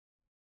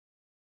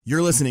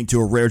You're listening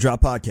to a Rare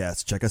Drop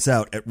podcast. Check us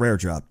out at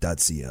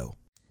raredrop.co.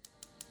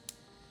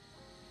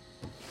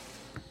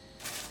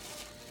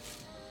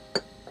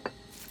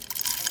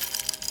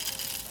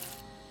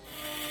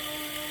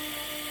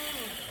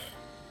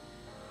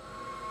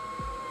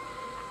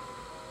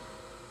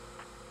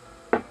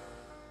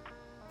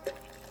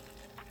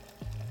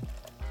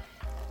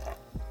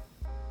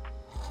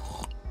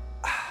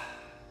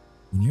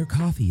 When your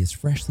coffee is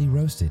freshly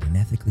roasted and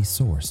ethically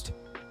sourced,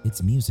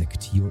 it's music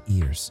to your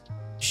ears.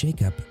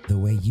 Shake up the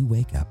way you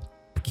wake up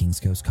at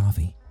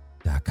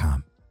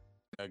kingscoastcoffee.com.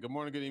 Good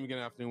morning, good evening, good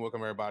afternoon.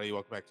 Welcome, everybody.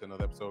 Welcome back to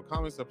another episode of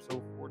Commix,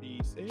 episode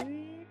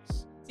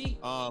 46.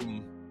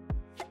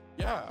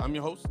 Yeah, I'm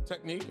your host,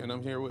 Technique, and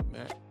I'm here with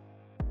Matt,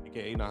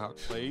 aka Not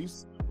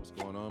Plays. What's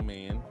going on,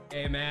 man?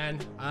 Hey, man.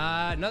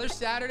 Another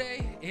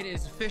Saturday. It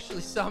is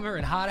officially summer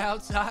and hot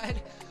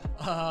outside.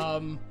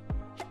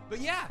 But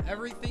yeah,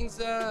 everything's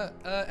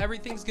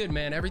good,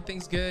 man.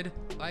 Everything's good.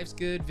 Life's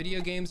good.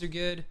 Video games are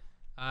good.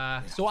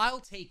 So I'll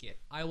take it.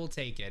 I will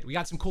take it. We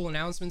got some cool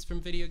announcements from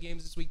video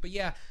games this week, but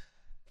yeah,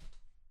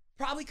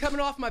 probably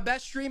coming off my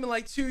best stream in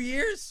like 2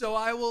 years. So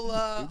I will,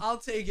 I'll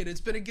take it.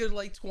 It's been a good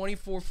like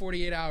 24,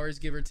 48 hours,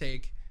 give or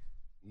take.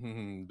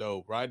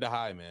 Dope. Ride the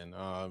high, man.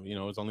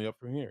 It's only up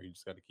from here. You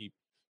just got to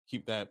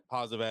keep that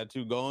positive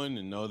attitude going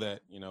and know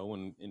that,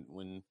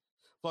 when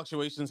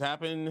fluctuations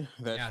happen,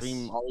 that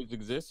stream always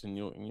exists, and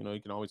you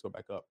can always go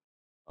back up.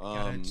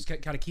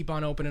 Gotta keep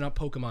on opening up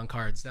Pokemon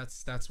cards.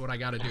 That's what I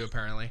gotta do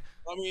apparently.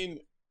 I mean,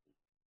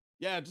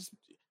 yeah, I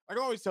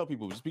can always tell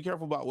people, just be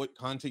careful about what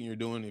content you're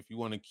doing. If you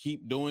want to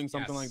keep doing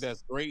something like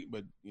that's great,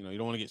 but you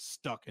don't want to get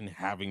stuck in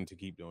having to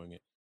keep doing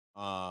it.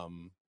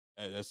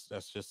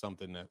 That's just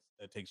something that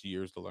takes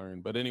years to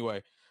learn. But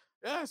anyway,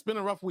 yeah, it's been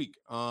a rough week.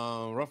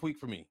 Rough week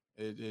for me.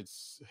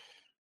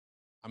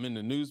 I'm in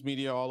the news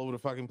media all over the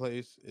fucking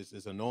place.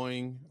 It's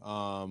annoying.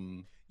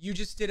 You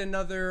just did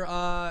another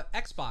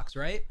Xbox,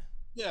 right?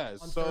 Yeah.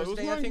 On so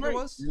Thursday, it was I think great it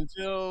was.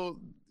 until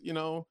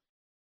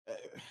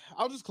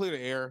I'll just clear the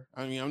air.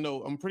 I mean,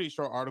 I'm pretty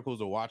sure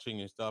articles are watching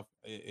and stuff.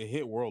 It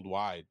hit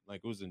worldwide.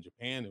 Like it was in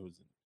Japan.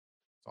 It's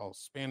all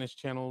Spanish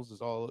channels.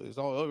 It's all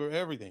over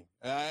everything.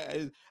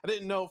 I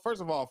didn't know. First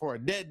of all, for a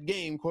dead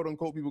game, quote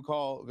unquote, people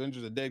call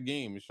Avengers a dead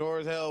game. Sure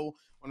as hell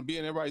want to be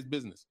in everybody's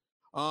business.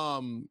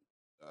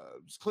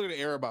 Just clear the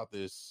air about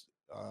this.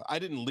 I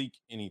didn't leak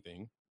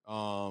anything.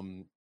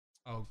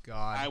 Oh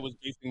God. I was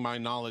basing my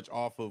knowledge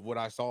off of what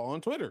I saw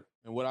on Twitter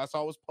and what I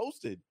saw was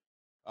posted.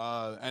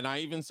 And I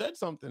even said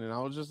something, and I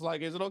was just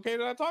like, "Is it okay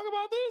that I talk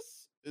about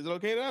this? Is it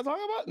okay that I talk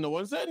about it?" No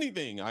one said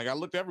anything. Like I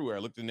looked everywhere. I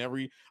looked in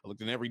every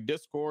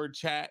Discord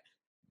chat.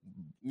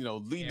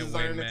 Lead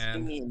designer next to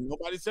me, and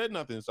nobody said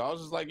nothing. So I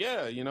was just like,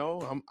 "Yeah,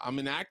 I'm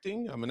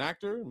enacting. I'm an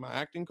actor. My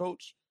acting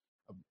coach,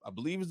 I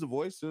believe, is the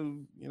voice of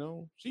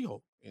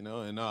She-Hulk. And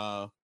then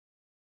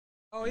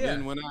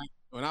when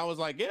I was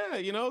like, yeah,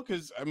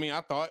 because I mean,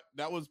 I thought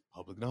that was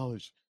public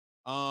knowledge.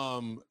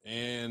 Brian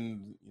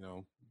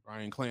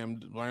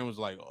was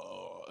like,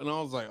 oh, and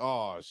I was like,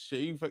 oh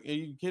shit, are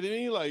you kidding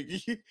me? Like,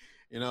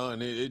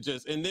 and it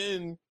just, and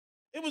then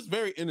it was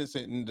very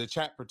innocent, and the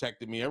chat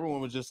protected me.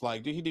 Everyone was just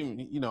like, he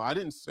didn't, I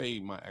didn't say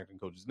my acting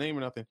coach's name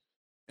or nothing,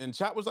 and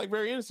chat was like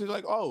very innocent,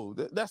 like, oh,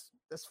 that's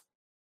it's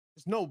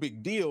no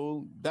big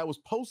deal. That was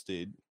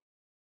posted.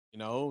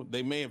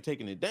 They may have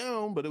taken it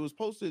down, but it was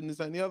posted and this,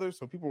 that, and the other.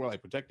 So people were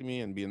like protecting me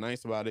and being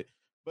nice about it.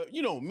 But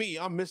me,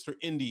 I'm Mr.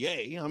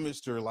 NDA. I'm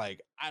Mr. like,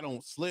 I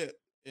don't slip.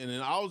 And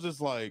then I was just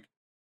like,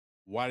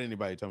 why didn't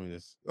anybody tell me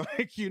this?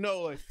 Like,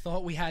 I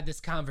thought we had this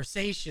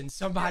conversation.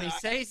 Somebody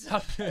say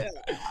something.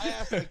 I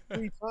asked like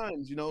 3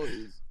 times,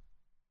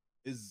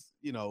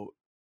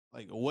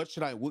 like, what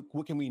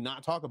can we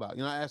not talk about?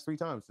 I asked 3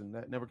 times and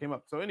that never came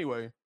up. So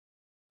anyway,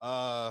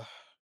 it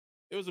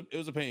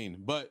was a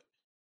pain, but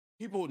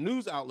people,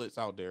 news outlets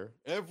out there,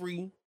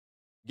 every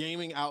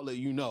gaming outlet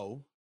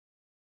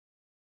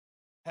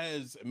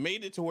has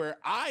made it to where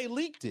I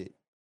leaked it.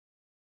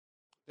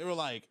 They were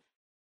like,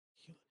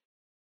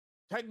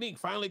 Technique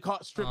finally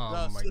caught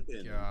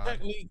slipping.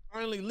 Technique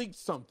finally leaked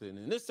something,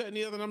 and this, that, and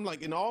the other. And I'm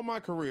like, in all my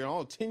career,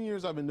 all 10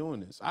 years I've been doing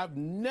this, I've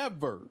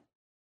never,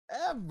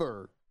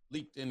 ever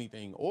leaked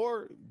anything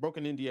or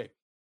broken NDA.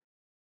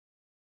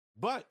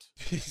 But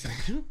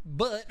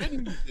good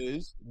news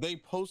is they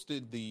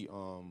posted the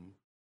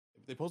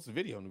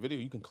video. In the video,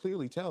 you can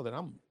clearly tell that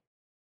I'm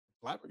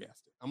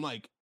flabbergasted. I'm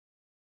like,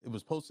 it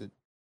was posted.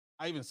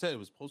 I even said it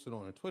was posted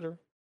on Twitter.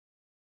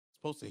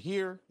 It's posted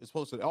here. It's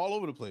posted all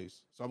over the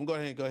place. So I'm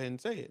going to go ahead and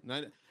say it.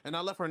 And I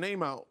left her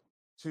name out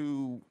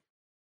to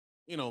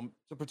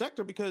protect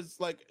her, because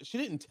like she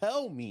didn't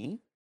tell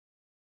me.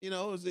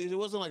 It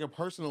wasn't like a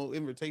personal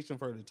invitation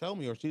for her to tell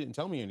me, or she didn't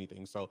tell me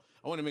anything. So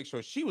I want to make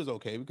sure she was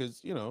okay, because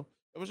it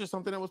was just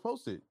something that was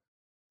posted.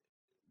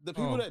 The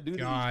people that do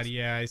God,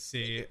 yeah, I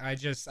see. I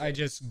just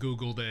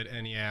Googled it,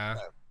 and yeah,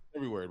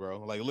 everywhere, bro.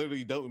 Like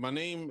literally, my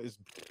name is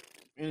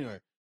anyway.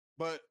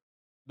 But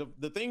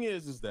the thing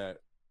is that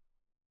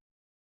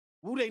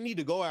who they need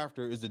to go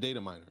after is the data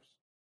miners,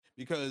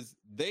 because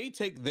they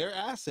take their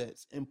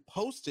assets and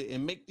post it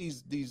and make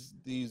these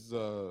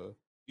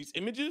These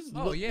images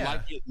Oh, look yeah.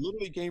 like it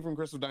literally came from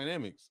Crystal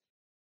Dynamics.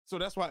 So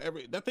that's why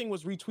that thing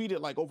was retweeted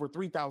like over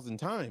 3,000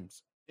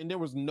 times. And there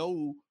was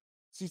no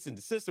cease and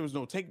desist. There was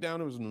no takedown.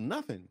 There was no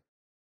nothing.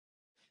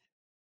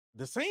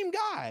 The same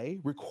guy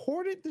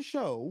recorded the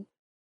show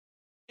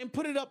and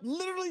put it up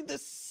literally the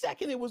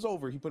second it was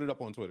over. He put it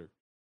up on Twitter.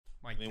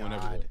 My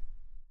God.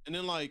 And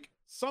then like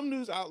some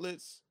news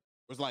outlets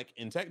was like,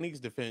 in Technique's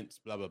defense,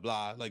 blah, blah,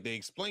 blah. Like they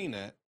explain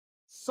that.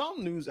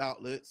 Some news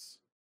outlets,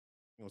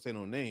 I won't say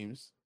no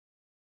names,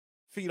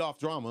 feed off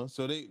drama.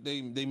 So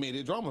they made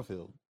it drama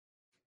filled,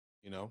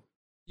 you know?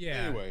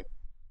 Yeah. Anyway,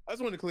 I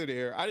just wanted to clear the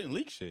air. I didn't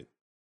leak shit.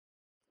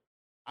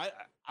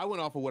 I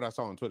went off of what I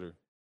saw on Twitter.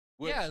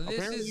 Yeah,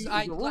 this is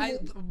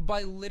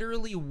by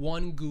literally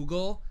one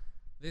Google,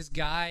 this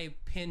guy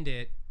pinned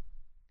it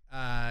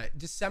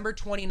December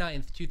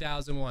 29th,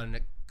 2001.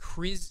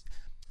 Chris,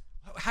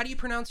 how do you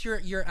pronounce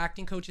your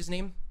acting coach's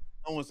name?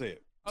 I won't say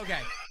it. Okay.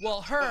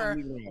 Well, her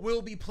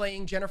will be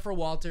playing Jennifer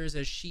Walters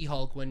as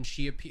She-Hulk when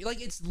she appears.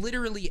 Like, it's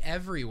literally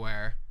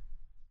everywhere.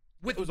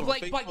 With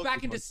like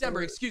back in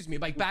December, excuse me,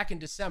 like back in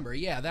December.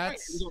 Yeah,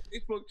 that's It was on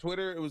Facebook,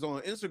 Twitter, it was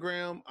on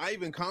Instagram. I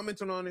even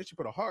commented on it. She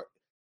put a heart,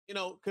 you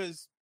know,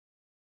 because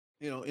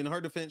in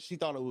her defense, she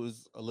thought it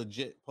was a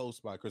legit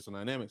post by Crystal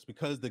Dynamics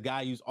because the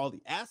guy used all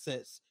the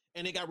assets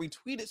and it got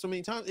retweeted so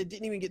many times it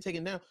didn't even get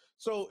taken down.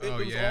 So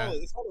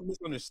it's all a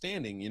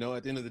misunderstanding, you know,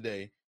 at the end of the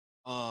day.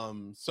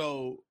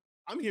 So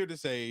I'm here to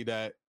say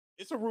that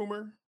it's a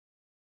rumor.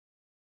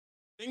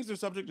 Things are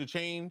subject to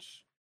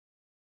change.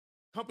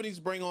 Companies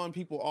bring on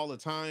people all the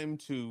time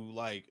to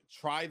like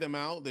try them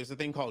out. There's a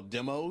thing called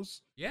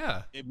demos.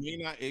 Yeah.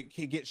 It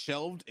can get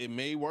shelved. It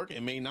may work.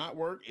 It may not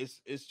work.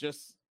 It's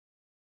just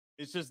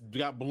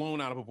got blown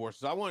out of proportion.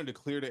 So I wanted to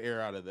clear the air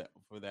out of that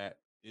for that.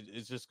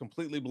 It's just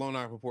completely blown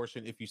out of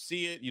proportion. If you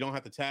see it, you don't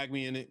have to tag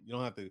me in it. You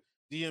don't have to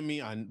DM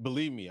me.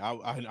 Believe me,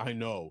 I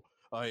know.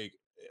 Like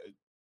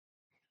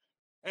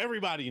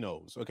everybody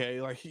knows.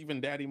 Okay, like even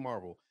Daddy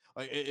Marvel.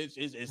 Like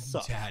it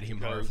sucks. Daddy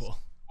Marvel.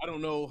 I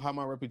don't know how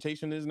my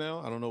reputation is now.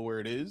 I don't know where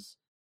it is,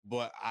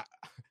 but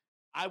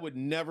I would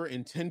never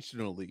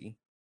intentionally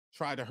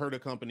try to hurt a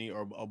company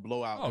or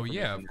blow out. Oh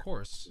yeah, of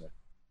course.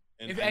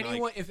 And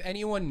if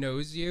anyone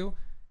knows you,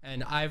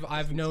 and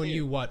I've known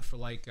you for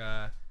like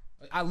a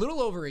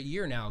little over a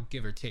year now,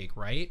 give or take,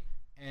 right?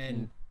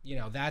 And you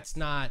know, that's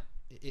not,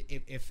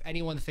 if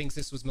anyone thinks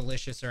this was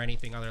malicious or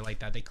anything other like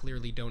that, they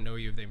clearly don't know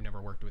you if they've never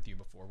worked with you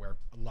before, where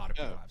a lot of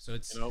people have. So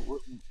it's, you know,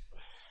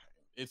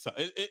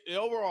 it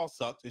overall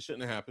sucked. It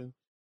shouldn't have happened.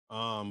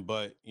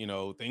 But you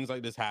know, things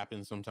like this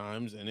happen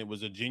sometimes, and it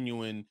was a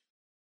genuine.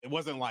 It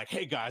wasn't like,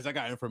 hey guys, I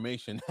got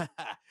information,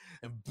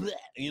 and bleh,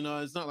 you know,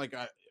 it's not like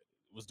I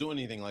was doing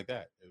anything like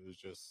that. It was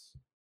just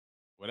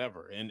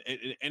whatever. And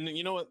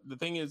you know what the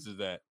thing is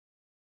that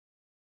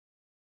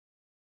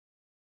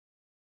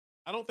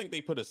I don't think they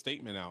put a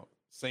statement out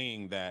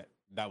saying that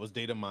was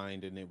data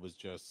mined and it was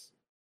just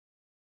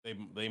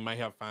they might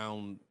have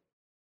found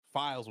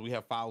files. We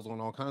have files on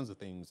all kinds of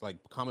things like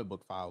comic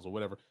book files or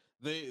whatever.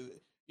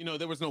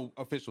 There was no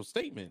official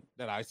statement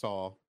that I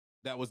saw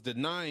that was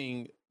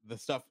denying the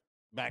stuff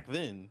back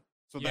then.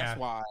 So that's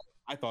why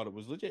I thought it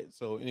was legit.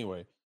 So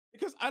anyway,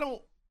 because I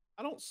don't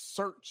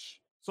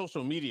search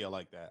social media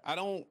like that. I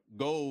don't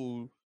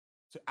go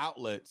to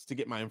outlets to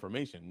get my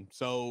information.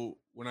 So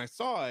when I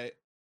saw it,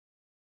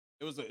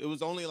 it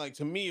was only like,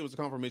 to me, it was a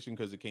confirmation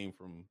because it came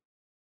from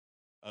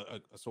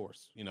a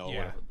source, you know,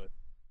 whatever. But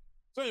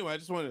so anyway, I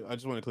just want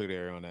to clear the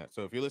air on that.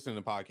 So if you're listening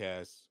to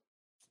podcasts,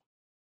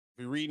 if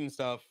you're reading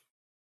stuff,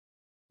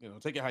 you know,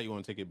 take it how you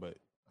want to take it. But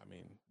I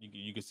mean,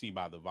 you can see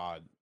by the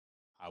VOD,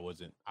 I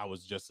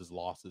was just as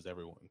lost as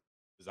everyone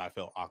because I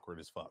felt awkward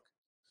as fuck.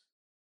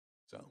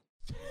 So,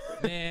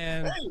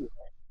 man, anyway,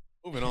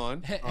 moving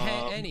on.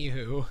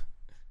 Anywho,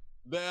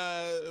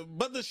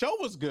 but the show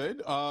was good.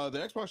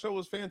 The Xbox show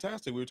was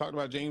fantastic. We were talking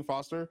about Jane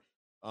Foster,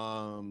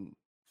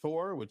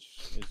 Thor, which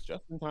is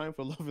just in time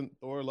for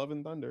Thor: Love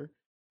and Thunder.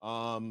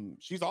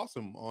 She's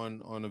awesome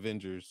on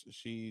Avengers.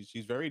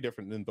 She's very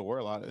different than Thor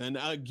a lot. And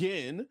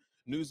again,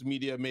 news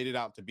media made it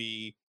out to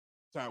be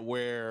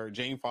where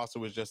Jane Foster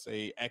was just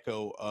a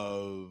echo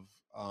of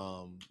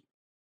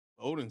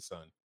Odin's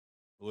son,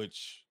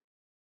 which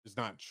is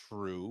not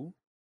true.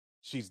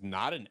 She's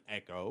not an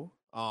echo.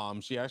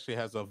 She actually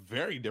has a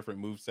very different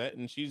moveset,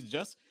 and she's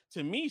just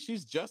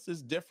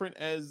as different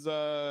as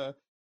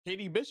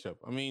Katie Bishop.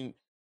 I mean,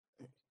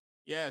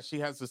 yeah, she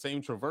has the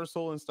same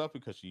traversal and stuff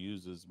because she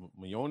uses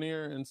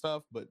Mjolnir and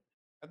stuff, but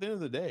at the end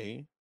of the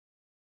day,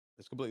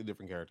 it's a completely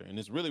different character, and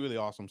it's really, really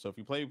awesome. So if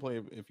you play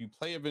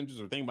Avengers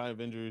or think about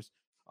Avengers,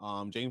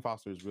 Jane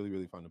Foster is really,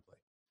 really fun to play.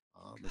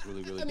 It's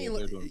really, really.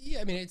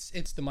 I mean,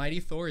 it's the mighty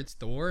Thor. It's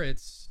Thor.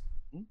 It's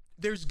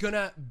there's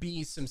gonna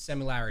be some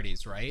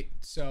similarities, right?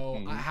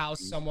 So how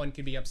someone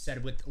could be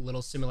upset with a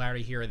little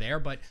similarity here or there,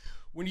 but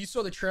when you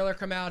saw the trailer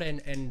come out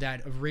and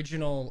that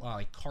original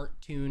like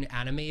cartoon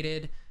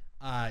animated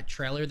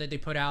trailer that they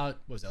put out,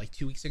 what was it, like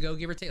 2 weeks ago,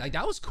 give or take? Like,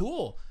 that was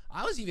cool.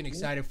 I was even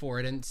excited for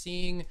it, and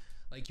seeing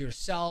like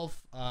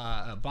yourself,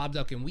 Bob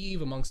Duck and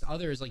Weave, amongst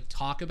others, like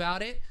talk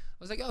about it.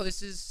 was like, oh,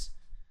 this is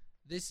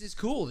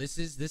cool. This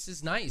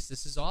is nice.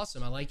 This is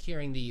awesome. I like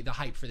hearing the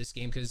hype for this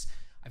game, because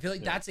I feel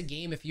like that's a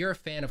game, if you're a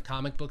fan of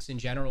comic books in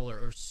general,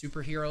 or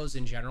superheroes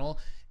in general,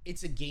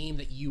 it's a game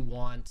that you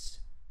want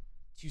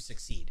to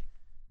succeed.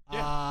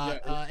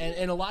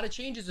 And a lot of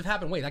changes have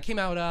happened. Wait, that came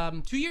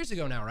out 2 years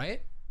ago now,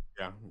 right?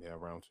 Yeah,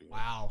 around 2 years.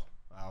 Wow.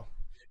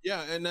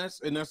 Yeah, and that's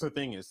the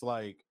thing. It's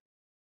like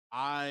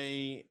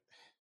I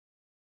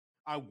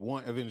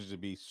want Avengers to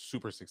be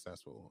super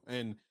successful.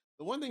 And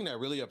the one thing that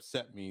really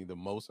upset me the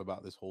most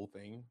about this whole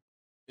thing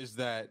is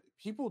that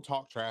people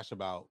talk trash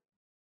about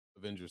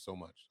Avengers so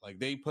much. Like,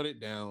 they put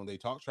it down, they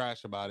talk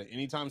trash about it.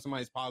 Anytime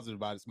somebody's positive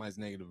about it, somebody's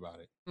negative about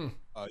it.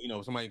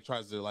 Somebody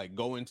tries to like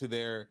go into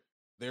their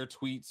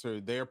tweets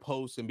or their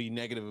posts and be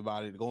negative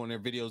about it, go in their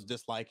videos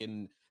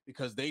disliking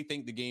because they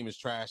think the game is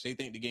trash, they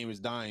think the game is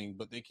dying,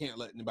 but they can't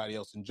let anybody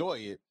else enjoy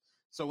it.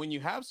 So when you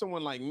have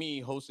someone like me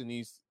hosting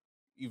these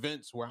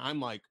events where I'm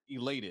like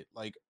elated,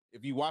 like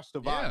if you watch the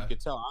vibe, you can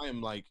tell I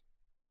am like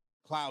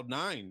cloud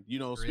nine,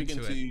 speaking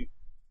to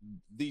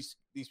these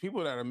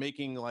people that are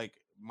making like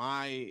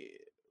my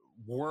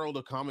world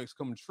of comics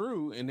come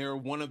true, and they're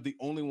one of the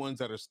only ones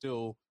that are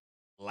still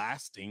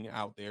lasting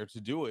out there to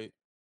do it.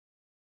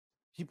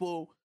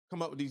 People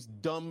come up with these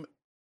dumb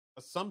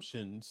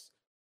assumptions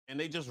and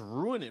they just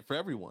ruin it for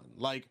everyone.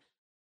 Like,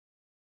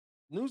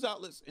 news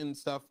outlets and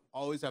stuff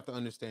always have to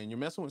understand you're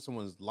messing with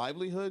someone's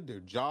livelihood, their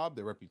job,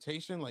 their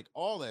reputation, like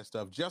all that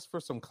stuff, just for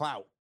some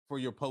clout for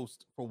your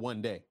post for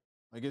one day.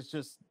 Like, it's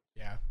just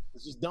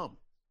dumb.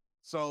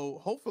 So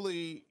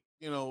hopefully,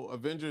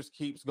 Avengers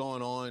keeps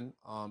going on.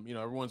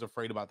 Everyone's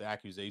afraid about the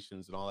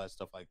accusations and all that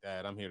stuff like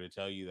that. I'm here to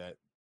tell you that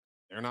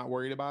they're not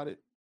worried about it.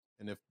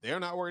 And if they're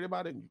not worried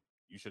about it,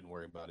 you shouldn't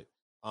worry about it.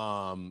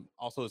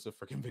 Also, it's a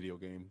freaking video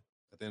game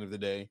at the end of the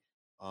day.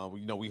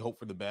 We hope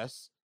for the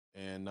best.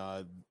 And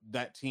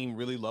that team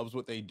really loves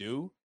what they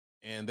do,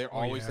 and they're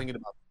always thinking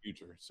about the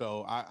future.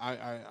 So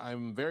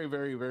I'm very,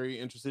 very, very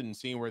interested in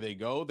seeing where they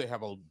go. They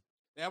have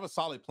a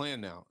solid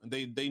plan now, and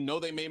they know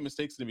they made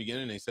mistakes in the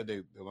beginning. They said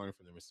they're learning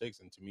from their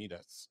mistakes, and to me,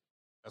 that's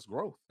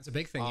growth. That's a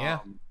big thing.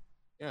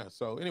 Yeah.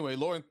 So anyway,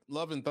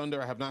 Love and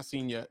Thunder I have not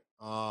seen yet.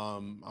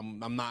 I'm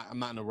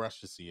not in a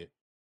rush to see it.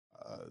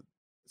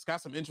 It's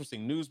got some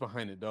interesting news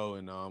behind it though,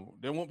 and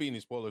there won't be any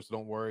spoilers, so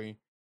don't worry.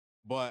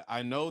 But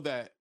I know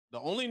that the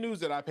only news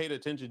that I paid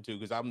attention to,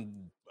 because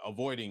I'm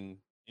avoiding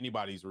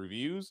anybody's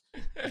reviews,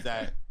 is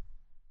that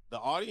the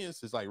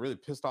audience is like really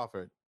pissed off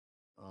at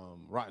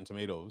Rotten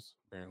Tomatoes,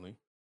 apparently.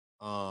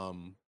 I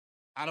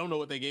don't know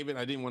what they gave it.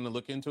 I didn't want to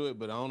look into it,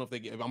 but I don't know if they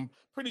gave. I'm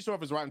pretty sure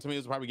if it's Rotten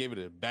Tomatoes, probably gave it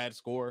a bad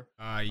score.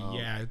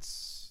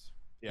 It's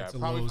a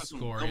probably low for some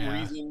score. dumb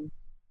reason.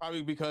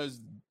 Probably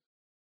because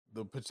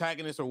the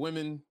protagonists are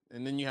women,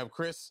 and then you have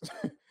Chris.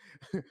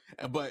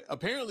 But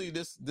apparently,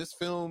 this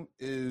film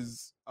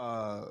is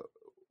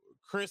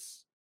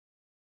Chris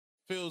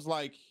feels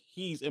like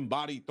he's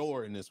embodied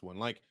Thor in this one.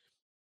 Like,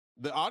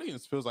 the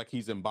audience feels like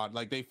he's embodied.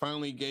 Like, they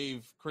finally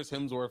gave Chris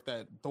Hemsworth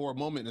that Thor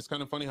moment. And it's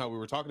kind of funny how we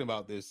were talking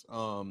about this.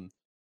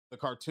 The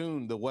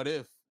cartoon, the What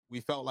If,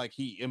 we felt like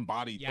he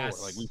embodied Thor.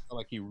 Like, we felt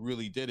like he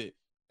really did it.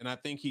 And I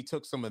think he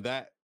took some of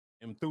that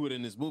and threw it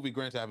in this movie.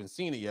 Granted, I haven't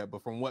seen it yet,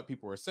 but from what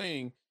people are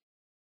saying,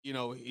 you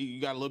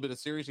got a little bit of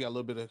serious, you got a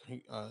little bit of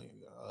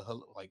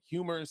like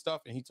humor and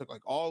stuff. And he took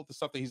like all the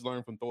stuff that he's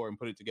learned from Thor and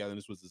put it together. And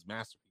this was his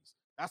masterpiece.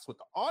 That's what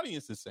the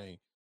audience is saying.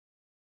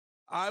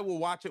 I will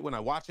watch it when I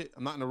watch it.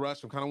 I'm not in a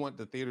rush. I kind of want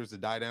the theaters to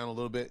die down a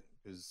little bit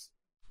because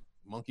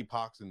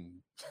monkeypox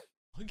and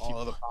all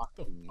other pox.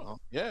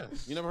 Yeah,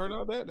 you never heard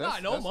of that? No,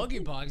 I know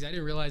monkeypox. I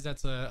didn't realize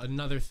that's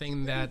another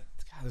thing that.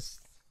 God,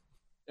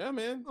 yeah,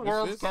 man. The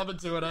world's coming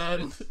to an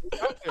end.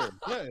 Out there.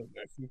 Yeah,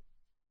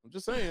 I'm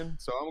just saying.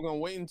 So I'm gonna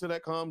wait until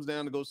that calms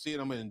down to go see it.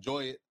 I'm gonna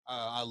enjoy it.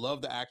 I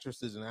love the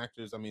actresses and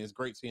actors. I mean, it's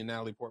great seeing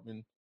Natalie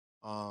Portman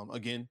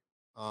again.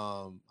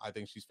 I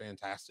think she's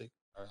fantastic.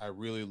 I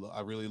really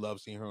love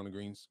seeing her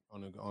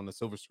on the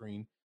silver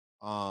screen.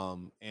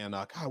 God,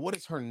 what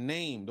is her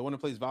name? The one that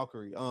plays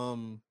Valkyrie.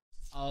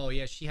 Oh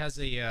yeah, she has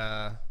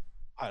a.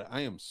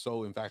 I am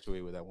so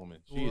infatuated with that woman.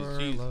 She's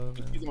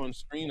on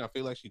screen. I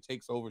feel like she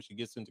takes over. She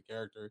gets into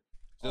character.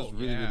 She does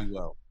really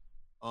well.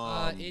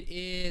 It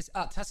is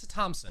Tessa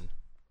Thompson.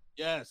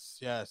 Yes,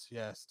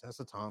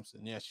 Tessa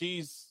Thompson. Yeah,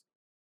 she's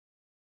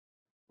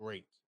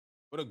great.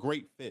 What a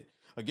great fit.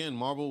 Again,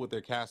 Marvel with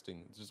their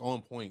casting, it's just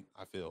on point,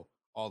 I feel,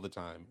 all the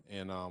time.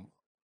 And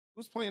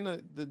who's playing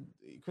the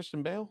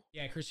Christian Bale?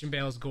 Yeah, Christian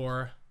Bale's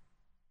Gore,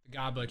 the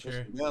God Butcher.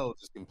 Christian Bale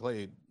just can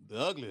play the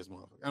ugliest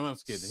motherfucker. I'm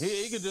just kidding.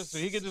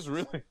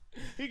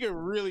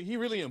 He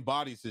really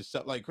embodies his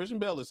stuff. Like, Christian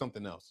Bale is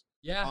something else.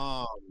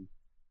 Yeah.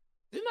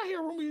 Didn't I hear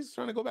a rumor he's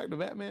trying to go back to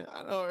Batman? I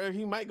don't know, or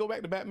he might go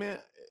back to Batman.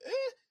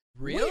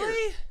 Really?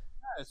 Weird.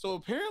 Yeah, so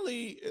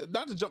apparently,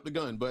 not to jump the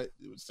gun, but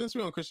since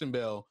we're on Christian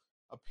Bale,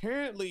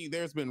 apparently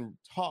there's been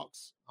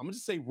talks. I'm gonna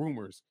just say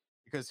rumors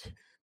because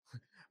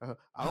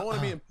I don't want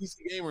to be a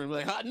PC gamer and be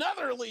like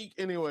another leak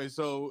anyway.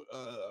 So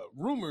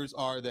rumors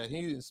are that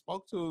he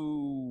spoke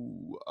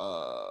to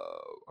I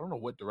don't know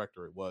what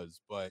director it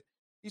was, but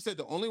he said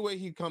the only way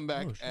he'd come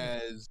back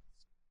as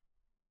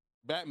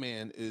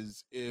Batman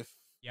is if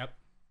Yep.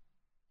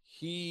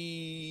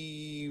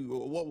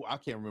 I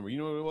can't remember. You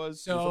know what it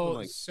was?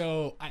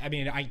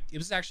 It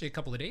was actually a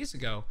couple of days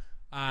ago.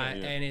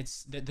 And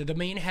it's the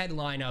main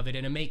headline of it,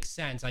 and it makes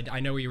sense. I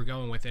know where you were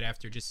going with it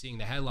after just seeing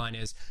the headline,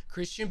 is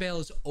Christian Bale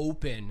is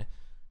open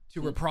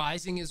to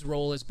reprising his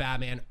role as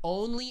Batman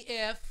only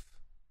if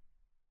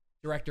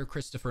director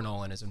Christopher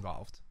Nolan is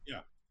involved.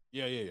 Yeah.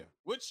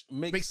 Which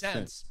makes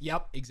sense.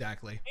 Yep,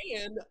 exactly.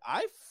 And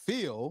I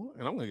feel,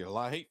 and I'm gonna get a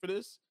lot of hate for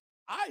this,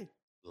 I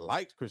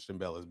liked Christian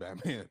Bale as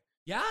Batman.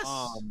 Yes.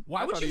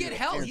 Why would you get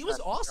hell? He was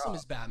awesome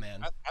as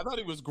Batman. I thought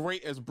he was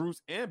great as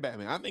Bruce and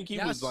Batman. I think he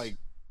was like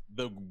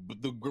the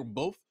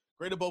both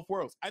great of both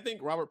worlds. I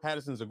think Robert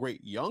Pattinson's a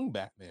great young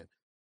Batman,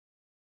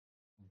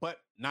 but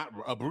not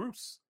a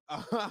Bruce.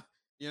 But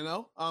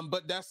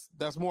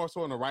that's more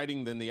so in the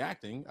writing than the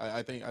acting.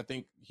 I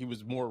think he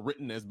was more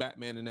written as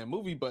Batman in that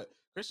movie, but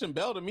Christian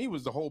Bale to me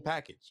was the whole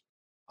package.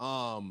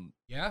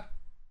 Yeah.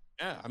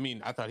 I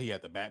mean, I thought he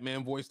had the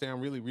Batman voice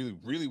down really, really,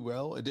 really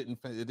well. It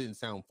didn't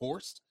sound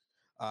forced.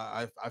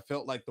 I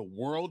felt like the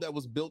world that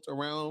was built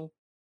around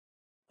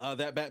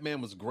that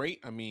Batman was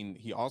great. I mean,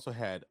 he also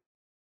had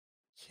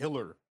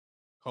killer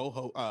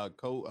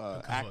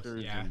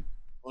actors and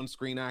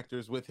on-screen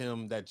actors with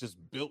him that just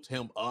built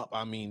him up.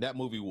 I mean, that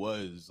movie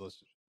was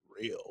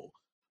real.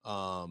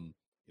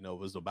 It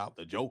was about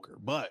the Joker,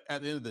 but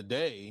at the end of the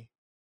day,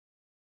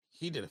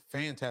 he did a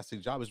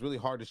fantastic job. It's really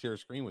hard to share a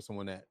screen with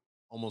someone that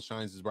almost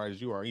shines as bright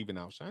as you or even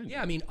outshines you.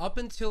 I mean, up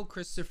until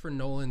Christopher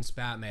Nolan's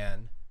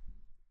Batman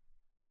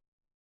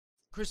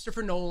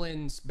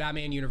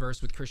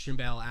universe with Christian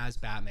Bale as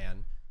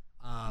Batman,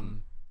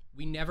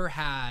 we never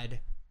had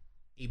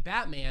a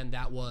Batman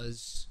that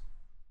was,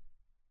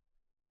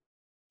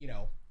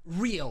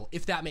 real,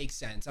 if that makes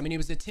sense. I mean, it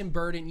was the Tim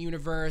Burton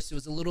universe. It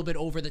was a little bit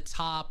over the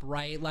top,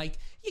 right? Like,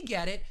 you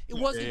get it. It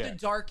wasn't the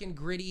dark and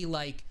gritty,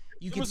 like,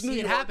 you can see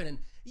it happening.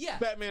 Yeah.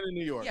 Batman in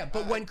New York. Yeah,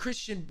 but when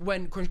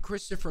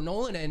Christopher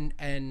Nolan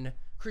and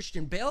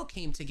Christian Bale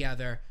came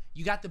together,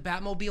 you got the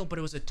Batmobile, but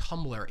it was a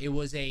tumbler. It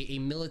was a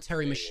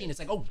military machine. It's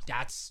like, oh,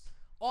 that's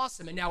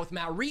awesome. And now with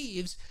Matt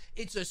Reeves,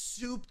 it's a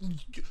souped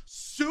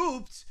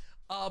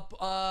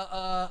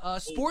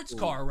up sports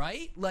car,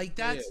 right? Like,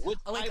 that's which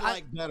I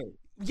like better.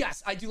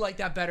 Yes, I do like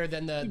that better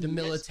than the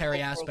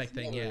military aspect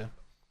thing. Yeah,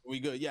 we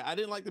good. Yeah, I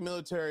didn't like the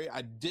military.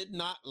 I did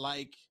not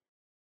like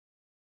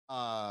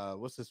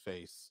what's his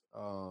face?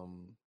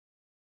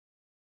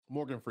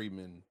 Morgan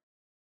Freeman.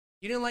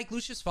 You didn't like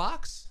Lucius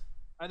Fox?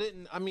 I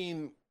didn't. I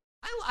mean,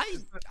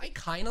 I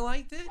kind of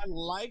liked it. I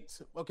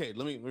liked. Okay,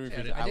 let me. I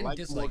didn't liked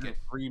dislike Morgan it.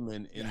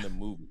 Freeman in the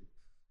movie,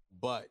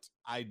 but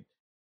I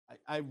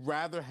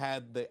rather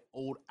had the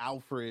old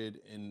Alfred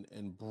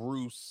and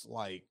Bruce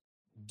like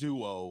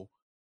duo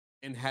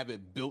and have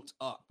it built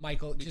up.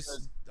 Michael,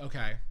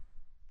 okay.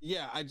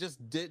 Yeah, I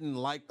just didn't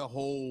like the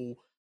whole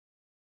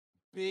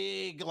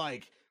big,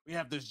 like, we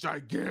have this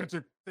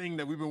gigantic thing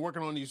that we've been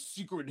working on, these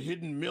secret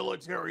hidden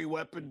military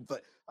weapons.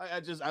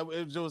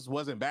 It just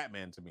wasn't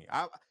Batman to me.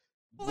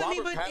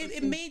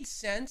 It made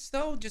sense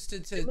though, just to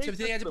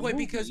the point,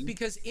 because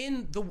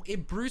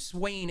Bruce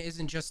Wayne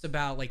isn't just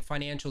about like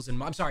financials and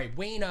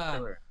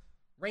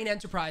Wayne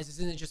Enterprises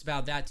isn't just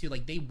about that too.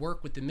 Like, they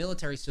work with the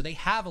military, so they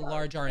have a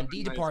large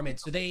R&D department,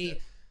 so they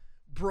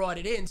brought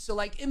it in. So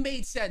like, it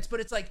made sense, but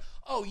it's like,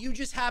 oh, you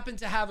just happen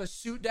to have a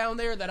suit down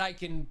there that I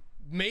can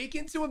make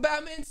into a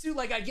Batman suit.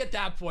 Like, I get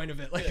that point of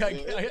it. Like, I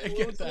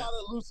get that. A lot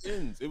of loose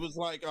ends. It was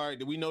like, all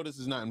right, we know this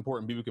is not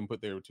important. People can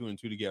put their 2 and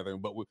 2 together,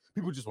 but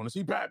people just want to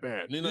see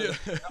Batman. That's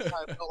how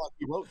I felt like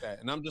he wrote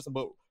that. And I'm just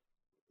about,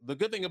 the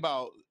good thing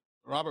about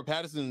Robert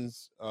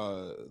Pattinson's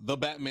The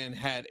Batman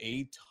had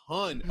a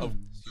ton of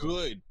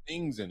good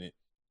things in it.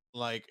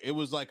 Like, it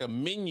was like a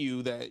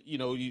menu that, you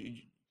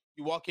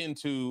walk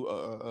into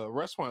a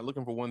restaurant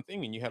looking for one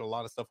thing and you had a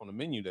lot of stuff on the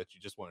menu that you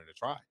just wanted to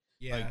try.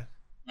 Yeah.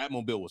 Like,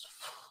 Batmobile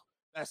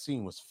that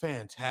scene was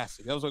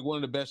fantastic. That was like one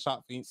of the best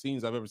shot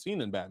scenes I've ever seen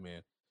in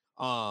Batman.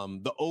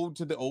 The ode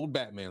to the old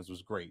Batmans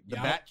was great. The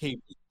Batcave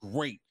was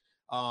great.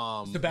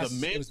 The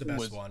mansion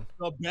was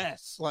the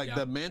best. Like,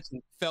 the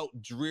mansion felt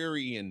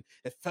dreary and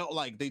it felt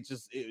like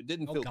it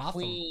didn't feel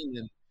clean,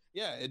 and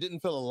it didn't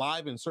feel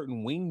alive in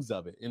certain wings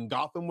of it. And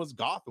Gotham was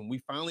Gotham. We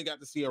finally got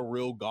to see a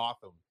real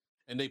Gotham,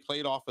 and they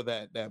played off of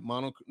that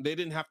mono. They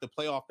didn't have to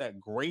play off that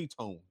gray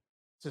tone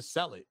to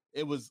sell it.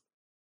 It was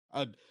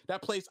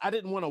that place. I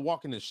didn't want to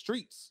walk in the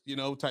streets,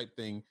 type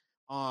thing.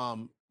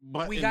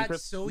 But we got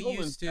so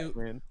used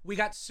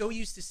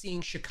to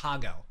seeing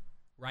Chicago.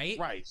 Right.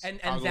 And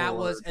that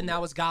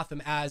was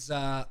Gotham as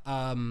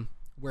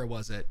where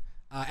was it?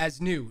 As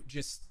new,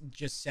 just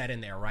set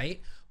in there, right?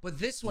 But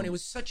this one, it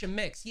was such a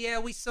mix. Yeah,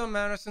 we saw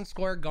Madison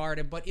Square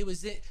Garden, but it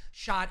was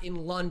shot in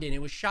London.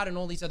 It was shot in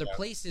all these other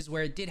places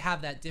where it did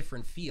have that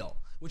different feel,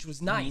 which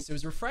was nice. It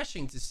was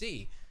refreshing to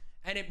see,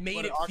 and it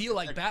made it feel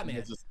like Batman.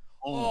 It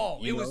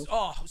was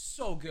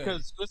so good.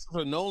 Because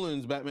Christopher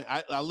Nolan's Batman,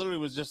 I literally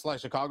was just like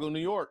Chicago, New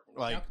York.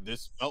 Like,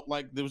 this felt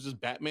like there was just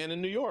Batman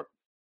in New York.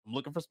 I'm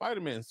looking for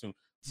Spider-Man soon.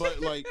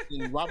 But like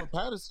in Robert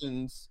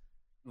Pattinson's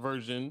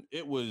version,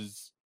 it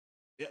was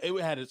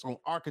it had its own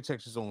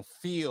architecture, its own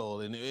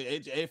feel, and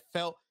it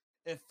felt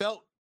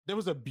there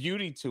was a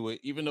beauty to it,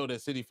 even though the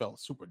city felt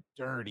super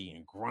dirty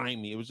and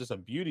grimy. It was just a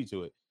beauty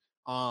to it.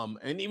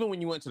 And even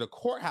when you went to the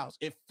courthouse,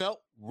 it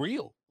felt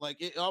real.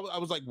 Like I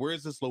was like,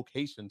 where's this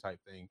location type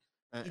thing?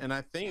 And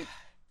I think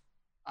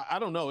I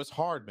don't know, it's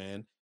hard,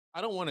 man.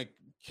 I don't want to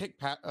kick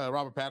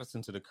Robert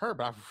Pattinson to the curb,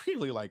 but I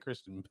really like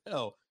Christian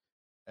Bale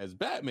as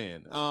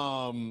Batman.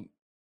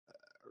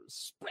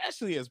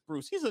 Especially as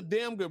Bruce. He's a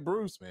damn good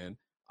Bruce, man.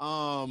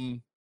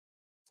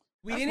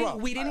 We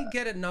didn't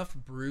get enough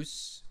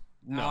Bruce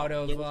out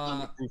of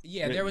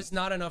there was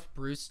not enough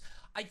Bruce.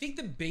 I think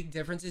the big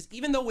difference is,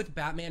 even though with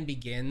Batman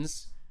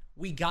Begins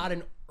we got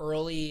an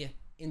early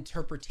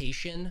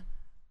interpretation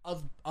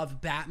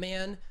of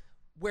Batman,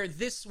 where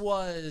this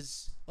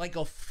was like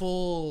a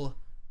full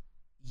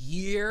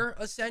year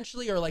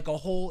essentially, or like a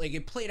whole, like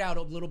it played out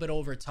a little bit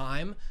over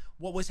time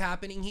what was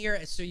happening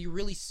here, so you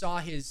really saw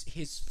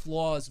his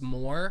flaws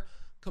more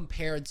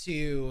compared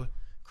to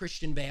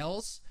Christian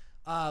Bale's.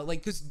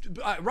 Like, because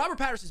Robert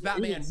Pattinson's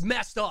Batman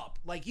messed up.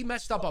 Like, he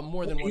messed up on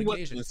more than one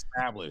occasion.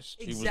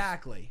 Established.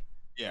 Exactly.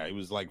 He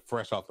was like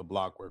fresh off the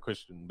block, where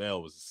Christian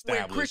Bale was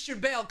established. Where Christian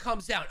Bale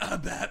comes down,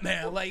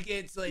 Batman. Like,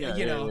 it's like, I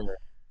don't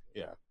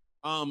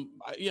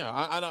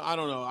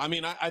know. I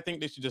mean, I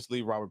think they should just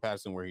leave Robert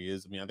Pattinson where he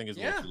is. I mean, I think it's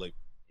a little too late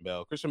for Christian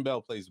Bale. Christian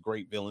Bale plays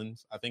great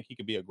villains. I think he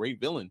could be a great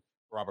villain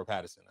for Robert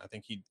Pattinson. I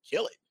think he'd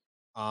kill it.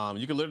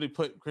 You can literally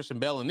put Christian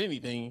Bale in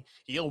anything.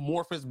 He'll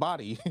morph his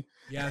body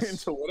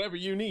into whatever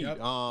you need. Yep.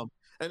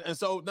 And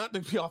so, not to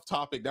be off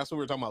topic, that's what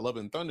we were talking about. Love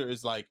and Thunder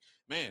is like,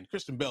 man,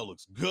 Christian Bale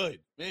looks good.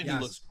 Man, he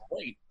looks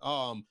great.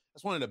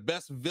 That's one of the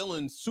best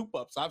villain soup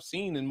ups I've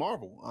seen in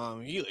Marvel.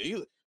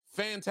 He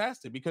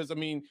fantastic, because I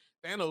mean,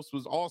 Thanos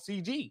was all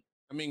CG.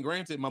 I mean,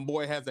 granted, my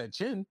boy has that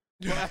chin,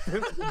 but at the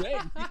end of the day,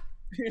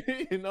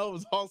 it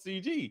was all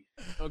CG.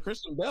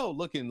 Christian Bale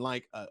looking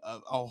like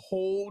a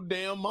whole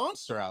damn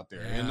monster out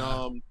there.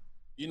 Yeah. And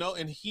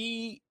and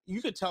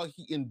you could tell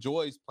he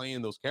enjoys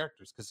playing those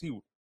characters, because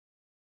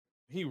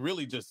he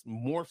really just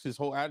morphs his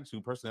whole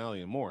attitude,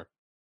 personality, and more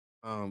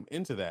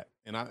into that.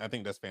 And I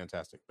think that's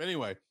fantastic. But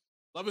anyway,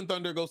 Love and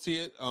Thunder, go see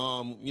it.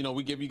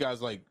 We give you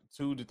guys like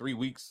 2 to 3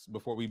 weeks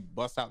before we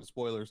bust out the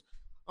spoilers.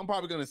 I'm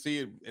probably going to see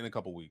it in a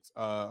couple weeks.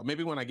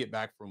 Maybe when I get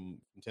back from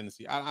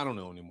Tennessee. I don't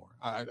know anymore.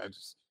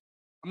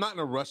 I'm not in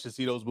a rush to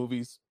see those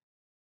movies.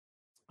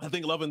 I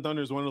think Love and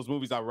Thunder is one of those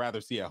movies I'd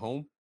rather see at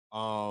home.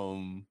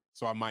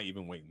 So I might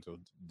even wait until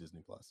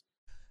Disney Plus.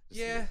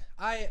 Yeah,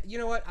 I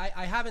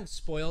haven't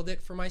spoiled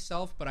it for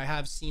myself, but I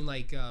have seen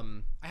I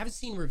haven't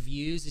seen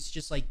reviews. It's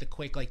just like the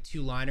quick like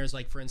 2-liners.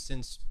 Like, for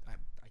instance,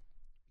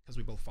 because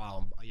we both follow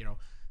him,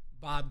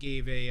 Bob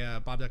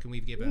Duck and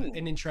Weave gave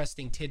an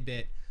interesting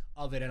tidbit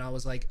of it, and I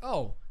was like,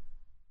 oh,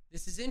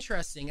 this is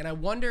interesting. And I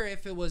wonder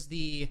if it was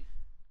the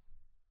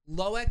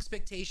low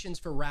expectations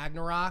for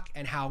Ragnarok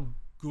and how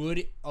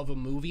good of a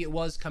movie it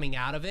was coming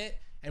out of it,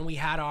 and we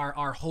had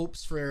our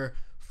hopes for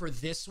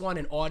this one,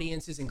 and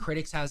audiences and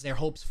critics has their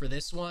hopes for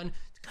this one.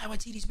 Taika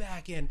Waititi's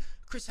back, and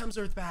Chris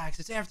Hemsworth back.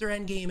 It's after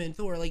Endgame and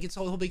Thor, like it's a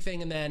whole big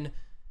thing, and then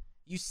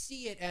you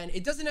see it, and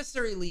it doesn't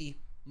necessarily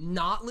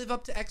not live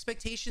up to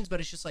expectations,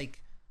 but it's just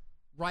like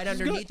right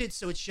underneath it.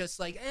 So it's just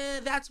like,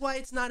 that's why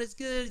it's not as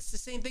good. It's the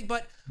same thing,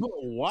 but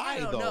why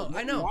though?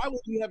 I know. Why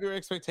would you have your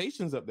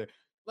expectations up there?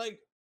 Like,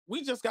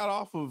 we just got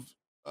off of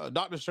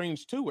Doctor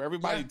Strange 2, where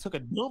everybody took a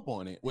dump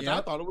on it, which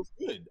I thought it was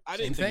good. I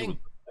didn't think it was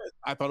good.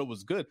 I thought it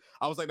was good.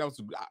 I was like, that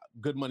was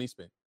good money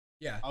spent.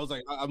 Yeah. I was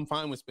like, I'm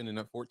fine with spending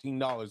that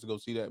 $14 to go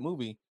see that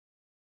movie.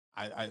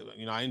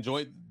 I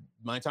enjoyed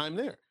my time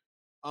there.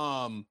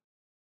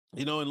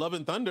 In Love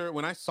and Thunder,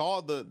 when I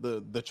saw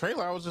the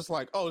trailer, I was just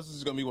like, oh, this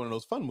is gonna be one of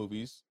those fun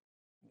movies,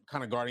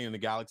 kind of Guardian of the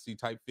Galaxy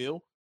type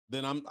feel.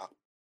 Then I'll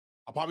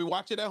probably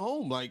watch it at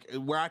home, like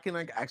where I can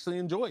like actually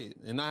enjoy it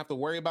and not have to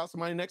worry about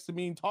somebody next to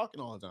me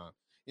talking all the time.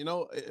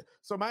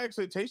 So my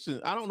expectations,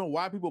 I don't know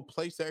why people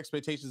place their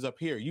expectations up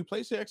here. You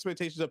place your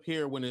expectations up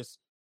here when it's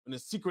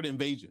Secret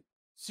Invasion,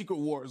 Secret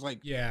Wars, like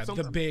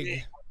the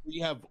big.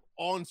 You have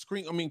on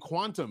screen. I mean,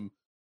 Quantum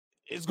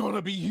is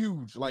gonna be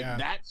huge. Like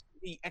that's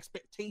the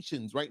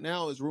expectations right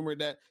now. Is rumored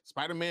that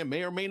Spider-Man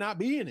may or may not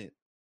be in it.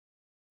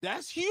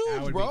 That's huge,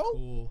 that would bro. Be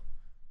cool.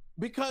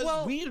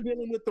 Because we are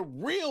dealing with the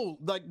real,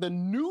 like the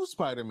new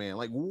Spider-Man.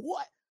 Like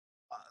what?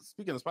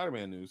 Speaking of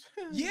Spider-Man news,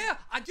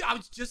 I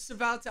was just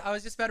about to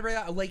bring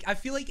that. Like, I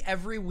feel like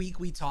every week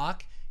we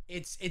talk,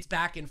 it's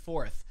back and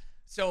forth.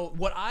 So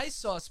what I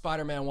saw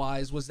Spider-Man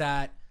wise was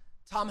that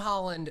Tom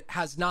Holland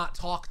has not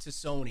talked to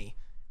Sony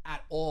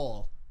at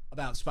all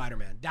about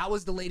Spider-Man. That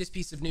was the latest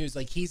piece of news.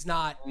 Like, he's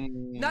not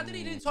that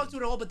he didn't talk to it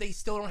at all, but they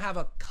still don't have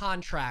a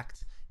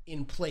contract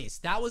in place.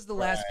 That was the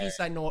last piece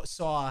I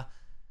saw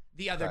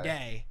the other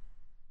day.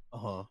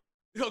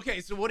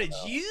 Okay, so what did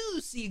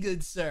you see,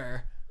 good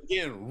sir?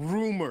 Again,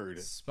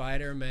 rumored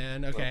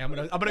Spider-Man. Okay, I'm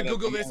gonna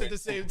Google this at the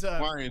same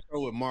time.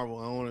 With Marvel,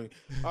 I want to.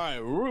 All right,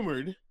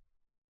 rumored.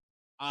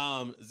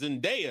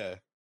 Zendaya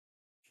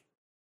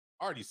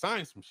already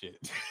signed some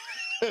shit.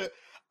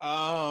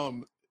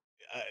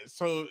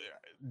 So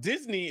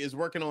Disney is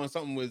working on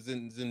something with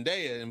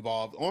Zendaya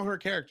involved on her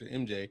character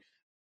MJ.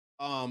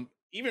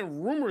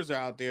 Even rumors are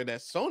out there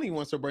that Sony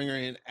wants to bring her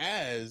in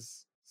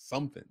as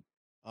something.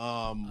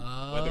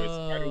 Whether it's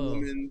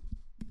Spider-Woman,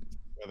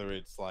 whether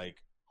it's like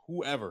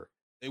whoever,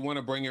 they want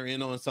to bring her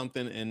in on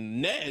something.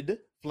 And not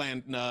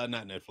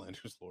Ned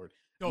Flanders, Lord.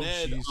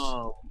 Ned, geez.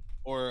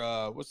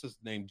 or what's his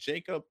name?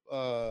 Jacob,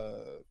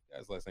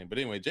 that's last name. But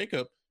anyway,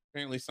 Jacob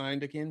apparently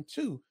signed again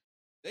too.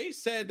 They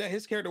said that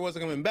his character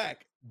wasn't coming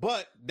back,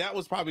 but that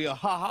was probably a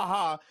ha ha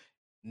ha.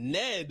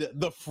 Ned,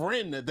 the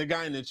friend, the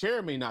guy in the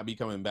chair, may not be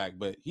coming back,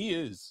 but he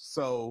is.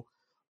 So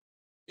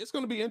it's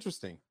going to be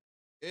interesting.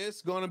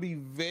 It's going to be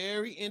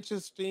very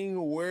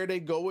interesting where they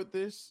go with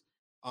this.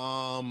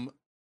 And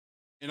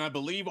I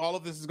believe all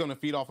of this is going to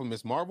feed off of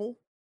Miss Marvel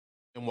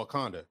and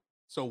Wakanda.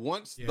 So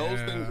once those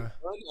things are done,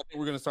 I think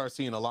we're going to start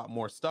seeing a lot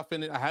more stuff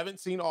in it. I haven't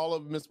seen all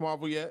of Miss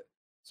Marvel yet.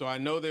 So I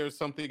know there's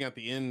something at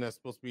the end that's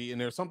supposed to be,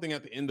 and there's something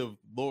at the end of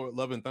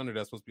Love and Thunder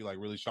that's supposed to be like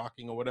really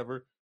shocking or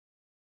whatever.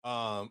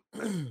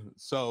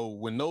 So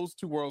when those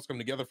two worlds come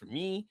together for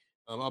me,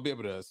 I'll be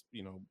able to,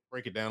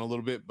 break it down a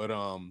little bit. But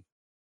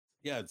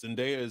yeah,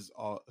 Zendaya is.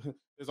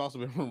 There's also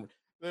been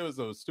there was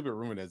a stupid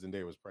rumor that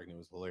Zendaya was pregnant. It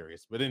was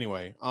hilarious. But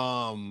anyway,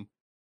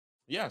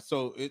 yeah.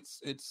 So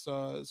it's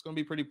gonna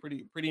be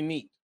pretty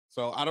neat.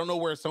 So I don't know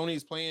where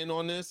Sony's playing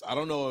on this. I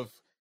don't know if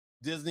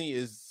Disney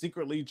is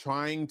secretly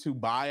trying to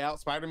buy out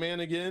Spider-Man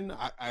again.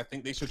 I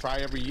think they should try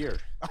every year.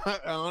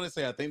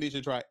 Honestly, I think they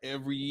should try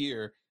every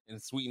year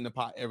and sweeten the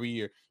pot every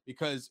year,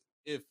 because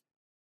if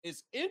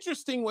it's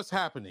interesting what's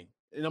happening,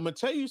 and I'm gonna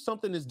tell you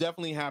something is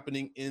definitely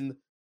happening in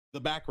the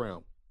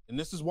background, and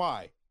this is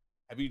why.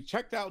 Have you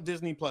checked out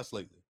Disney Plus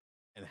lately?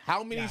 And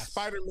how many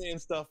Spider-Man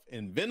stuff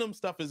and Venom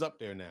stuff is up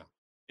there now?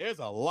 There's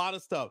a lot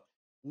of stuff.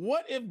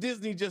 What if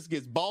Disney just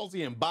gets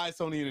ballsy and buys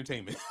Sony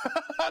Entertainment?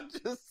 I'm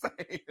just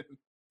saying.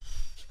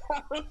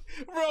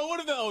 Bro,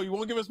 what if you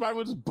won't give us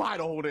Spider-Man, just buy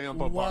the whole damn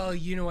part. Well,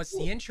 you know what's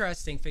the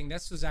interesting thing?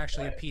 This was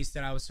actually a piece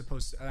that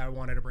I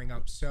wanted to bring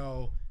up.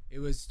 So it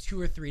was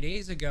 2 or 3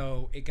 days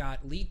ago, it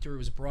got leaked, or it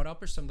was brought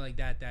up or something like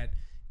that, that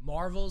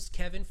Marvel's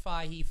Kevin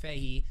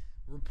Feige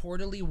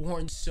reportedly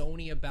warned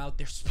Sony about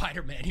their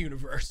Spider-Man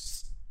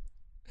universe.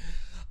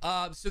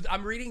 So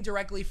I'm reading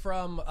directly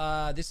from,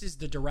 this is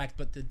the direct,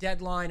 but the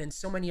Deadline and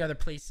so many other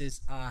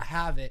places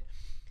have it,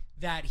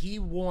 that he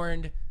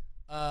warned.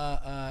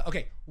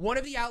 Okay, one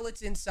of the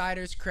outlet's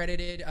insiders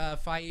credited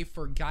Feige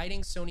for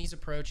guiding Sony's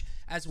approach,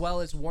 as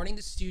well as warning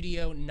the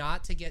studio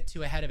not to get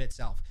too ahead of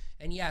itself.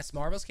 And yes,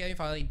 Marvel's Kevin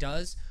Feige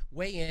does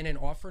weigh in and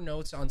offer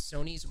notes on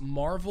Sony's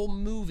Marvel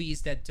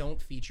movies that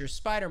don't feature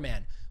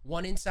Spider-Man.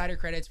 One insider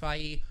credits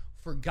Feige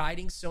for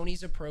guiding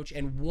Sony's approach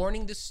and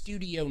warning the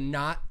studio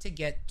not to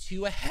get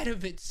too ahead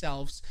of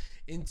itself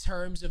in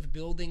terms of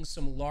building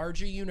some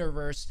larger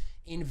universe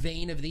in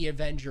vein of the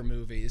Avenger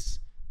movies.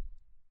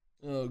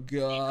 Oh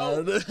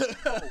God!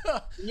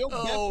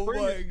 Oh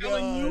my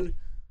God! When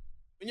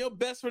your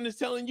best friend is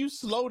telling you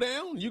slow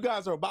down, you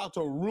guys are about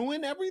to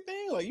ruin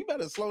everything. Like, you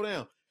better slow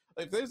down.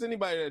 Like, if there's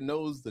anybody that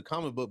knows the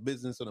comic book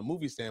business on a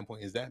movie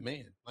standpoint, is that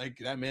man. Like,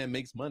 that man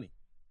makes money.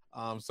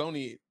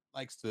 Sony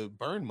likes to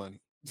burn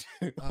money.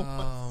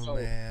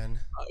 Man!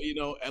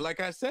 And like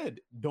I said,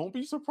 don't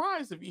be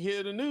surprised if you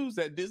hear the news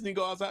that Disney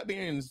goes out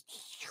there and.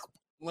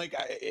 Like,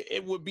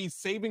 it would be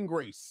saving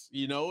grace,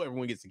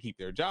 everyone gets to keep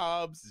their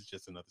jobs. It's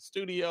just another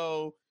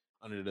studio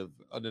under the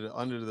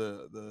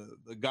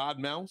God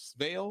mouse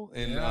veil.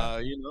 And,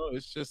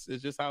 it's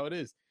just how it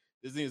is.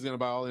 Disney is going to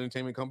buy all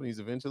entertainment companies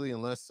eventually,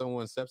 unless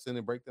someone steps in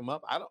and break them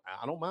up. I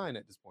don't mind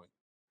at this point.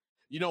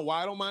 You know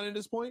why I don't mind at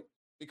this point?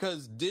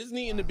 Because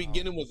Disney in the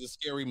beginning was a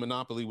scary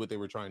monopoly, what they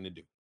were trying to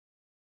do.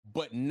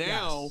 But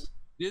now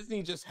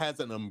Disney just has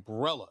an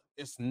umbrella.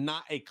 It's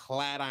not a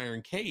clad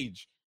iron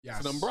cage. It's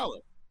an umbrella.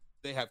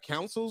 They have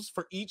councils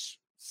for each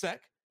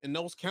sect, and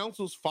those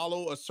councils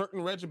follow a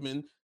certain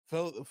regimen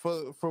for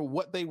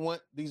what they want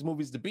these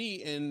movies to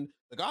be. And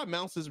the God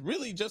Mouse is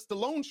really just the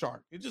loan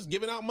shark. You're just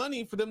giving out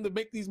money for them to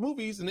make these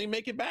movies, and they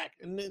make it back.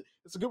 And then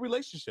it's a good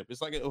relationship.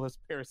 It's like a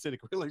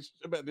parasitic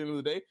relationship at the end of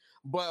the day,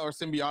 or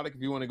symbiotic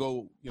if you want to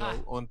go,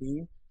 on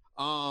theme.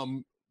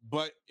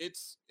 But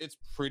it's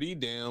pretty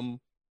damn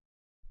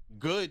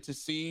good to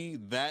see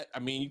that. I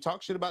mean, you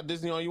talk shit about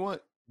Disney all you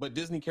want, but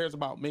Disney cares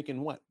about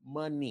making what?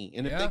 Money.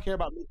 And if they care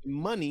about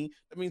making money,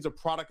 that means the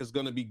product is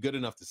going to be good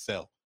enough to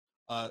sell.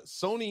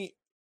 Sony,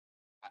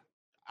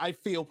 I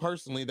feel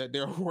personally that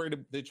they're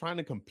trying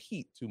to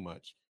compete too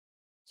much.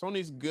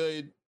 Sony's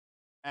good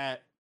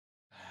at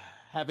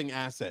having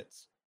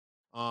assets.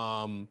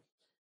 They're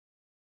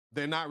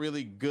not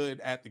really good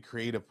at the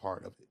creative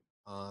part of it.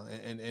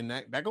 And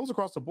that goes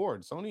across the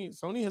board.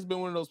 Sony has been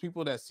one of those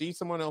people that see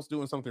someone else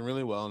doing something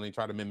really well and they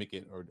try to mimic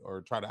it or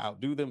try to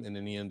outdo them, and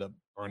then they end up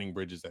burning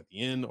bridges at the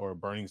end or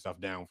burning stuff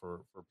down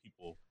for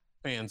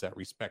fans that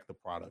respect the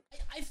product.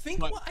 I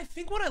think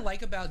what I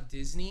like about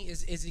Disney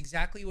is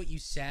exactly what you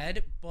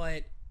said,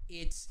 but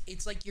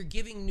it's like you're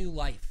giving new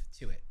life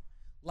to it.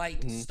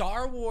 Like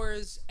Star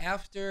Wars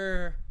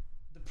after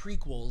the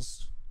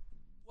prequels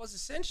was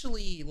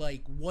essentially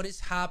like, what is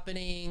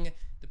happening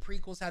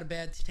prequels had a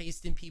bad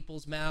taste in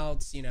people's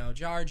mouths. You know,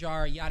 Jar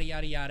Jar, yada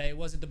yada yada. It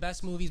wasn't the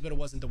best movies, but it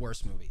wasn't the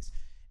worst movies.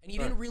 And you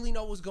didn't really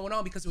know what was going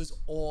on because it was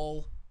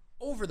all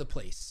over the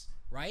place,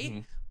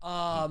 right?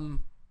 But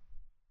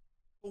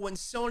when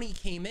Sony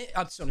came in,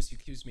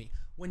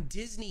 when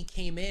Disney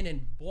came in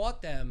and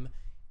bought them,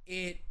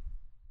 we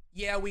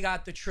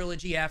got the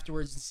trilogy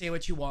afterwards, and say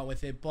what you want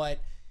with it, but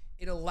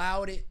it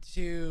allowed it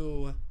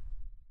to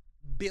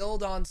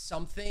build on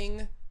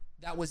something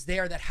that was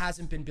there that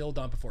hasn't been built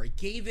on before. It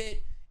gave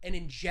it an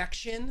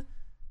injection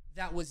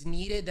that was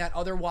needed that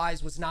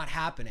otherwise was not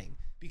happening.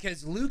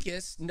 Because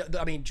Lucas,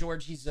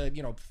 George, he's a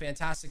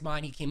fantastic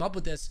mind. He came up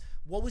with this.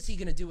 What was he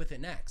going to do with it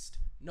next?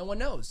 No one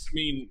knows. I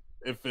mean,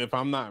 if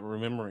I'm not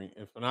remembering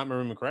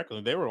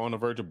correctly, they were on the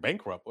verge of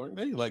bankrupt, weren't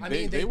they? Like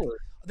they were.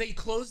 They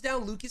closed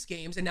down Lucas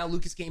Games, and now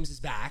Lucas Games is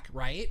back,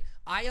 right?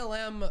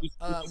 ILM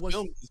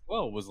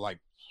was like.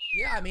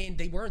 Yeah, I mean,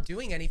 they weren't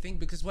doing anything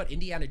because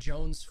Indiana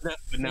Jones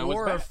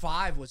 4 or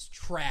 5 was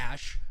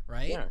trash,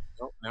 right? Yeah,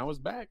 now it's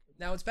back.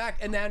 Now it's back,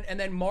 and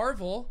then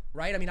Marvel,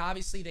 right? I mean,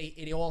 obviously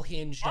it all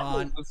hinged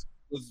on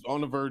was on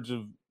the verge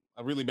of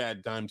a really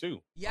bad time too.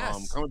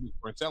 Yes, comic books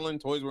weren't selling,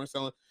 toys weren't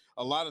selling,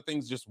 a lot of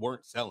things just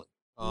weren't selling.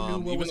 Who knew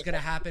what was going to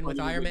happen with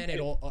Iron Man?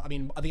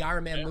 The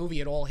Iron Man movie,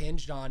 it all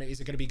hinged on, is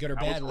it going to be good or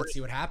bad? Let's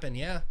see what happened.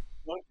 Yeah,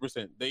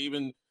 100%.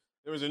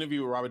 There was an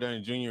interview with Robert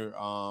Downey Jr.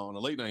 On a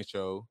late night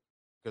show.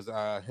 Because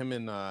him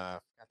and I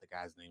forgot the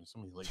guy's name. So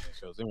many late night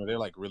shows. Anyway, they're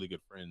like really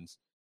good friends,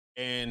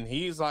 and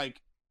he's like,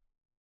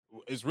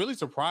 it's really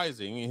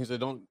surprising. And he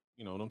said, don't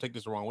take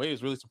this the wrong way.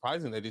 It's really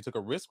surprising that they took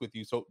a risk with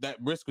you. So that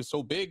risk was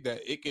so big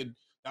that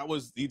that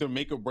was either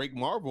make or break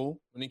Marvel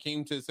when it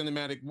came to the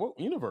cinematic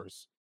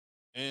universe,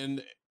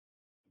 and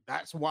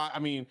that's why. I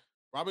mean,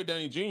 Robert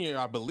Downey Jr.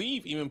 I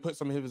believe even put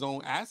some of his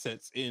own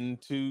assets in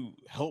to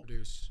help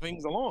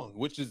things along,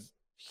 which is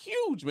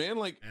huge, man.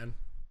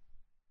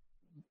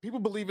 People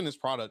believe in this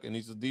product, and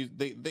they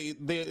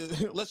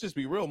let's just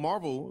be real.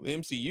 Marvel, the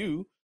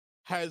MCU,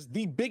 has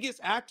the biggest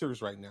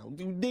actors right now.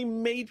 They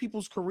made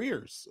people's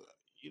careers,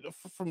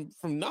 from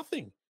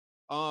nothing.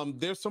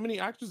 There's so many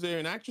actors there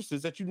and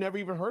actresses that you never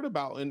even heard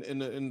about,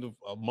 and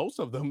most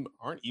of them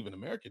aren't even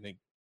American. They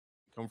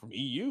come from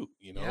EU.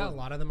 Yeah, a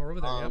lot of them are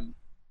over there.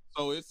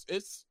 So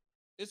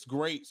it's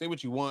great. Say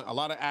what you want. A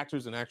lot of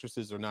actors and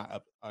actresses are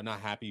not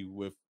happy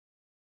with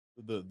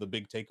the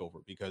big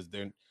takeover because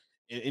they're.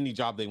 Any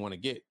job they want to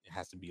get, it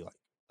has to be like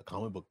a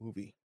comic book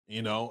movie,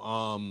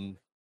 so,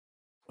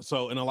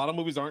 and a lot of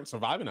movies aren't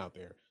surviving out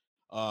there,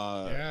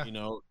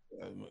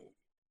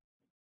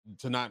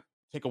 to not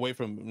take away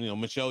from,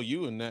 Michelle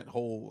Yeoh and that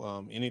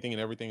whole, Anything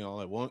and Everything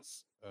All at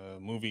Once,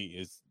 movie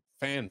is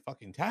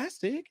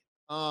fan-fucking-tastic.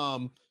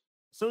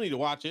 Still need to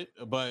watch it,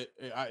 but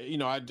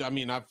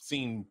I've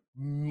seen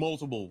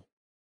multiple,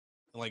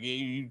 like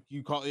you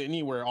call it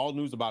anywhere, all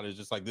news about it is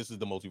just like, this is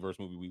the multiverse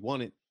movie we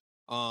wanted.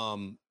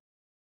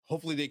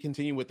 Hopefully they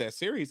continue with that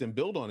series and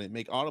build on it,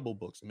 make Audible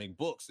books and make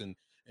books and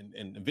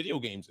video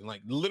games and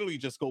like literally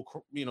just go,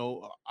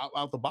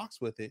 out the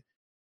box with it.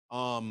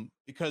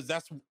 Because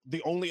that's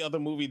the only other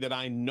movie that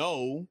I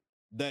know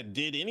that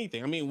did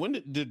anything. I mean,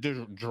 when did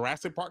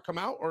Jurassic Park come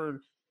out? Or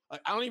I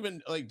don't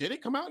even did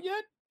it come out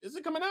yet? Is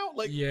it coming out?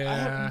 I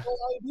have no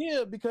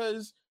idea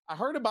because I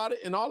heard about it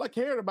and all I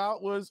cared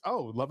about was,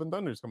 Love and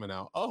Thunder is coming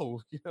out.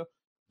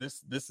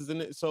 This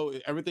isn't it. So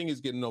everything is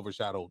getting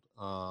overshadowed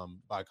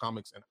by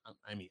comics. And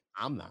I mean,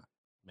 I'm not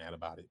mad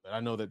about it, but I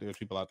know that there's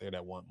people out there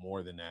that want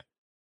more than that.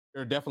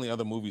 There are definitely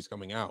other movies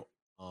coming out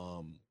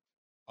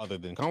other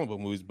than comic book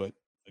movies. But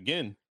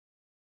again,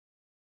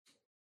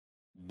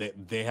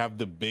 they have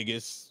the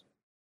biggest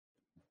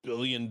 $1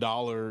 billion,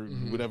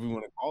 whatever you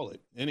want to call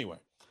it. Anyway,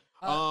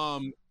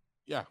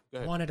 yeah, go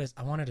ahead.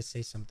 I wanted to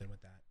say something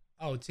with that.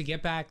 Oh, to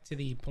get back to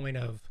the point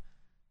of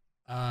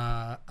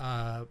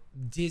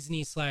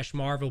Disney /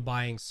 Marvel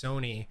buying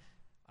Sony.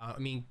 I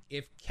mean,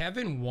 if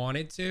Kevin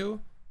wanted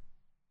to,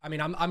 I mean,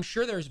 I'm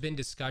sure there's been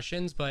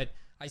discussions, but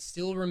I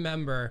still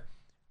remember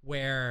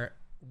where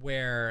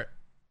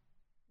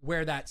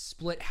that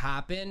split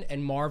happened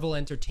and Marvel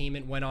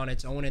Entertainment went on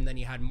its own, and then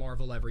you had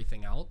Marvel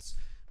everything else,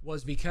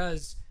 was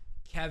because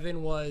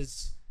Kevin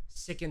was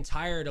sick and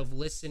tired of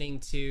listening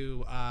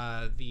to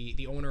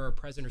the owner or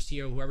president or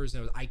CEO, whoever's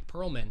name was, Ike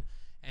Perlman.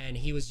 And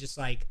he was just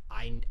like,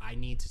 I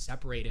need to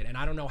separate it. And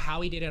I don't know how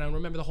he did it. I don't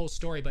remember the whole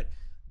story, but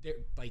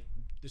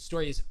the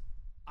story is,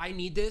 I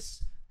need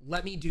this.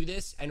 Let me do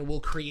this, and we'll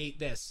create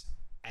this.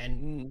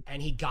 And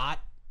he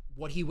got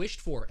what he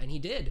wished for, and he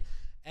did.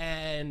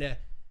 And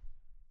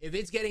if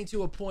it's getting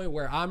to a point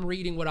where I'm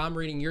reading what I'm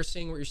reading, you're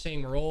saying what you're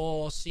saying, we're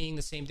all seeing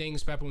the same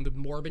things, with the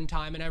Morbin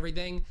time and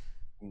everything.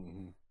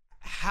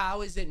 How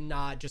is it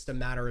not just a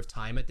matter of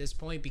time at this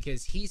point?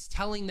 Because he's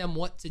telling them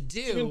what to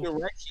do. Giving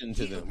direction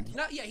to them.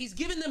 He's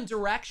giving them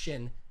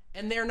direction,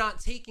 and they're not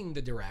taking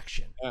the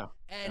direction.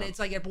 It's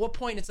like, at what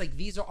point, it's like,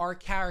 these are our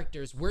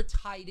characters. We're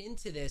tied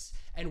into this,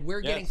 and we're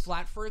getting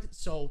flat for it.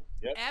 So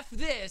F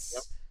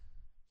this.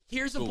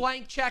 Here's a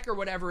blank check or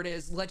whatever it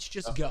is. Let's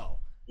just go.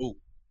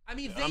 I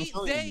mean,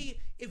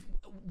 if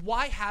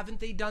why haven't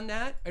they done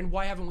that? And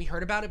why haven't we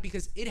heard about it?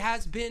 Because it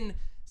has been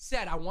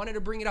said, I wanted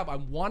to bring it up. I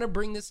want to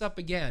bring this up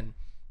again,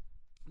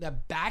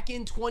 that back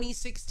in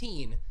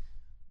 2016,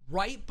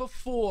 right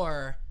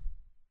before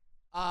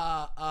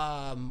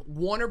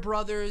Warner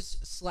Brothers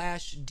 /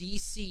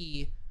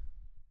 DC,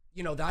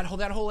 you know, that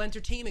whole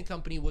entertainment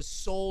company was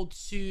sold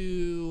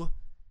to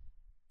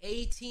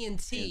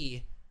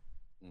AT&T.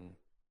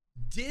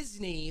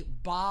 Disney,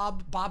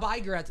 Bob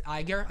Iger,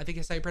 I think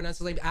that's how you pronounce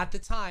his name, at the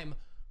time,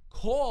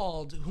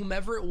 called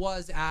whomever it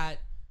was at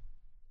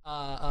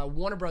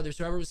Warner Brothers,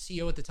 whoever was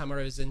CEO at the time,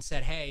 and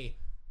said, hey,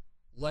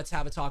 let's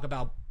have a talk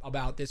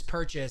about this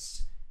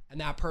purchase. And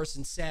that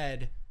person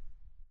said,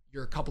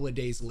 you're a couple of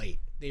days late.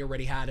 They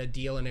already had a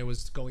deal and it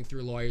was going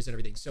through lawyers and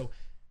everything. So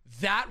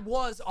that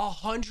was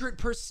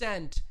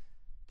 100%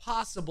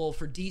 possible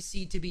for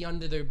DC to be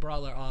under the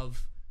umbrella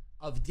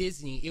of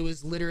Disney. It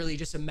was literally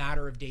just a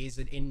matter of days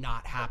in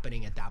not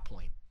happening at that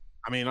point.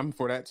 I mean, I'm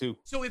for that too.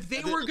 So if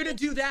they were going to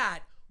do that,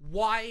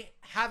 why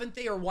haven't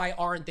they, or why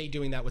aren't they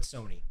doing that with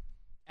Sony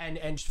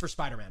and for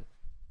Spider-Man?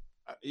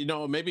 You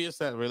know, maybe it's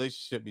that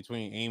relationship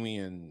between Amy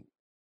and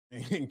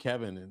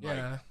Kevin, and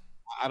like,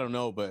 I don't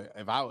know, but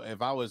if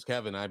I was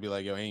Kevin, I'd be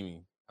like, yo,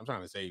 Amy, I'm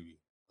trying to save you.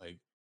 Like,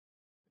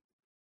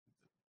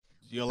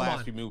 your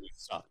last few movies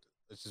sucked.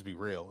 Let's just be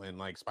real. And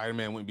like,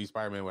 Spider-Man wouldn't be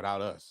Spider-Man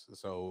without us.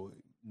 So,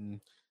 you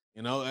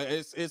know,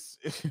 it's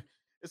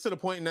to the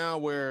point now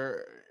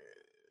where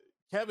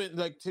Kevin,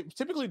 like,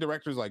 typically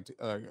directors, like,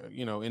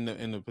 you know, in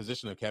the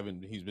position of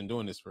Kevin, he's been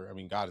doing this for, I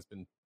mean, God, it's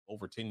been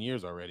over 10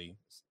 years already.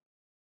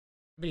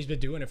 But he's been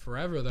doing it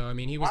forever, though. I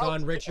mean, he was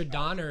on Richard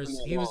Donner's.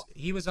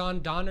 He was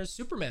on Donner's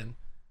Superman.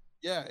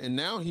 Yeah, and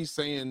now he's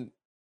saying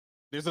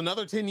there's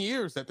another 10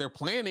 years that they're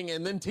planning,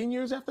 and then 10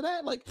 years after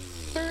that, like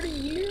 30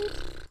 years.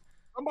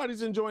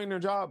 Somebody's enjoying their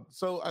job.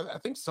 So I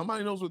think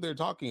somebody knows what they're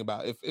talking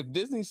about. If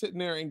Disney's sitting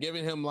there and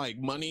giving him like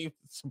money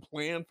to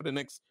plan for the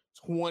next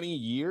 20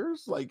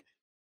 years, like,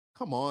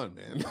 come on,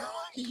 man.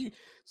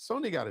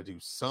 Sony got to do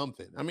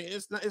something. I mean,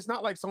 it's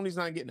not like Sony's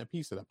not getting a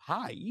piece of the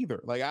pie either.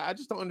 Like, I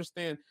just don't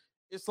understand.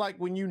 It's like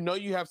when you know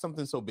you have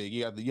something so big,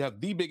 you have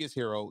the biggest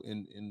hero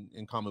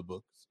in comic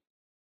books,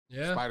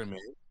 Spider-Man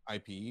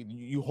IP.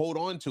 You hold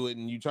on to it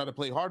and you try to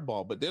play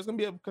hardball, but there's gonna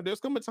be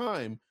a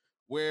time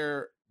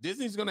where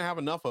Disney's gonna have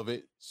enough of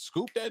it,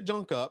 scoop that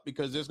junk up,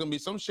 because there's gonna be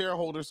some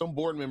shareholder, some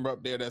board member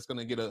up there that's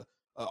gonna get a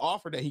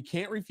offer that he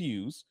can't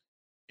refuse.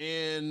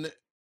 And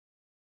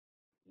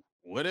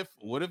what if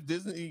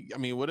Disney? I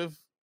mean, what if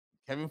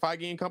Kevin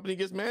Feige and company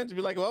gets mad to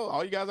be like, well,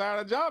 all you guys are out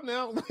of job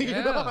now? You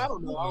know, I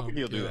don't know. I don't think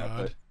he'll do that,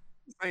 but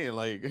I'm saying,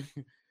 like,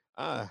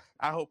 I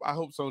hope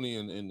Sony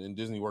and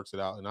Disney works it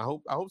out, and I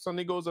hope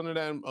Sony goes under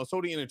that.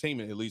 Sony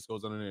Entertainment at least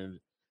goes under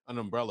an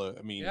umbrella.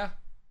 I mean,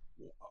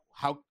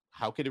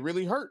 how could it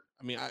really hurt?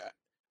 I mean, I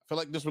feel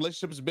like this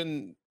relationship has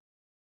been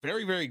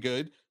very, very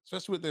good,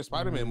 especially with their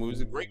Spider-Man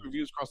movies. Great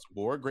reviews across the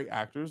board, great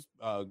actors.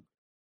 I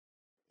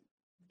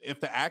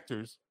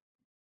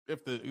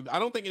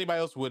don't think anybody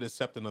else would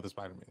accept another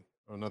Spider-Man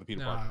or another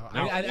Peter Parker.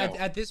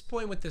 At this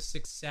point, with the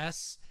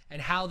success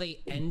and how they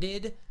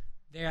ended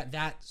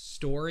that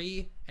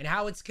story and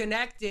how it's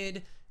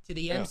connected to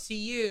the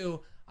MCU,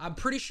 I'm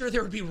pretty sure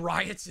there would be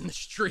riots in the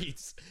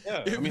streets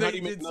if they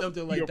did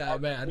something like that,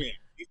 man.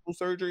 Peaceful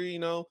surgery, you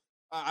know.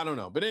 I don't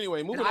know, but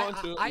anyway, moving on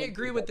to. I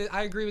agree with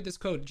this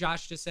quote.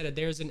 Josh just said it.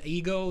 There's an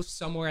ego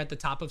somewhere at the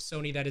top of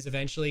Sony that is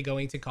eventually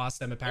going to cost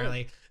them.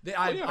 Apparently,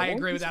 I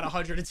agree with that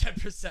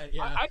 100%.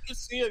 Yeah, I can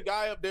see a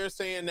guy up there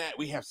saying that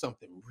we have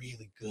something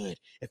really good.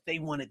 If they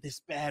want it this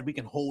bad, we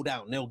can hold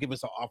out, and they'll give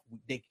us an offer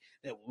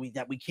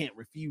that we can't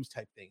refuse,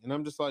 type thing. And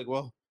I'm just like,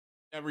 well,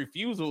 that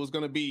refusal is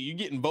going to be you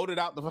getting voted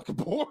out the fucking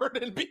board,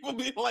 and people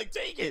being like,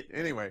 take it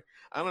anyway.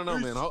 I don't know,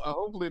 man.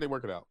 Hopefully they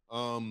work it out.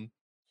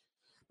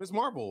 Miss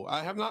Marvel,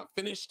 I have not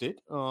finished it.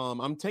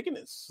 I'm taking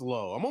it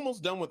slow. I'm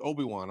almost done with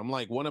Obi-Wan. I'm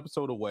like one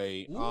episode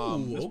away.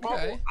 Miss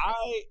Marvel,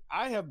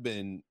 I have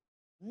been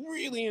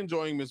really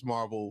enjoying Miss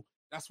Marvel.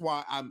 That's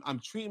why I'm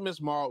treating Miss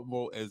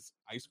Marvel as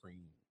ice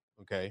cream.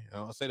 Okay,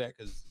 and I'll say that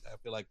because I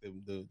feel like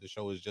the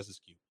show is just as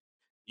cute.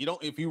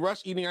 If you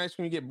rush eating ice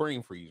cream, you get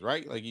brain freeze,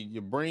 right? Like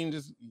your brain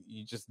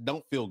you just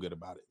don't feel good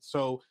about it.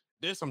 So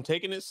I'm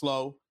taking it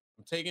slow.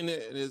 I'm taking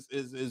it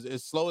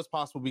as slow as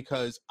possible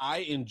because I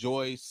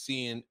enjoy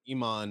seeing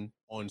Iman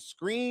on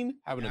screen,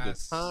 having a good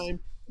time,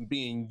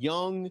 being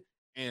young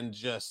and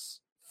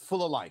just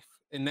full of life.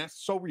 And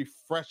that's so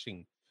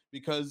refreshing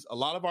because a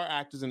lot of our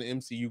actors in the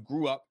MCU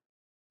grew up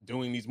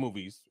doing these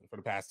movies for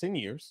the past 10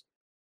 years.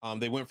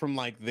 They went from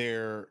like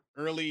their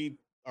early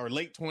or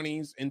late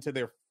 20s into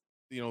their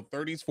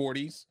 30s,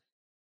 40s.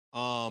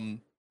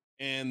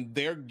 And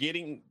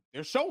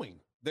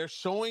they're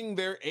showing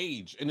their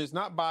age, and it's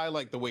not by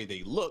like the way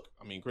they look.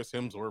 I mean, Chris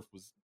Hemsworth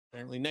was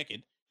apparently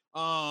naked.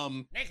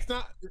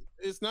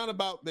 It's not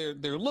about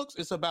their looks.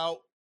 It's about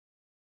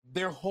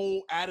their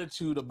whole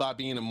attitude about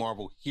being a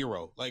Marvel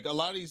hero. Like a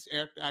lot of these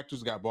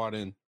actors got brought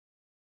in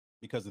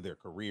because of their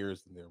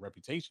careers and their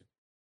reputation.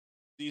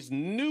 these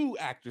new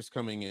actors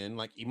coming in,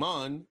 like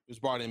Iman was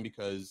brought in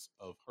because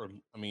of her.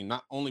 I mean,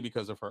 not only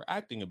because of her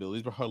acting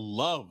abilities, but her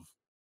love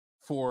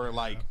for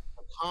like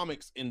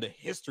comics in the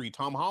history.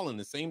 Tom Holland,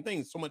 the same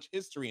thing. So much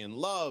history and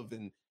love,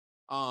 and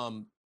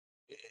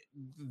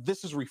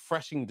this is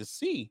refreshing to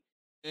see,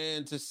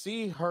 and to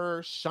see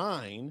her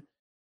shine.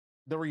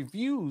 The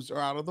reviews are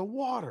out of the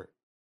water.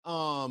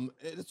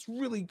 It's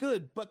really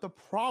good, but the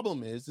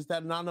problem is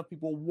that not enough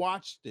people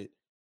watched it.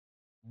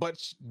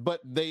 But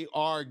they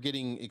are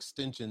getting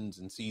extensions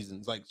and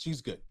seasons. Like,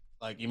 she's good.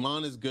 Like,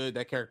 Iman is good.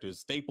 That character is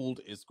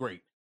stapled. It's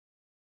great.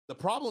 The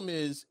problem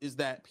is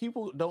that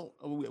people don't.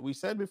 We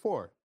said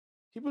before,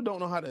 people don't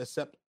know how to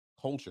accept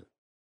culture.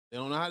 They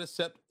don't know how to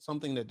accept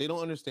something that they don't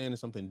understand is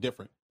something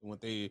different than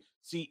what they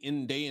see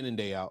in and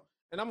day out.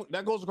 And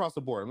that goes across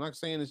the board. I'm not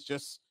saying it's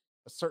just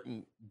a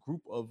certain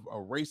group of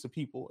a race of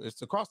people.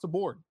 It's across the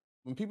board.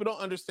 When people don't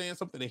understand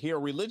something, they hear a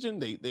religion,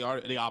 they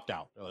opt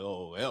out. They're like,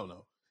 oh hell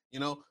no, you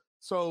know.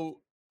 So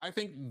I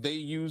think they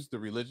use the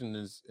religion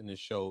in this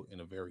show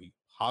in a very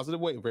positive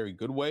way, a very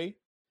good way.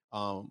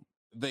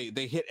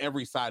 They hit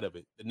every side of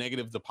it, the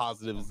negatives, the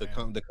positives, the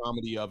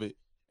comedy of it,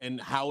 and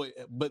how it.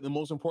 But the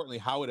most importantly,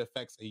 how it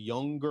affects a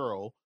young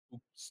girl who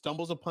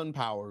stumbles upon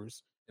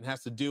powers and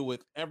has to deal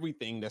with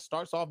everything that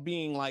starts off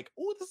being like,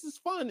 oh, this is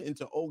fun,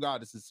 into, oh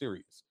God, this is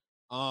serious.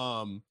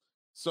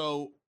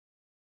 So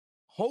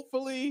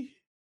hopefully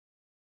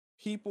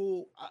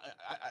people,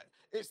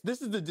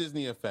 this is the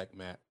Disney effect,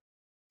 Matt.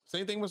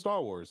 Same thing with Star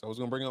Wars. I was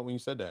going to bring up when you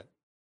said that.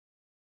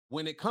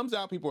 When it comes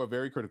out, people are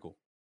very critical.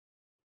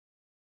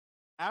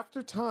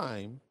 After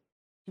time,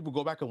 people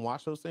go back and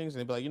watch those things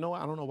and they be like, you know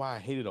what? I don't know why I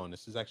hated on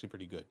this. It's actually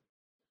pretty good.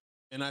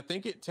 And I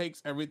think it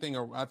takes everything.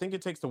 I think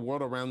it takes the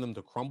world around them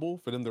to crumble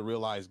for them to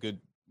realize good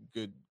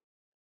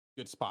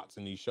spots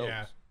in these shows.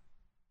 Yeah.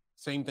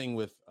 Same thing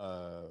with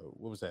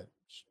what was that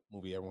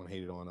movie everyone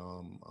hated on?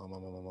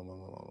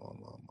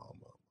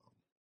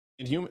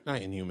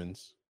 Not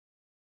Inhumans.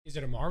 Is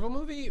it a Marvel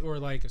movie or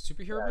like a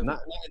superhero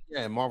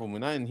movie? Marvel movie,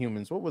 not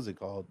Inhumans. What was it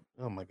called?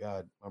 Oh my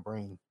God, my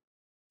brain.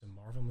 The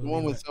Marvel movie. The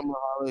one with Summer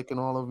Hayek and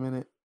all of them in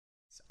it.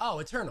 Oh,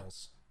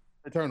 Eternals.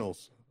 I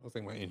was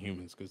thinking about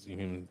Inhumans because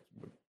Inhumans.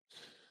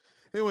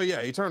 Anyway,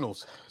 yeah,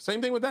 Eternals.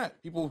 Same thing with that.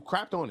 People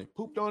crapped on it,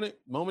 pooped on it.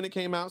 Moment it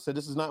came out, said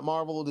this is not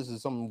Marvel. This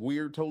is some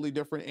weird, totally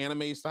different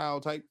anime style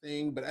type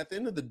thing. But at the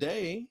end of the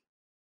day,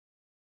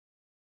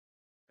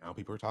 now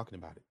people are talking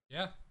about it.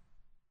 Yeah.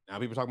 Now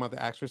people are talking about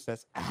the actress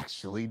that's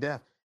actually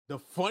deaf. The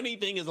funny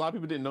thing is, a lot of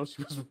people didn't know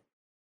she was.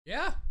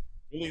 Yeah.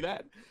 Really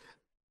that.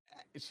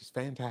 She's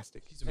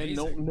fantastic. She's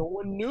amazing. And no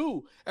one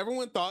knew.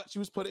 Everyone thought she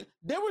was putting.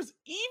 There was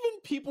even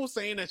people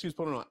saying that she was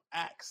putting on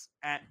acts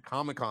at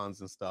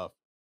Comic-Cons and stuff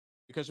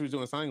because she was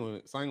doing sign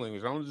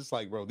language. I was just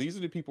like, bro, these are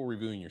the people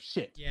reviewing your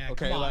shit. Yeah.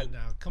 Okay. Come on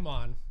now. Come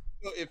on.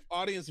 So if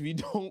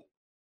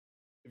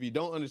you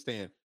don't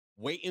understand,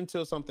 wait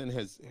until something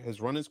has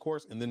run its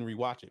course and then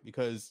rewatch it,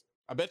 because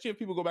I bet you if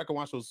people go back and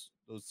watch those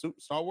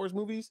Star Wars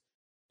movies,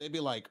 they'd be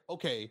like,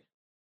 okay,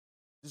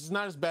 this is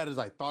not as bad as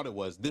I thought it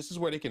was. This is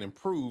where they can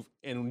improve.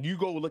 And when you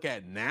go look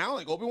at now,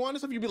 like Obi-Wan and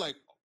stuff, you'd be like,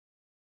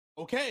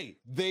 okay,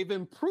 they've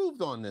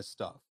improved on this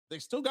stuff. They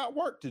still got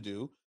work to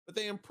do, but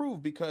they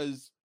improved,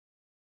 because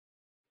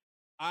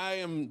I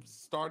am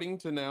starting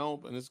to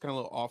now, and it's kind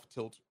of off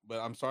tilt, but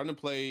I'm starting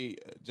to play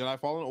Jedi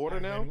Fallen Order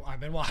now.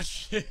 I've been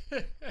watching.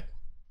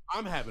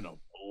 I'm having a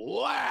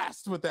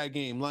blast with that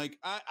game. Like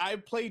I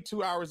played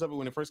 2 hours of it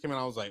when it first came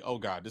out. I was like, oh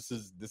God, this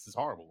is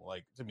horrible.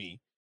 Like, to me,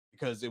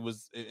 because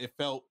it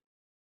felt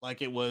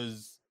like it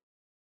was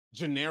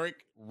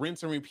generic,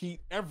 rinse and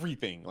repeat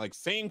everything. Like,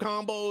 same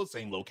combos,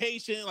 same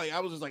location. Like, I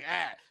was just like,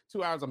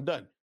 2 hours, I'm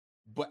done.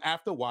 But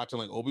after watching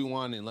like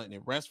Obi-Wan and letting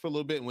it rest for a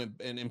little bit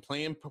and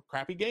playing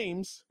crappy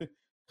games,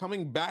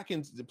 coming back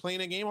and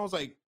playing a game, I was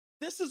like,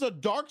 this is a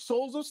Dark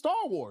Souls of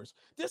Star Wars.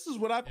 This is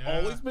what I've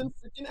always been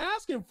freaking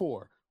asking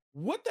for.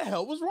 What the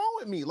hell was wrong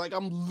with me? Like,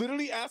 I'm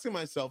literally asking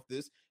myself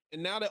this.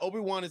 And now that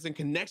Obi-Wan is in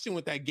connection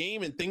with that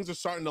game and things are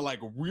starting to like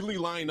really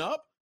line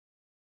up,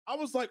 I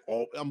was like,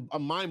 oh,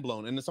 I'm mind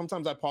blown. And then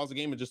sometimes I pause the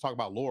game and just talk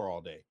about lore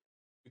all day.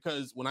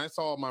 Because when I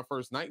saw my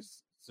first Night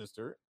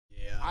Sister,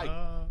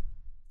 I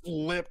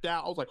flipped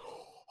out. I was like,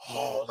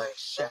 holy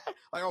shit.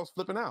 Like, I was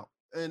flipping out.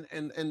 And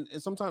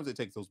sometimes it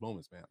takes those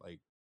moments, man. Like,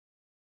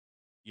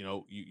 you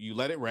know, you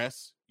let it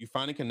rest, you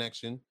find a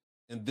connection,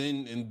 and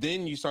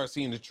then you start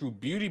seeing the true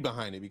beauty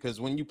behind it. Because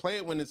when you play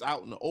it when it's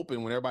out in the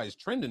open, when everybody's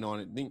trending on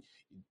it, then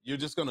you're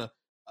just gonna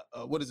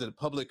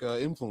public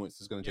influence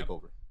is gonna take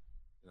over.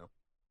 You know?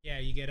 Yeah,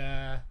 you get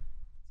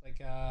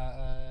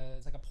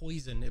it's like a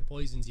poison. It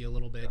poisons you a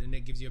little bit, and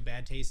it gives you a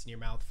bad taste in your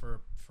mouth for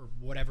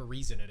whatever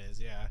reason it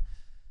is. Yeah.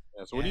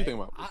 So what do you think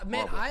about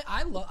man?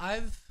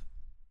 I've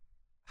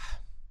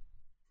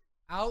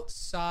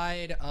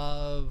outside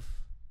of,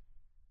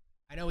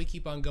 I know we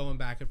keep on going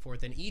back and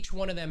forth, and each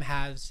one of them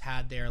has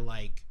had their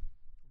like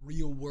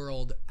real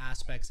world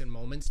aspects and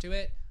moments to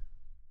it.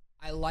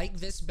 I like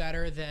this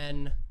better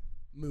than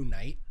Moon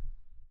Knight.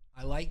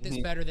 I like this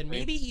better than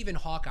maybe even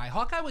Hawkeye.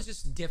 Hawkeye was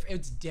just different.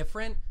 It's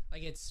different.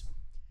 Like,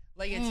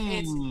 Like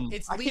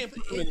it's I can't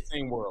put them in the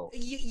same world.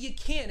 You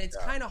can. It's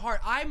kind of hard.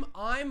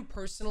 I'm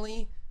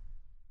personally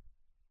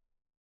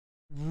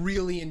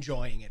really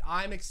enjoying it.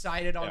 I'm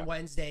excited on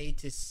Wednesday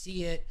to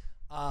see it.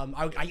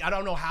 I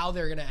don't know how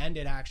they're gonna end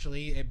it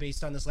actually,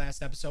 based on this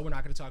last episode. We're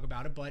not gonna talk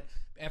about it, but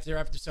after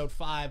episode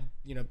 5,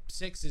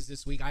 6 is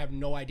this week. I have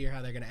no idea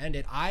how they're gonna end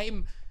it.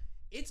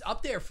 It's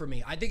up there for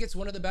me. I think it's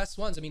one of the best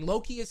ones. I mean,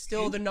 Loki is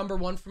still the number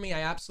 1 for me.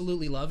 I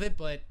absolutely love it,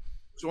 but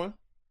which one?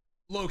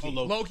 Loki.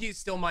 Loki is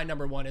still my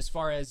number 1 as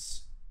far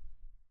as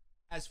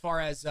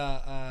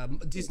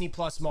Disney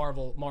Plus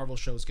Marvel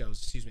shows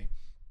goes. Excuse me.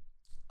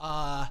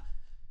 I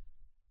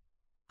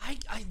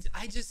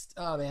just,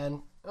 oh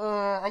man,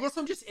 I guess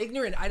I'm just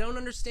ignorant. I don't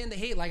understand the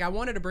hate. Like, I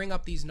wanted to bring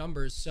up these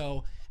numbers.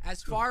 So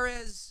as far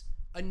as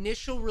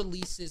initial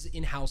releases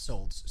in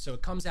households, so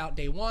it comes out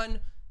day 1.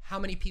 How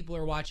many people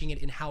are watching it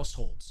in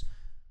households?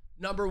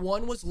 Number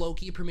 1 was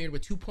Loki. It premiered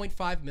with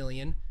 2.5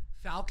 million.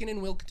 Falcon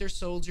and Winter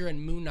Soldier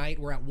and Moon Knight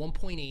were at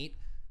 1.8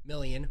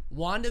 million.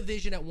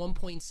 WandaVision at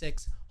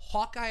 1.6.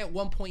 Hawkeye at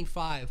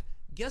 1.5.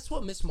 Guess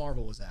what Miss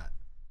Marvel was at?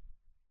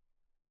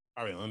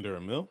 Probably under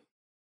 $1 million.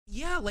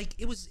 Yeah, like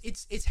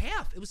it's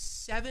half. It was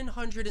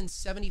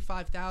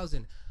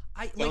 775,000.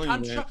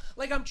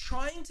 I'm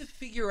trying to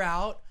figure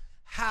out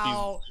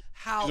how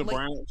she's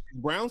like,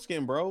 brown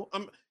skin, bro.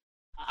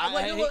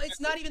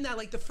 It's not even that.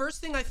 Like, the first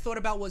thing I thought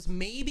about was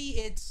maybe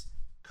it's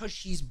because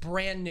she's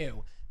brand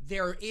new.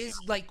 There is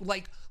like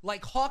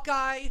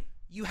Hawkeye,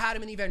 you had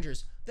him in the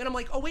Avengers. Then I'm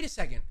like, oh, wait a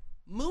second.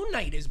 Moon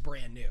Knight is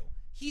brand new.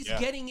 He's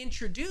getting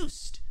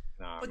introduced.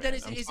 But then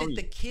is it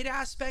the kid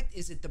aspect?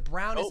 Is it the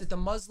brown? Is it the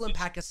Muslim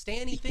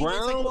Pakistani thing?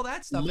 It's like all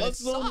that stuff.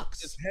 Muslim, and it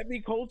sucks. It's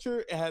heavy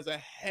culture. It has a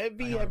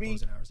heavy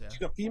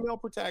female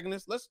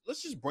protagonist. Let's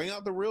just bring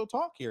out the real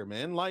talk here,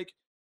 man. Like,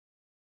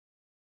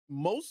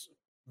 most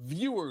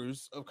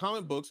viewers of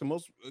comic books and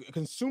most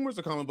consumers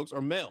of comic books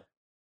are male,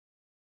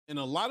 and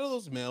a lot of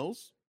those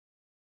males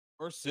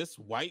are cis,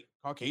 white,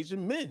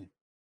 Caucasian men.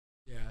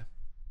 Yeah.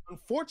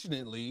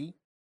 Unfortunately,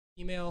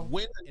 female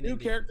when a new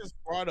character is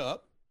brought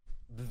up,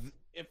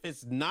 if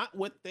it's not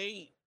what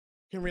they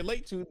can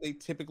relate to, they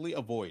typically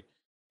avoid.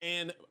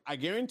 And I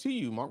guarantee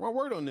you, mark my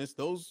word on this,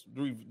 those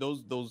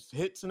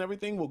hits and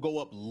everything will go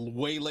up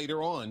way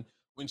later on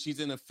when she's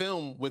in a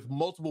film with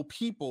multiple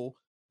people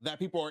that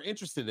people are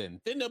interested in.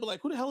 Then they'll be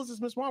like, who the hell is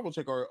this Miss Marvel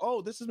chick? Or,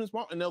 oh, this is Miss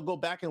Marvel. And they'll go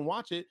back and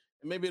watch it,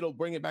 and maybe it'll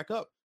bring it back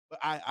up. But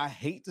I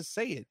hate to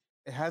say it.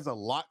 It has a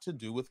lot to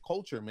do with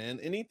culture, man.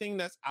 Anything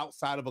that's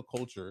outside of a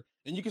culture.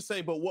 And you can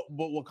say, but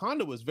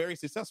Wakanda was very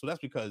successful. That's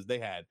because they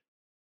had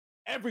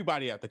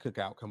everybody at the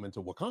cookout coming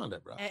to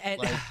Wakanda, bro.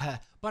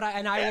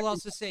 I will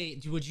also say,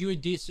 would you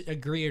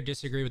agree or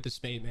disagree with the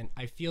statement?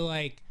 I feel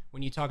like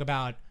when you talk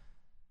about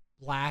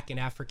Black and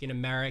African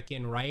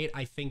American, right?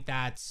 I think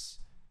that's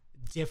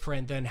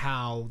different than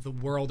how the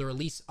world, or at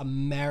least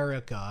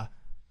America,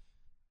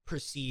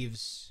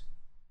 perceives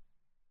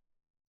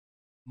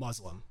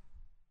Muslim.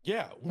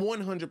 Yeah,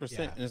 100%.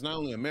 And it's not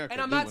only America.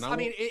 And I'm not. I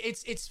mean,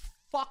 it's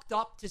fucked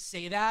up to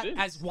say that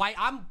as white.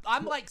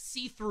 I'm like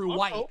see-through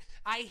white.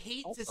 I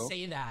hate to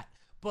say that,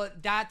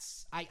 but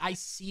that's I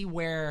see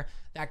where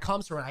that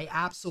comes from. I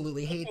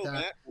absolutely hate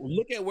that.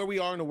 Look at where we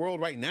are in the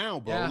world right now,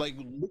 bro.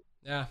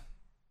 Yeah.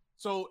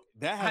 So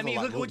that has. I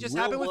mean, look what just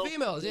happened with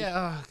females.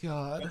 Yeah. Oh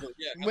God.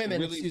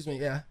 Women. Excuse me.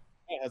 Yeah.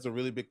 That has a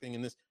really big thing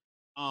in this.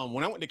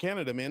 When I went to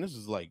Canada, man, this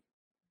was like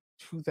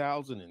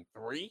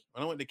 2003.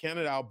 When I went to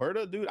Canada,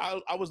 Alberta, dude,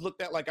 I was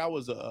looked at like I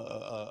was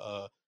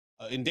a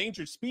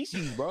endangered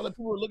species, bro. Like,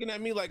 people were looking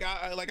at me like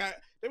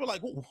they were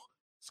like,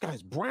 this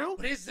guy's brown.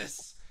 What is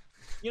this?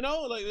 You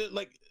know,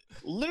 like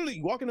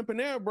literally walking to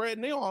Panera Bread,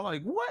 and they all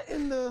like, what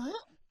in the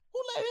hell?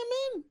 Who let him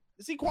in?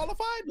 Is he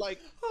qualified? Like,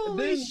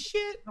 holy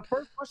shit! The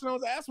first question I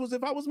was asked was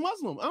if I was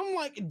Muslim. I'm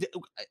like,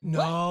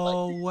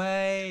 no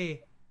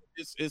way.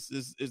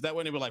 Is that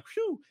when they were like,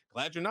 phew,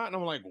 glad you're not? And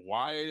I'm like,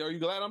 why are you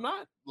glad I'm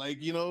not?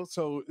 Like, you know,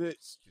 so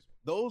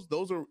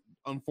those are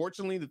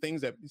unfortunately the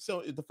things that.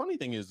 So the funny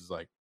thing is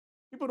like,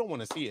 people don't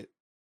want to see it,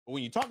 but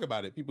when you talk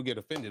about it, people get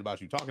offended about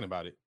you talking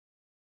about it.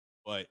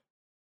 But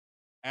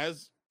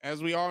as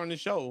we are on the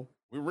show,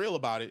 we're real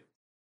about it.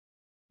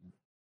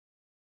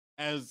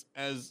 As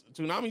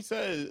Toonami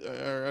says,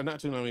 or not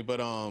Toonami,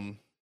 but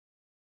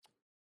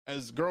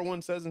as Girl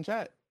One says in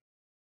chat,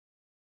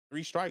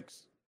 3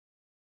 strikes.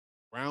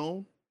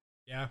 Brown,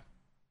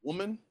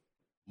 woman,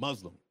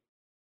 Muslim.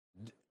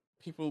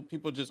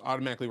 People just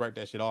automatically write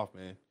that shit off,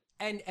 man.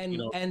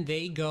 And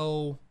they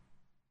go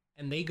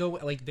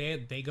like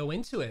they go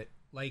into it,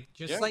 like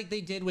just like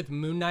they did with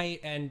Moon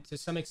Knight, and to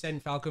some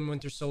extent Falcon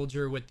Winter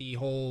Soldier, with the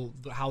whole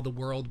how the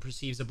world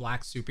perceives a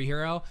black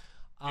superhero.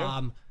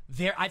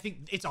 There, I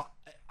think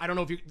I don't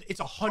know if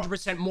it's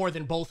 100% more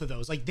than both of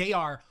those. Like, they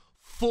are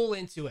full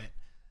into it.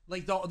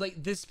 Like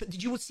this.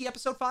 Did you see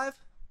episode 5?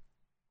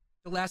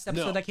 The last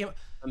episode that came out?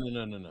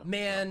 No.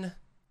 Man,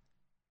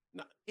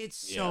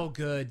 it's so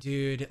good,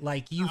 dude.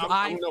 Like,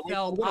 I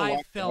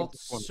felt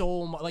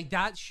so much. Like,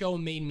 that show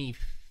made me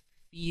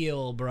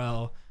feel,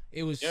 bro.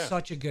 It was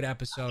such a good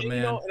episode,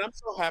 man. And I'm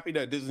so happy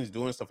that Disney's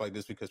doing stuff like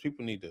this because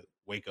people need to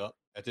wake up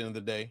at the end of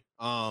the day,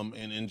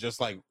 and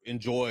just like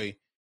enjoy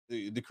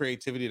the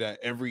creativity that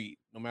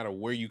no matter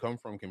where you come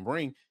from, can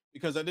bring.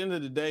 Because at the end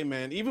of the day,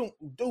 man,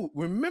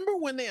 remember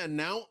when they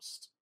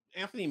announced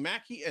Anthony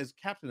Mackie as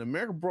Captain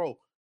America, bro?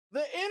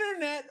 The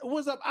internet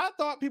was up. I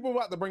thought people were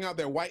about to bring out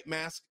their white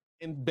mask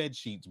and bed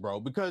sheets, bro,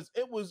 because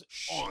it was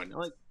on.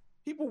 Like,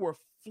 people were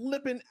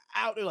flipping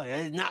out. They're like,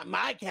 it's not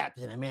my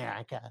Captain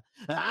America.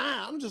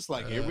 I'm just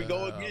like, here we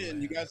go again.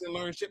 Man. You guys didn't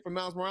learn shit from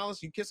Miles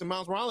Morales. You kissing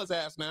Miles Morales'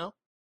 ass now.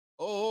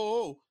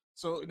 Oh.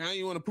 So now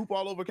you want to poop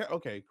all over?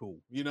 Okay, cool.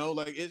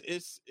 Like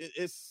it's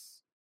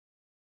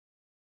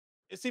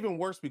even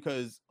worse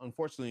because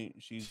unfortunately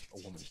she's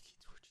a woman,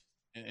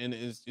 and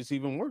it's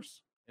even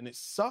worse, and it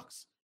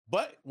sucks.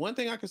 But one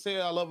thing I can say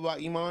I love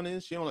about Iman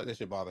is she don't let that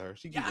shit bother her.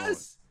 She keep going.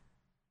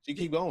 She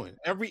keep going.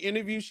 Every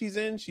interview she's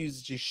in,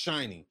 she's just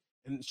shining.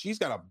 And she's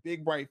got a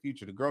big, bright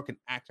future. The girl can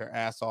act her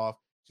ass off.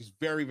 She's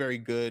very, very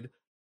good.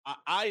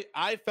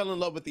 I fell in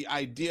love with the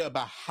idea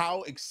about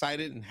how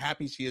excited and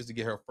happy she is to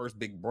get her first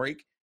big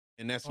break.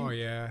 And that's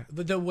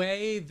the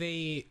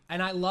way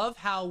and I love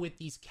how with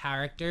these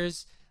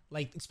characters,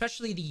 like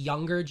especially the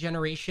younger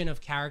generation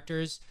of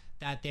characters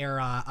that they're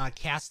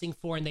casting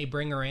for, and they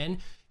bring her in.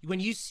 When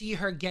you see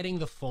her getting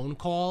the phone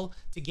call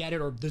to get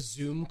it, or the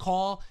Zoom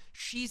call,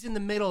 she's in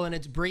the middle and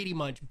it's Brady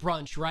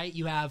Brunch, right?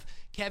 You have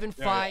Kevin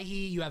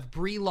Feige, you have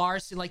Brie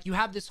Larson, like you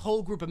have this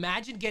whole group.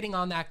 Imagine getting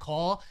on that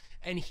call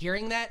and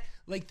hearing that,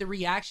 like the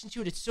reaction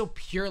to it, it's so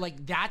pure.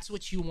 Like that's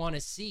what you want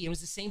to see. It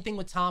was the same thing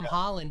with Tom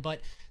Holland.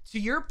 But to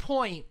your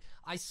point,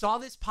 I saw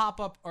this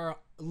pop up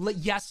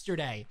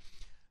yesterday.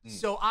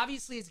 So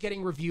obviously it's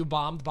getting review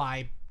bombed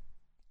by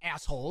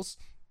assholes.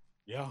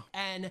 Yeah.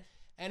 And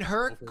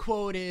her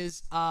quote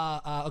is,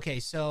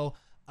 so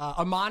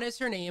Aman is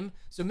her name.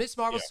 So Miss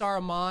Marvel star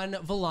Aman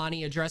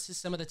Vellani addresses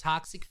some of the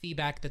toxic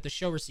feedback that the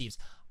show receives.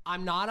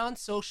 I'm not on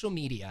social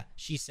media,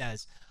 she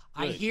says.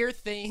 Good. I hear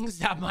things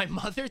that my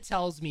mother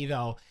tells me,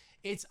 though.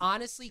 It's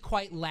honestly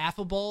quite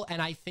laughable,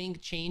 and I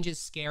think change is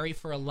scary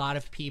for a lot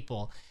of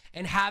people.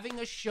 And having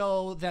a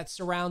show that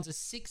surrounds a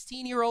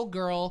 16-year-old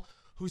girl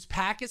who's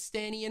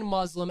Pakistani and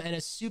Muslim and a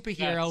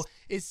superhero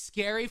is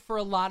scary for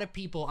a lot of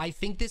people. I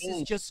think this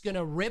is just going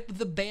to rip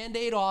the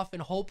Band-Aid off,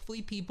 and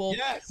hopefully people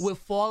will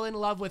fall in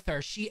love with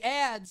her. She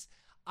adds,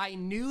 I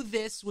knew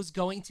this was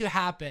going to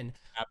happen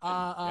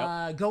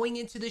going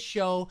into the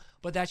show,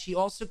 but that she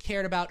also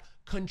cared about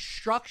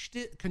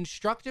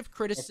constructive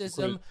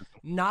criticism,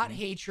 not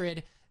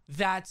hatred.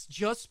 That's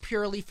just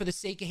purely for the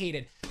sake of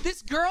hating.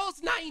 This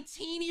girl's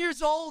 19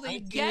 years old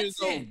and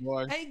gets it.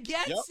 And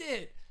gets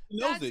it.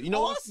 Knows it. You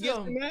know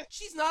awesome.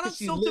 She's not on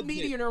social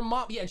media, and her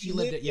mom. Yeah, she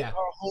lived it. Yeah,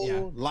 her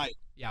whole life.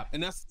 Yeah,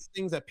 and that's the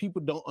things that people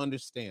don't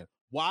understand.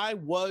 Why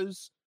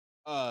was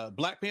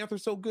Black Panther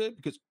so good?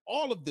 Because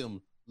all of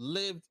them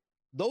lived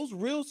those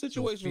real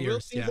situations, real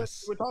things that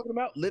we're talking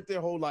about. Lived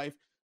their whole life.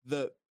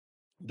 The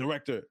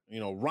director,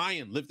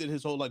 Ryan, lived it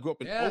his whole life. Grew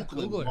up in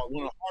Oakland, one of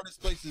the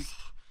hardest places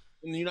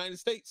in the United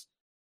States.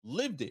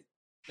 Lived it.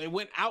 They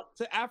went out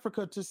to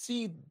Africa to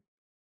see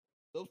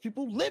those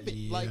people live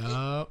it. Like.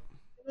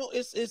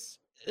 It's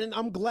and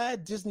I'm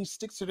glad Disney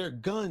sticks to their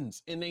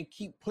guns and they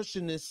keep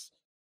pushing this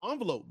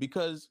envelope,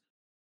 because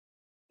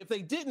if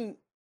they didn't,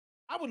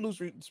 I would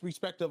lose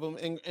respect of them.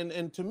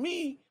 And to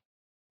me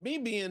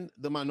being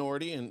the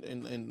minority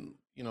and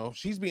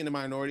she's being the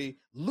minority,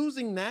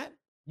 losing that,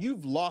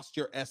 you've lost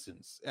your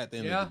essence at the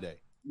end of the day.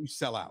 You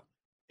sell out.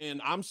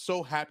 And I'm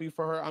so happy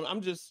for her.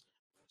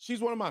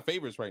 She's one of my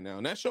favorites right now.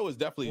 And that show is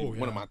definitely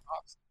one of my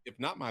tops, if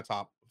not my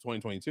top of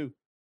 2022.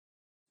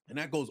 And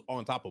that goes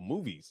on top of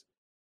movies.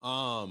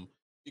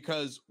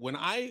 Because when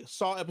I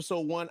saw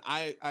episode 1,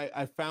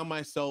 I found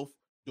myself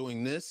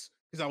doing this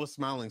because I was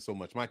smiling so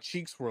much. My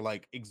cheeks were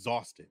like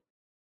exhausted,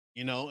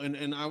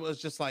 and I was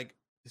just like,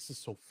 this is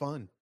so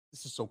fun.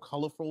 This is so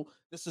colorful.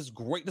 This is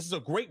great. This is a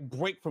great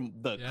break from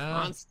the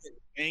constant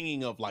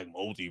banging of like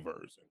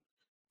multiverse and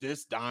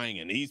this dying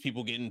and these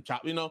people getting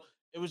chopped.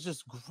 It was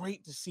just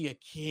great to see a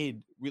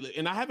kid really,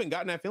 and I haven't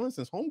gotten that feeling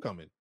since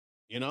Homecoming,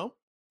 Yeah,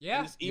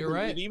 you're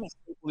right. It's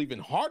even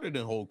harder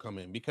than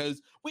Homecoming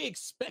because we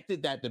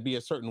expected that to be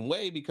a certain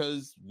way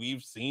because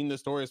we've seen the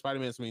story of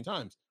Spider-Man so many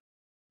times.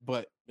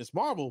 But Miss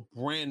Marvel,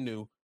 brand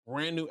new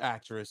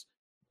actress,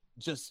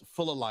 just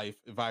full of life,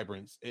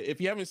 vibrance.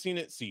 If you haven't seen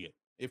it, see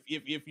it.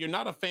 If you're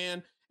not a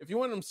fan, if you're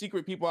one of them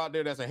secret people out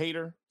there that's a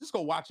hater, just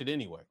go watch it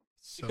anyway.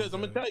 Because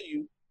I'm gonna tell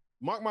you,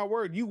 mark my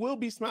word, you will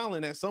be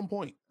smiling at some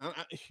point.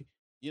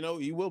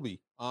 You will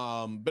be.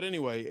 But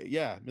anyway,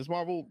 Miss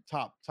Marvel,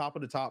 top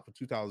of the top for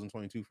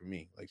 2022 for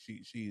me. Like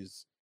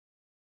she's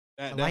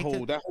that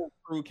whole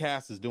crew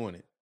cast is doing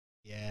it.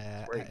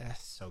 Yeah,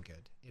 so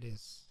good. It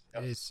is.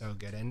 Yep. It is so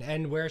good.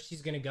 And where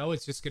she's gonna go,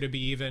 it's just gonna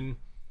be even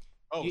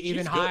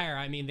higher.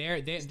 I mean,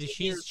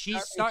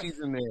 she's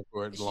in there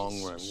for a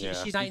long run.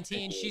 She's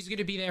 19. She's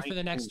gonna be there for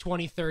the next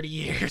 20, 30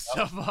 years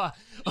of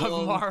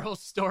Marvel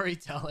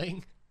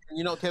storytelling.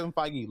 Kevin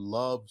Feige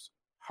loves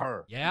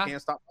her. Yeah, he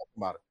can't stop talking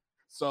about it.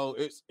 So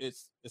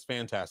it's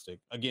fantastic.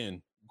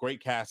 Again, great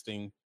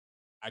casting.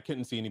 I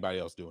couldn't see anybody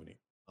else doing it.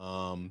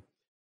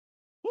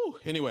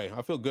 Anyway,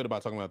 I feel good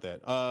about talking about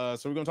that.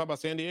 So we're gonna talk about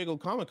San Diego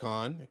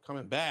Comic-Con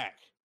coming back.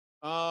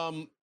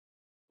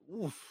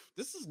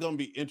 This is gonna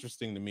be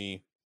interesting to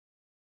me.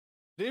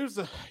 There's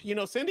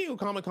San Diego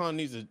Comic-Con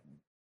needs to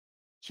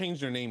change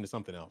their name to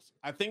something else.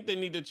 I think they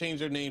need to change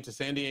their name to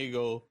San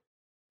Diego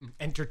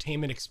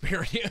Entertainment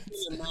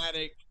Experience.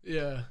 Cinematic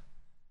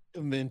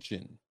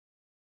Convention.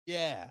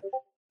 Yeah,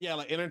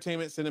 like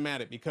entertainment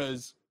cinematic,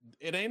 because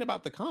it ain't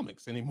about the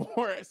comics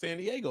anymore at San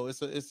Diego.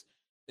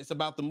 It's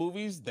about the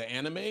movies, the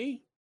anime,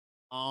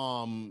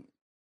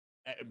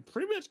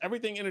 pretty much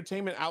everything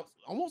entertainment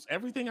almost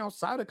everything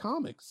outside of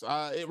comics.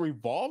 It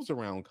revolves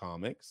around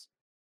comics,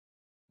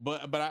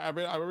 but I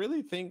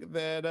really think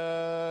that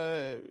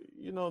the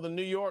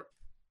New York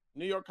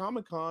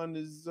Comic-Con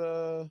is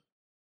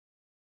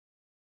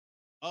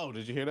oh,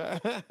 did you hear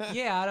that?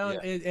 Yeah, I don't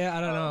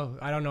know.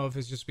 I don't know if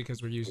it's just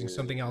because we're using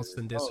something else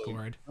than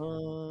Discord,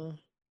 or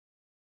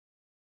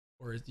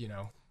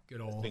good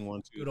old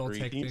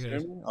tech. Okay,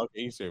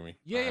 you hear me?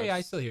 Yeah,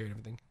 I still hear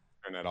everything.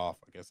 Turn that off.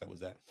 I guess that was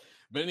that.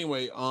 But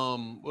anyway,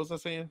 what was I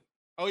saying?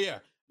 Oh yeah,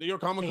 New York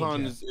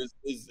Comic-Con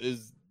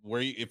is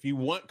where if you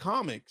want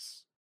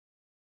comics,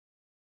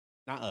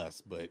 not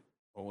us, but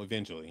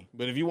eventually.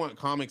 But if you want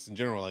comics in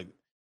general, like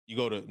you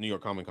go to New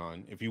York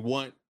Comic-Con. If you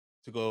want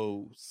to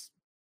go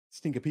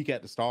sneak a peek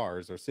at the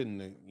stars or sit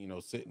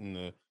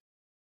in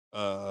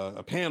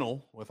a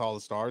panel with all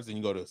the stars, then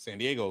you go to San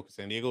Diego, because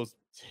San Diego's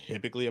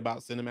typically about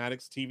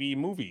cinematics, TV,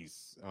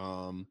 movies.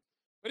 But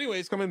anyway,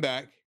 it's coming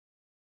back.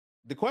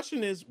 The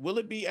question is, will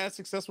it be as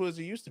successful as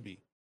it used to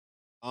be?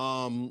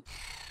 Well,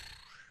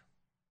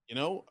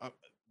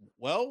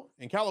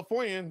 in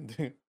California,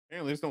 apparently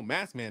there's no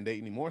mask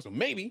mandate anymore, so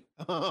maybe.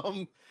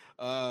 But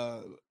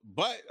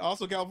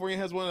also California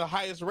has one of the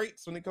highest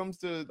rates when it comes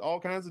to all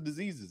kinds of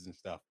diseases and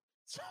stuff.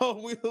 So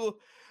we'll,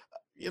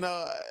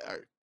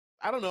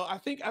 I don't know. I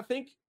think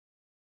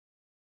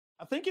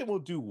it will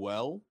do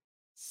well.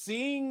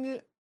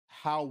 Seeing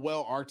how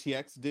well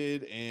RTX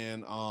did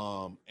and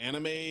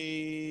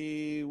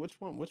anime, which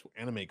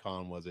anime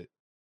con was it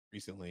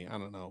recently? I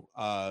don't know.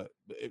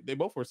 They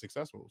both were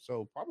successful,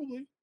 so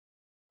probably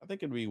I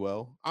think it'd be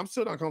well. I'm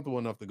still not comfortable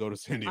enough to go to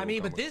San Diego. I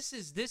mean, but this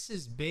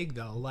is big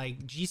though. Like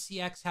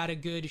GCX had a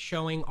good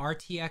showing,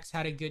 RTX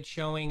had a good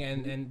showing,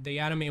 and the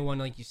anime one,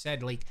 like you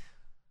said, like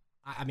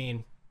I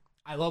mean,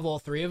 I love all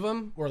three of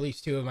them, or at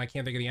least two of them. I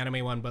can't think of the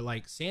anime one, but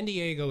like San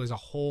Diego is a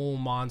whole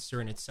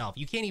monster in itself.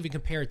 You can't even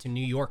compare it to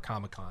New York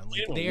Comic-Con.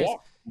 Like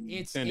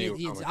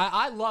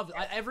I love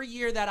every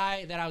year that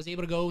I was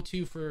able to go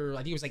to for, I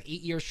think it was like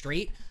 8 years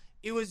straight.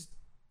 It was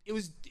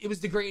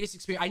the greatest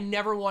experience. I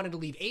never wanted to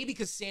leave. A,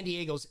 because San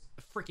Diego's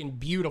freaking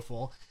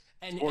beautiful,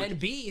 and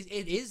B,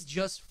 it is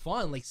just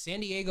fun. Like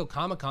San Diego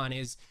Comic-Con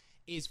is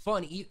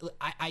fun.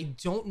 I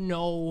don't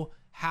know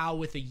how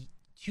with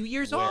 2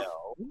 years off.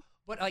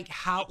 But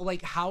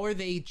how are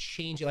they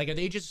changing? Like, are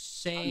they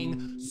just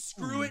saying,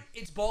 screw it,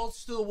 it's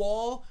balls to the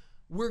wall,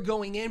 we're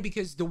going in?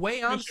 Because the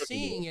way I'm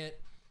seeing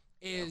it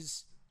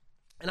is,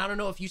 and I don't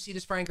know if you see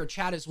this, Frank, or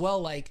chat as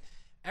well, like,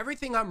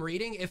 everything I'm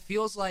reading, it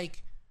feels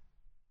like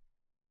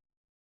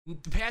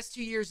the past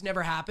 2 years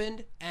never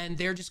happened, and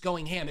they're just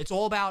going ham. It's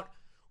all about,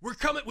 we're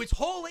coming with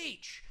whole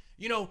H.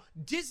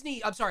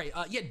 Disney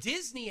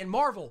and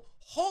Marvel,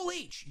 whole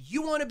H.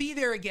 You want to be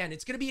there again.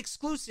 It's going to be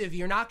exclusive.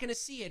 You're not going to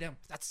see it.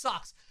 That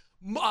sucks.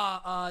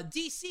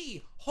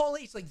 DC, whole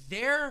H, like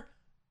they're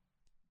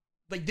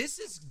like, this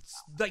is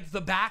like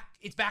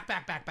it's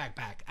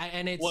back,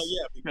 and it's, well,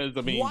 yeah, because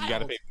I mean, wild. You got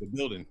to pay for the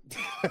building.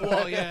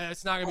 Well, yeah,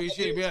 it's not gonna be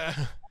cheap. Yeah,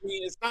 I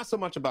mean, it's not so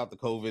much about the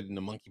COVID and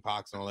the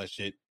monkeypox and all that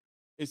shit.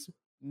 It's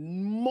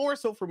more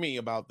so for me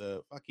about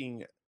the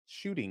fucking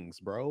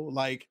shootings, bro.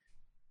 Like,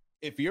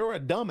 if you're a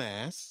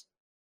dumbass,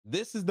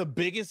 this is the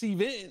biggest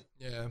event.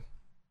 Yeah.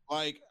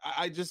 Like,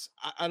 I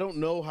don't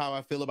know how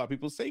I feel about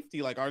people's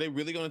safety. Like, are they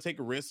really going to take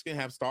a risk and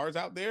have stars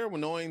out there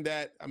when knowing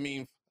that, I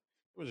mean,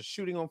 there was a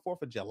shooting on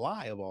 4th of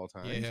July of all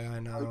time. Yeah, I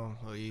know.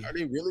 Are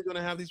they really going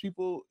to have these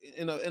people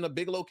in a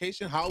big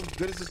location? How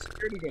good is the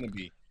security going to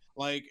be?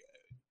 Like,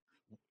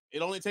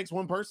 it only takes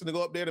one person to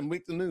go up there to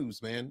make the news,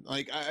 man.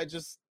 Like, I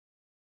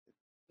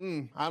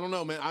don't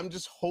know, man. I'm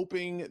just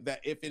hoping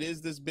that if it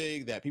is this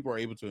big, that people are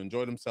able to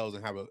enjoy themselves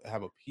and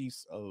have a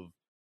piece of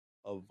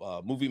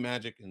movie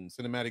magic and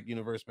cinematic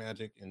universe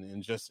magic,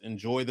 and just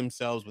enjoy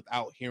themselves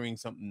without hearing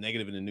something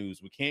negative in the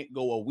news. We can't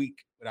go a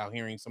week without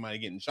hearing somebody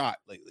getting shot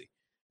lately.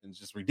 It's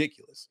just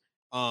ridiculous.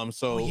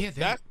 That's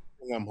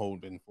what I'm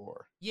hoping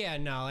for. Yeah,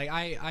 no, like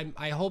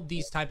I hope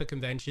these type of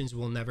conventions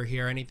will never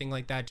hear anything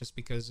like that, just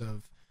because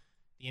of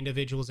the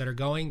individuals that are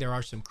going. There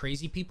are some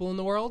crazy people in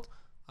the world.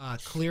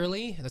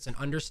 Clearly, that's an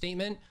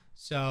understatement.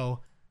 So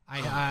I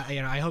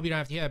hope you don't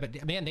have to hear that,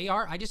 but man, they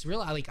are. I just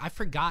realized, like, I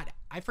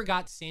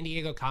forgot San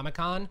Diego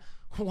Comic-Con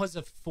was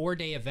a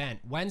 4-day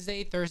event.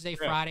 Wednesday, Thursday,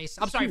 Friday.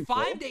 I'm sorry,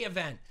 5-day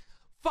event.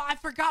 I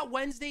forgot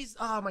Wednesdays.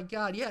 Oh my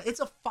God. Yeah, it's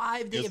a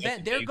 5-day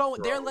event.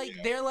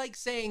 They're like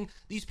saying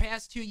these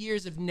past 2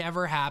 years have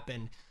never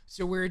happened.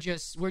 So we're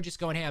just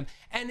going ham.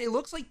 And it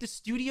looks like the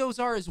studios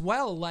are as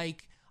well.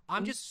 Like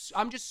I'm just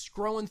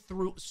scrolling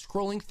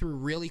through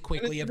really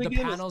quickly of the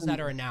panels that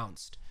are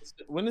announced.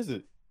 When is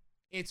it?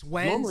 It's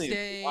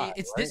Wednesday.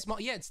 It's this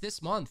month. Yeah, it's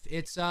this month.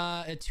 It's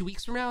 2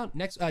 weeks from now.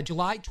 Next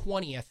July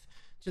 20th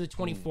to the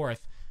 24th.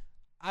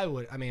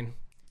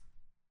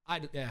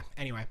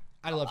 Anyway,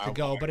 I'd love to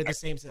go, but at the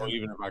same time,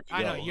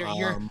 I know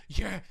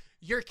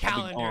your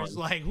calendar's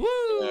like woo.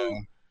 Yeah.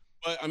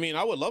 But I mean,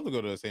 I would love to go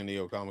to San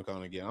Diego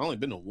Comic-Con again. I've only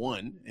been to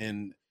one,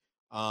 and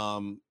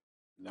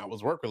that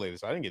was work related,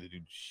 so I didn't get to do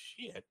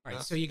shit. All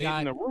right, so you got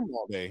in the room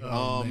all day.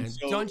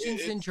 So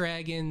Dungeons and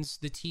Dragons,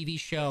 the TV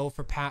show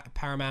for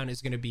Paramount,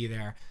 is going to be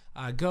there.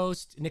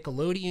 Ghost,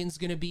 Nickelodeon's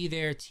going to be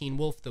there. Teen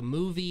Wolf the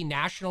movie,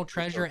 National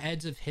Treasure,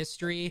 Edge of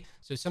History.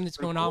 So something's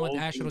going on with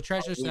National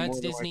Treasure. So that's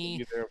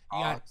Disney.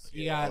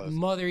 You got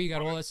Mother. You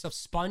got all that stuff.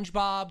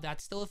 SpongeBob,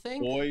 that's still a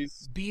thing.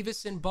 Boys.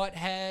 Beavis and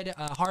Butthead,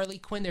 Harley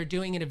Quinn. They're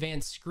doing an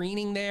advanced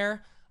screening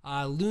there.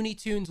 Looney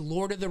Tunes,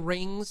 Lord of the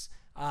Rings.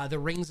 The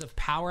Rings of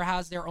Power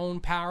has their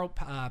own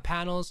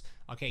panels.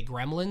 Okay,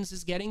 Gremlins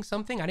is getting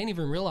something. I didn't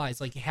even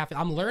realize.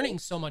 I'm learning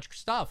so much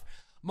stuff.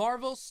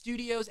 Marvel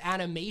Studios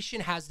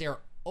Animation has their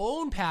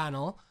own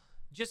panel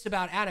just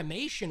about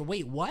animation.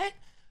 Wait, what?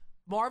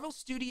 Marvel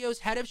Studios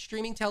head of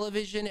streaming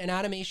television and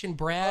animation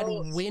Brad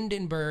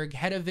Windenberg,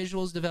 head of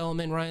visuals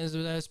development,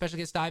 special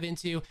guest dive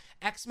into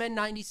X-Men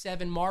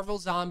 97, Marvel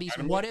Zombies,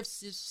 What If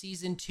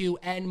Season 2,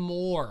 and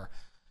more.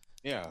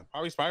 Yeah,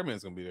 probably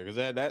Spider-Man's gonna be there because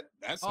that's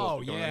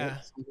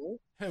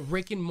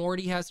Rick and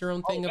Morty has their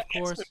own thing, of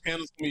course. The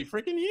panel's gonna be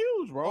freaking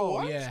huge, bro.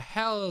 Oh yeah,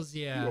 hells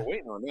yeah. We were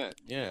waiting on that.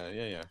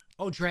 Yeah.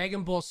 Oh,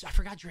 Dragon Ball. I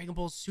forgot Dragon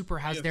Ball Super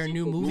has their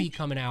new movie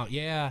coming out.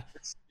 Yeah,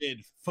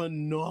 it's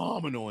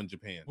phenomenal in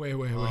Japan. Wait.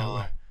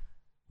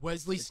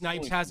 Wesley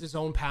Snipes has his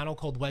own panel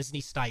called Wesley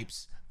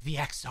Snipes, The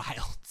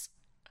Exiled.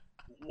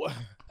 What?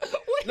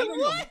 Wait,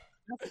 what?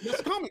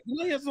 That's comic.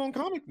 He has his own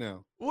comic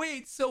now.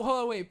 Wait, so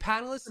hold on, wait.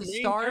 Panelist, the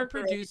star and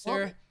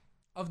producer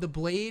of the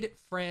Blade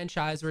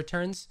franchise,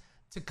 returns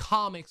to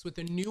comics with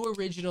a new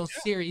original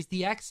series,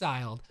 The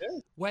Exiled.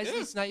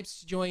 Wesley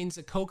Snipes joins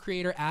a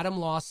co-creator Adam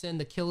Lawson,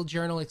 The Kill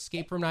Journal,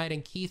 Escape from Night,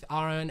 and Keith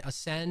Aaron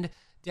ascend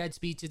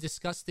Deadspeed to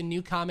discuss the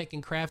new comic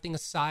and crafting a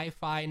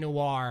sci-fi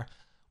noir.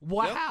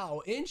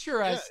 Wow,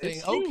 interesting.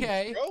 Huge,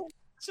 okay. Bro.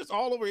 It's just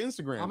all over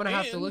Instagram. I'm going to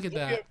have to look at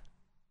that.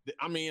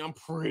 I mean, I'm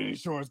pretty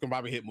sure it's going to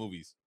probably hit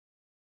movies.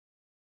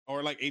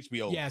 Or like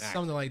HBO. Yeah, Max.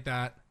 Something like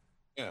that.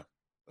 Yeah.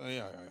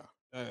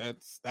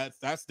 That's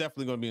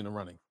definitely going to be in the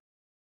running.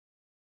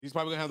 He's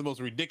probably going to have the most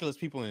ridiculous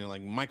people in it,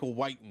 like Michael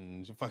White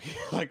and fucking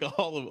like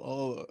all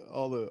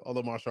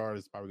the martial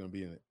artists probably going to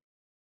be in it.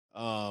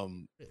 What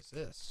is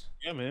this?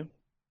 Yeah, man.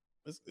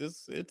 It's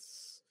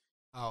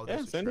oh,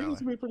 this San Diego's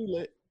gonna be pretty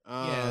lit.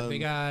 Yeah, they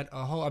got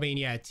a whole. I mean,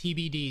 yeah,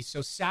 TBD.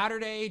 So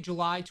Saturday,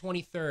 July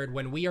 23rd,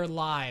 when we are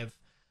live.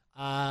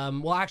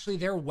 Well, actually,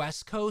 they're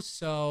West Coast,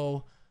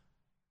 so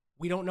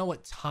we don't know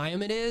what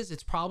time it is.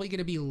 It's probably going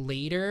to be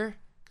later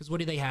because what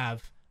do they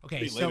have?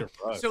 Okay,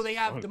 so they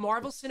have the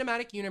Marvel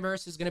Cinematic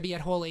Universe is going to be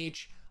at Hall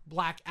H.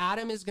 Black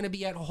Adam is going to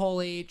be at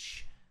Hall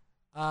H.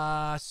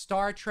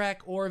 Star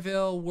Trek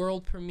Orville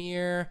World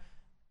Premiere.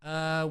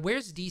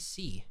 Where's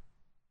DC?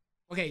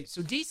 Okay,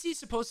 so DC's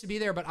supposed to be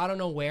there, but I don't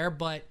know where.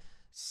 But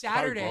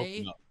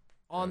Saturday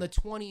on the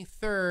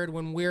 23rd,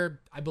 when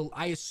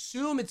I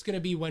assume it's going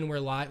to be when we're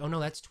live. Oh no,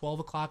 that's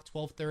 12 o'clock,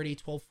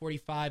 12:30,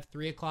 12:45,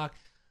 3 o'clock.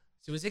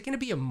 So is it going to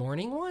be a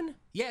morning one?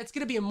 Yeah, it's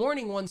going to be a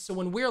morning one. So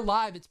when we're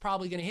live, it's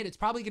probably going to hit. It's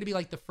probably going to be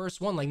like the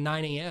first one, like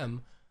 9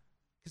 a.m.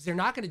 Because they're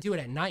not going to do it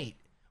at night,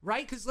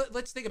 right? Because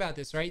let's think about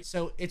this, right?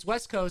 So it's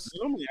West Coast.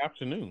 It's normally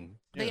afternoon.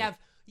 Yeah.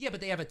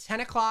 But they have a 10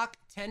 o'clock,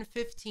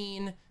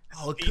 10:15.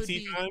 Oh, it could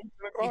be.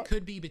 It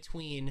could be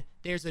between.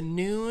 There's a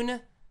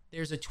noon.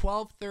 There's a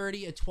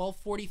 12:30, a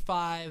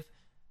 12:45,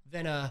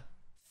 then a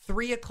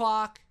 3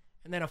 o'clock,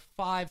 and then a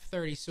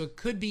 5:30. So it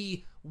could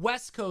be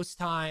West Coast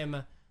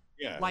time.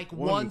 Yeah, like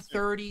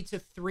 1:30 to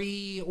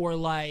 3 or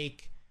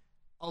like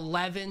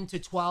 11 to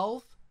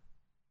 12,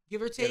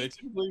 give or take. Yeah,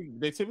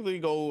 they typically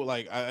go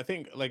like I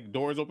think like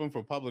doors open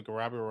for public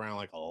around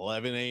like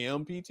 11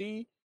 a.m.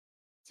 PT,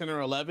 10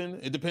 or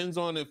 11. It depends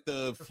on if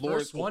the floor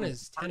first one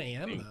is 10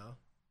 a.m. though.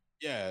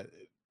 Yeah,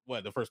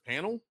 what the first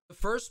panel? The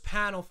first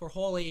panel for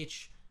Hall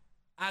H,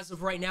 as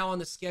of right now on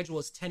the schedule,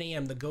 is 10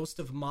 a.m. The Ghost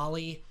of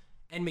Molly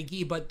and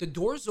McGee, but the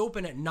doors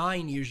open at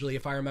 9 usually,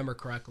 if I remember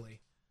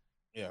correctly.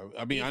 Yeah,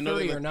 I mean, I know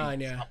they or 9,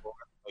 yeah.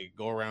 Like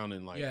go around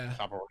and like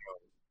shop around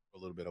a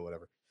little bit or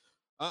whatever.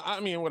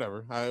 I mean,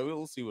 whatever.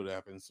 We'll see what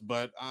happens.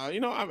 But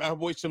I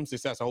wish them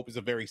success. I hope it's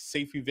a very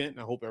safe event, and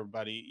I hope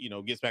everybody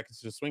gets back into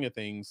the swing of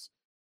things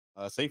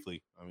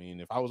safely. I mean,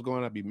 if I was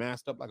going, I'd be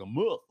masked up like a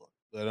motherfucker.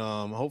 But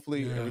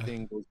hopefully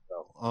everything goes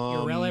well.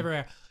 You're real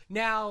everywhere.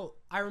 Now,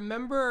 I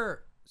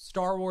remember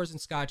Star Wars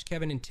and Scotch,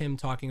 Kevin and Tim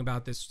talking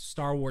about this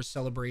Star Wars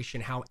celebration,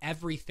 how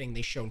everything,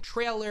 they shown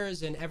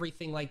trailers and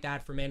everything like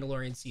that for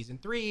Mandalorian Season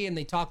 3, and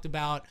they talked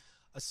about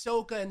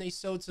Ahsoka, and they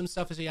showed some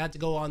stuff, so you had to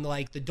go on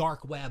like the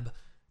dark web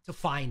to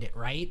find it,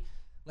 right?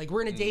 Like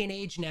we're in a day and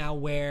age now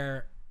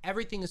where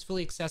everything is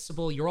fully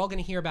accessible. You're all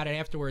going to hear about it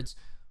afterwards.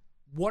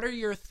 What are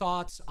your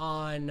thoughts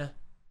on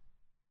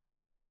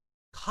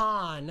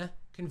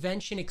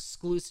convention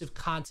exclusive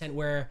content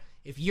where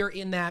if you're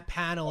in that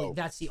panel,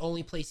 that's the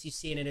only place you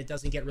see it and it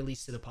doesn't get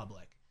released to the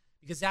public?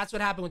 Because that's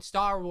what happened with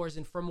Star Wars,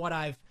 and from what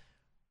I've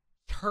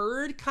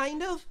heard,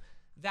 kind of,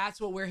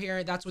 that's what we're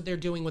hearing. That's what they're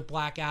doing with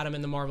Black Adam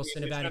and the Marvel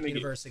Cinematic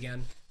Universe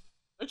again.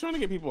 They're trying to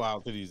get people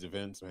out to these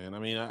events, man. I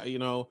mean, you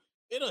know,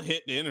 it'll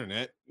hit the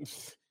internet.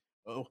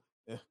 Oh,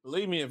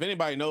 believe me, if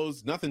anybody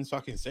knows, nothing's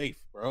fucking safe,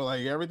 bro.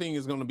 Like, everything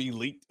is going to be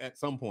leaked at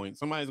some point.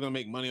 Somebody's going to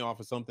make money off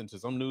of something to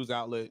some news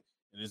outlet,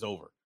 and it's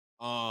over.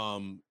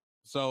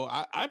 So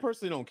I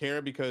personally don't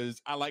care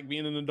because I like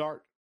being in the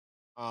dark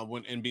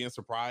and being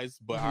surprised,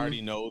 but I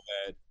already know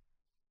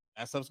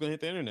that stuff's going to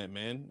hit the internet,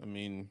 man. I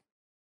mean,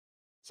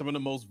 some of the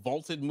most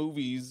vaulted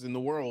movies in the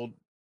world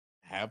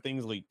have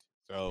things leaked.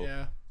 So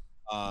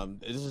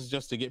this is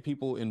just to get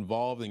people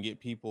involved and get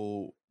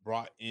people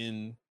brought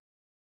in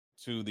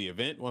to the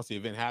event. Once the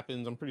event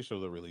happens, I'm pretty sure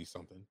they'll release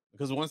something,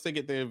 because once they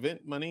get the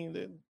event money,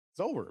 it's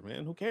over,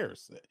 man. Who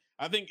cares?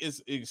 I think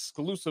it's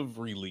exclusive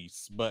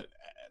release, but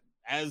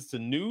as to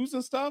news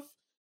and stuff,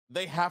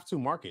 they have to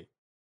market.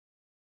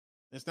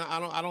 It's not.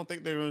 I don't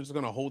think they're just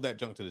gonna hold that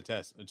junk to the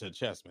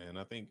chest, man.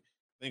 I think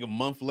a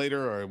month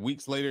later or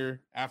weeks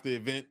later after the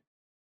event,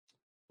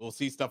 we'll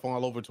see stuff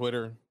all over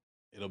Twitter.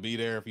 It'll be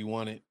there if you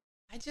want it.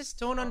 I just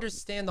don't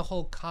understand the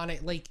whole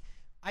like,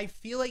 I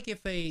feel like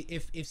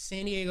if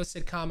San Diego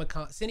said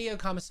San Diego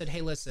Comics said,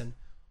 hey, listen,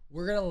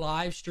 we're gonna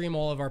live stream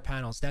all of our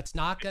panels. That's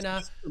not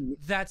gonna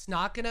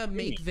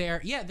make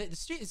their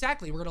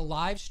exactly. We're gonna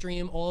live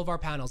stream all of our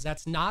panels.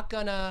 That's not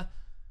gonna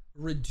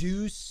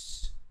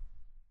reduce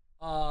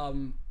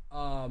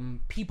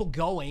people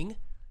going.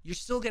 You're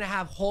still gonna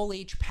have Hall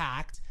H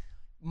packed.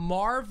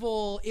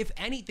 Marvel, if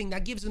anything,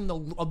 that gives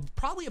them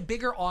probably a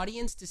bigger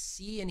audience to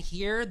see and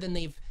hear than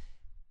they've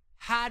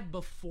had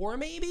before.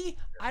 Maybe,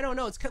 I don't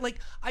know. It's kind of like,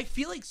 I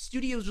feel like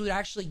studios would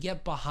actually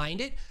get behind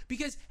it,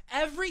 because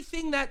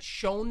everything that's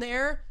shown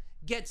there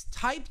gets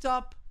typed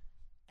up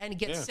and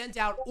gets sent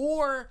out,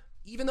 or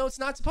even though it's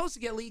not supposed to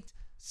get leaked,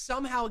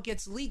 somehow it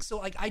gets leaked. So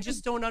like, I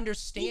just don't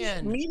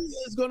understand. Media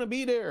is going to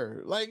be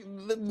there. Like,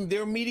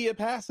 their media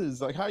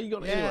passes. Like, how are you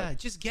going to? Anyway,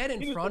 just get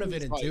in front of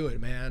it and do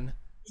it, man.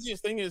 The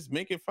easiest thing is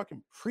make it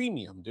fucking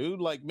premium,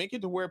 dude. Like, make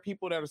it to where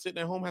people that are sitting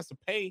at home has to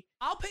pay.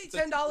 I'll pay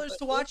 $10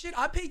 to watch it.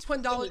 I pay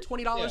 $20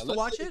 to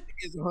watch it.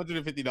 It's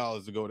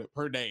 $150 to go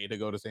per day to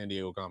go to San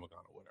Diego Comic-Con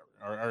or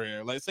whatever,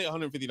 or let's say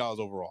 $150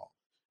 overall.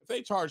 If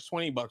they charge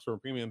 $20 for a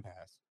premium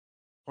pass,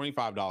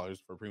 $25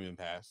 for a premium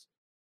pass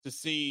to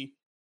see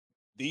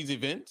these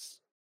events,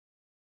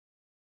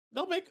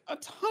 they'll make a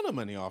ton of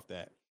money off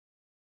that.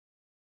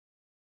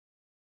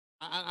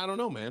 I don't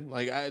know, man.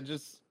 Like,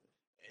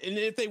 and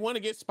if they want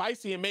to get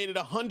spicy and make it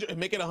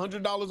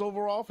 $100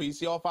 overall for you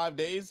see all 5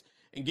 days,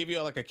 and give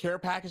you like a care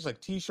package, like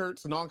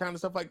t-shirts and all kind of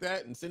stuff like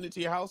that, and send it to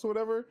your house or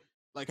whatever,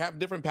 like have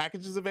different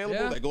packages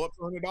available that go up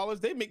to $100,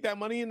 they make that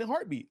money in a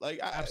heartbeat. Like,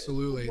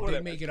 absolutely,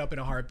 they make it up in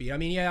a heartbeat. I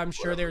mean, yeah, I'm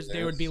sure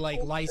there would be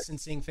like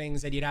licensing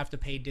things that you'd have to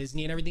pay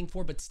Disney and everything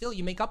for, but still,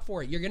 you make up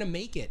for it. You're gonna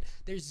make it.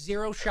 There's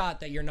zero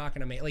shot that you're not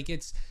gonna make. Like,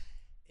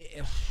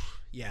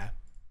 yeah.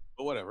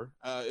 But whatever.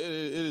 It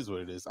is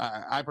what it is.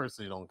 I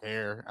personally don't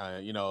care.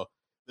 You know,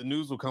 the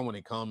news will come when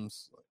it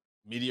comes.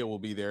 Media will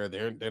be there.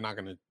 They're not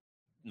gonna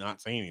not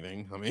say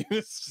anything. I mean,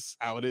 it's just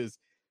how it is.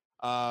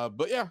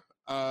 But yeah,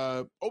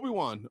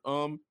 Obi-Wan.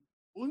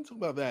 We'll talk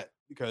about that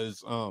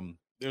because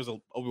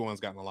Obi-Wan's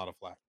gotten a lot of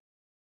flack.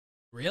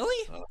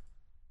 Really?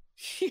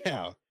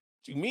 Yeah. What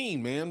you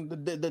mean, man?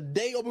 The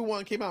day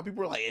Obi-Wan came out, people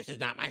were like, "This is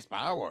not my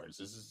Star Wars.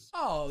 This is."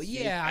 Oh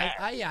yeah,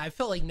 I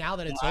felt like now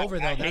that it's over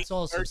though, that's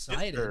all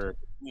subsided.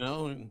 You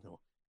know,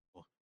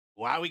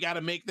 why we got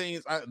to make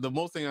things? The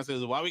most thing I said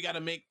is why we got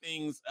to make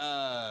things.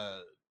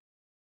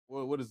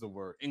 What is the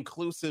word?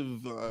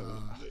 Inclusive.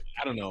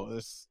 I don't know.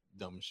 This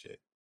dumb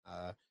shit.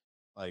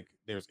 Like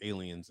there's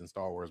aliens in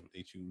Star Wars, but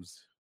they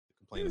choose to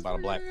complain about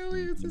a black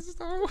aliens in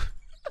Star Wars.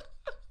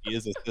 He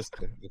is a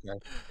sister. Okay.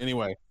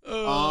 Anyway.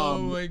 Oh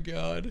my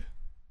god.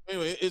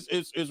 Anyway,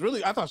 it's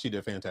really. I thought she did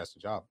a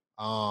fantastic job.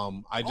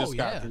 I just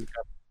got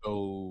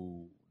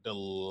through the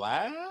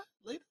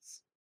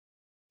latest.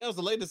 That was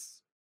the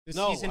latest.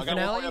 Season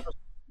finale. I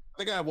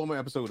think I have one more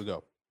episode to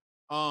go.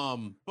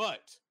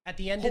 But at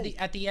the end of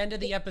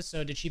the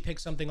episode, did she pick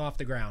something off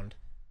the ground?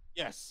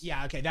 Yes.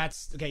 Yeah. Okay.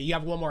 That's okay. You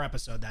have one more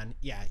episode then.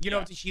 Yeah. You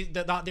know,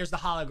 there's the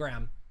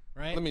hologram,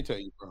 right? Let me tell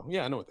you, bro.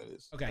 Yeah, I know what that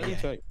is. Okay. Let me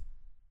tell you.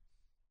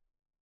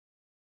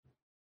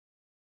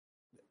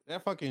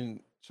 That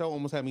fucking show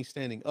almost had me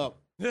standing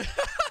up.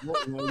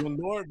 when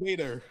Lord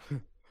Vader,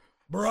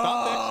 bro,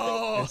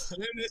 stopped that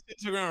shit,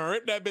 Instagram,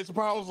 ripped that bitch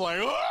apart. I was like,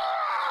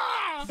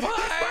 ah!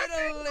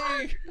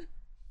 Finally.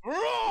 Bro,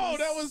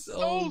 that was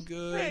so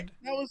good. Sick.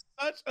 That was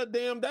such a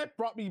that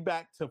brought me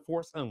back to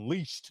Force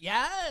Unleashed.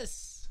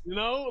 Yes. You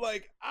know,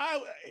 like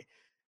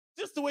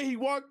just the way he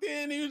walked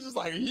in, he was just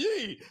like,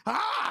 yee,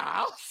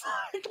 I was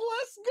like,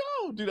 let's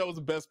go. Dude, that was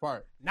the best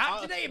part.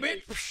 Not today,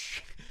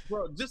 bitch.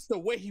 bro, just the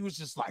way he was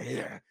just like,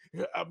 yeah.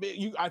 I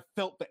mean, I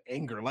felt the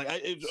anger. Like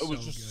it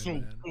was just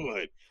so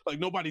good. Like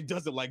nobody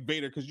does it like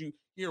Vader, because you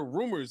hear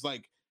rumors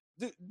like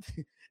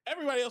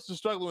everybody else is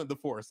struggling with the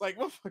Force. Like,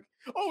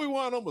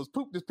 Obi-Wan almost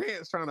pooped his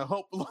pants trying to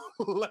help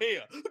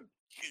Leia.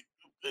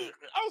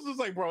 I was just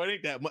like, bro, it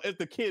ain't that much. If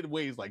the kid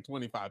weighs like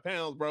 25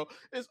 pounds, bro,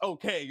 it's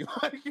okay.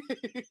 Like,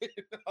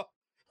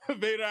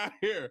 Vader out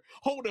here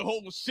holding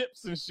whole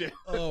ships and shit.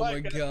 Oh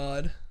like, my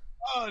god.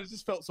 It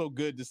just felt so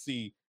good to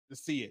see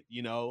it,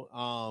 you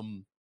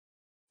know.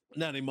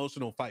 That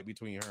emotional fight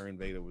between her and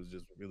Vader was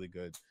just really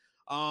good.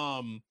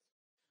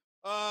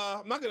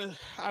 I'm not gonna,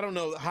 I don't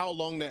know how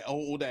long that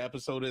old that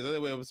episode is.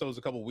 That episode's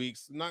a couple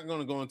weeks. I'm not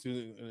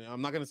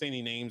gonna say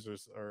any names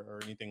or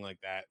anything like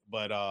that,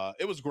 but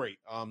it was great.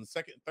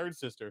 Third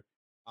sister,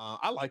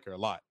 I like her a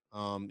lot.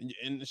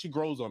 And she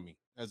grows on me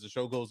as the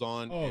show goes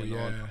on. Oh, and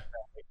yeah.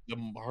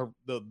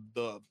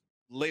 The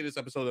latest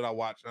episode that I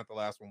watched, not the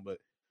last one, but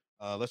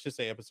let's just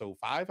say episode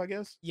 5, I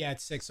guess. Yeah,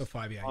 it's 6 or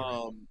 5.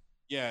 Yeah.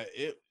 Yeah,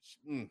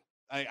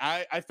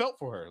 I felt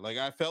for her. Like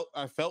I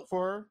felt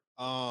for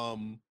her.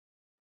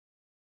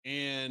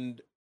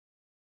 And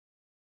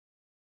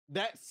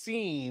that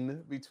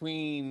scene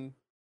between,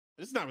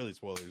 it's not really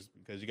spoilers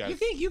because you guys,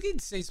 you can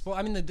say spoil.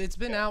 I mean, it's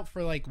been out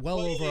for like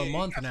over a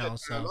month now.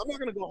 So I'm not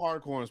gonna go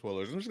hardcore on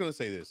spoilers. I'm just gonna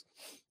say this: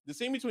 the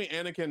scene between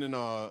Anakin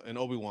and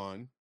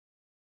Obi-Wan,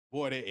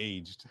 boy, they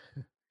aged.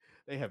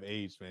 They have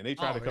aged, man. They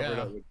tried to cover it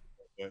up with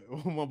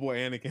my boy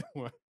Anakin.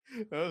 What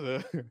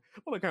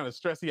the kind of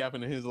stress he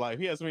happened in his life.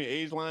 He has so many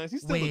age lines. He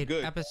still looks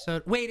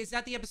good. Wait, is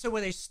that the episode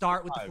where they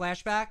start with the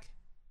flashback?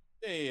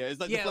 Yeah. It's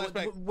like the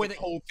flashback with the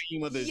whole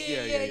theme of this.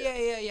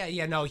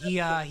 Yeah. No, he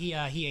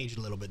aged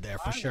a little bit there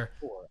for sure.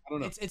 I don't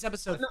know. It's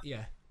episode.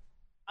 Yeah.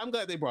 I'm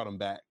glad they brought him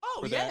back.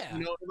 Oh, for that, you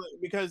know,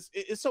 because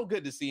it's so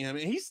good to see him,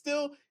 and he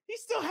still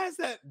has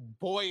that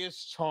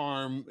boyish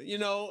charm. You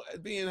know, I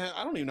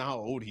don't even know how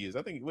old he is.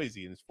 I think, what is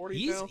he, in his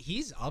 40s now?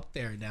 He's up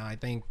there now. I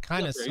think,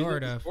 kind of,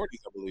 sort of.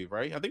 40s, I believe,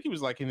 right? I think he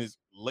was like in his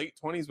late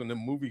 20s when the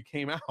movie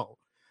came out.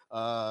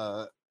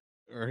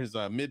 Or his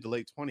mid to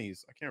late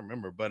 20s. I can't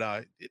remember, but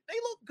they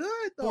look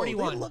good though.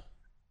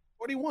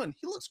 41.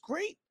 He looks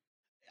great.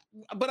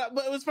 But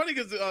it was funny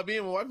because me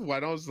and my wife was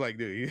white. I was like,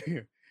 dude,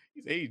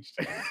 he's aged.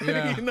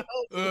 Yeah. You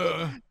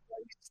know?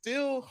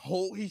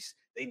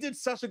 They did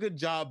such a good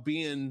job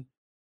being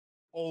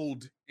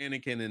old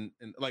Anakin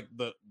and like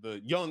the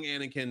young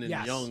Anakin and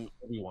young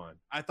Obi-Wan.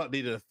 I thought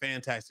they did a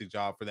fantastic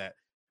job for that.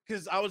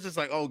 Because I was just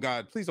like, oh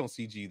God, please don't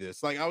CG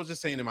this. Like I was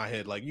just saying in my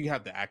head, like, you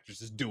have the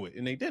actresses do it,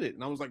 and they did it,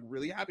 and I was like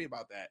really happy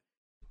about that.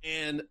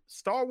 And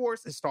Star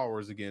Wars is Star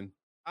Wars again.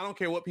 I don't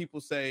care what people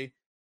say.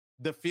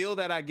 The feel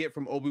that I get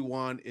from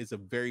Obi-Wan is a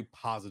very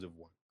positive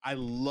one. I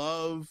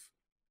love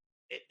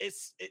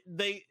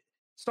it.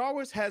 Star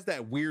Wars has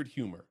that weird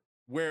humor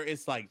where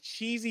it's like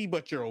cheesy,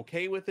 but you're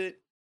okay with it.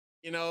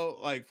 You know,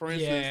 like for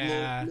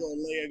instance, little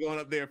Leia going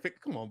up there,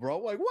 come on, bro.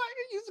 Like, what?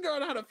 You just girl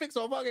know how to fix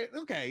all fucking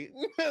okay.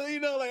 You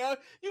know, like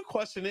you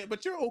question it,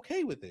 but you're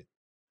okay with it.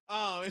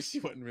 And she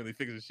wasn't really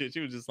fixing shit.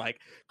 She was just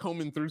like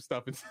combing through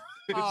stuff. And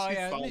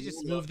let me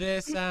just move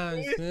this.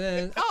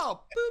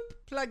 Boop,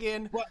 plug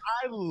in. But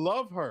I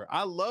love her.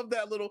 I love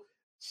that little.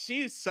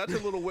 She's such a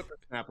little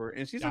whippersnapper,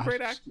 and she's a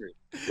great actress.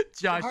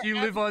 Josh, you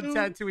live on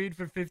Tatooine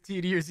for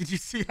 15 years. Did you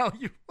see how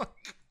you?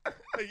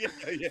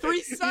 Yeah.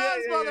 3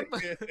 sons,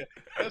 motherfucker.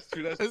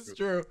 Yeah. That's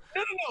true.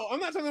 No.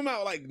 I'm not talking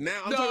about like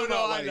now. I'm talking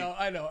about like,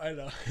 I know.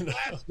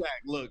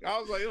 Flashback. Look, I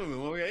was like, oh,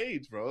 my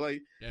age, bro.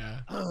 Like,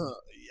 yeah.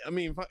 I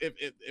mean,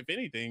 if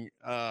anything,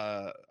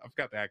 I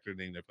forgot the actor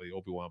name that played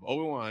Obi-Wan. But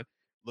Obi-Wan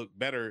looked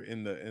better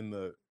in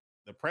the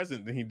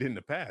present than he did in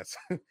the past.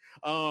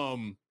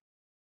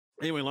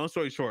 Anyway, long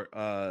story short,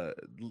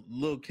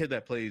 little kid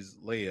that plays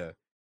Leia.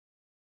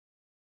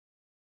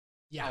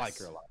 Yes. I like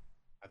her a lot.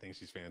 I think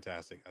she's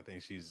fantastic. I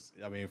think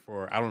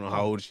I don't know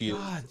how old she is.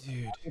 God,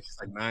 dude. I think she's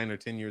like 9 or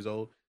 10 years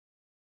old.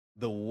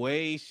 The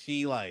way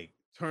she like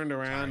turned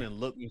around and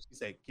looked, and she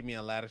said, "Give me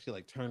a ladder." She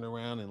like turned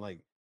around and like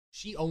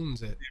she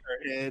owns it.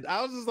 Her head.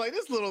 I was just like,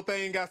 this little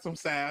thing got some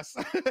sass.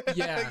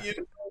 Yeah.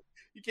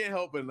 You can't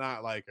help but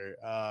not like her.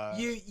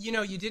 You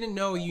know, you didn't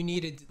know you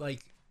needed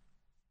like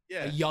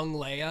a young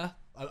Leia,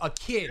 a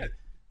kid,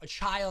 a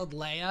child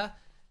Leia,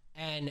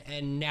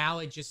 and now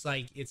it's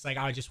like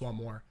I just want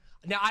more.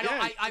 Now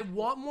I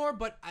want more,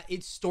 but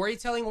it's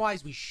storytelling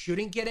wise, we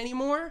shouldn't get any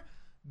more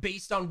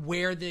based on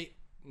where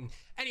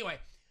anyway.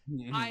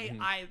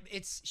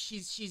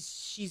 She's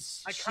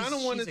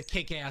a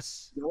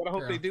kick-ass. You know what I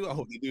hope they do? I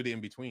hope they do the in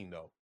between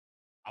though.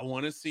 I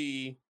want to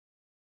see.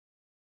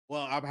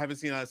 Well, I haven't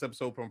seen this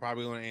episode, but I'm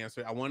probably going to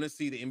answer. I want to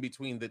see the in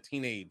between, the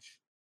teenage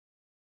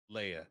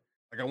Leia.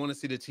 Like I want to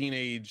see the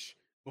teenage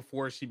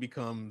before she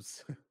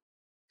becomes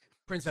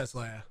Princess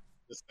Leia.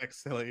 The sex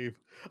slave.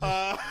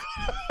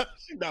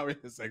 She's not really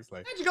a sex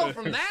slave. How'd you go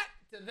from that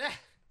to that?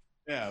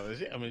 Yeah,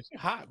 she's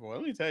hot, boy.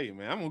 Let me tell you,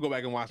 man. I'm gonna go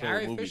back and watch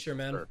her movie. Fisher,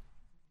 man. Her.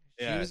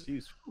 Yeah,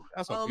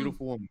 that's a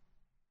beautiful woman.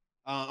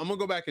 I'm gonna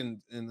go back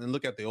and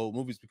look at the old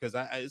movies because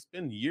it's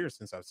been years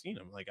since I've seen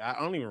them. Like I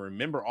don't even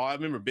remember I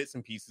remember bits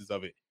and pieces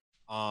of it.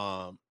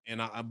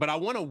 But I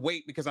want to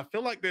wait because I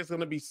feel like there's going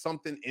to be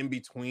something in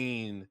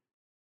between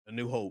A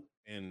New Hope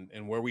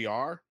and where we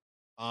are.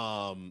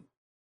 And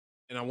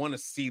I want to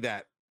see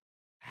that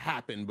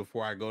happen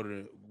before I go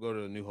to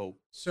New Hope.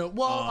 So,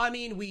 well, I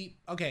mean,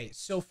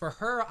 so for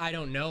her, I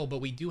don't know, but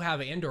we do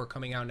have Andor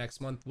coming out next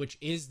month, which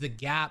is the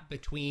gap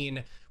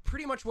between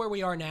pretty much where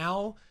we are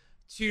now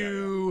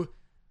to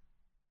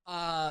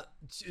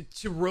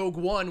Rogue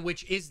One,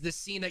 which is the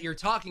scene that you're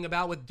talking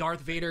about with Darth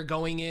Vader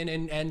going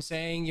in and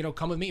saying, you know,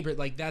 come with me, but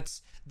like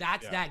that's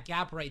that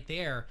gap right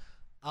there.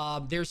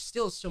 There's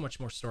still so much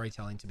more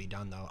storytelling to be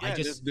done, though. Yeah,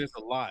 there's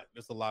a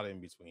lot of in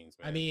betweens.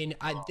 I mean,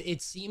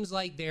 it seems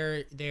like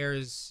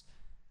there's,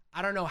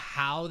 I don't know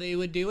how they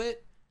would do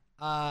it.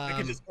 I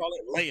could just call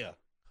it Leia.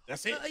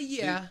 That's it.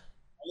 Yeah.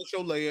 I'll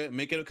show Leia and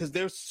make it because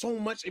there's so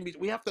much in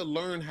between. We have to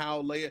learn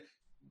how Leia.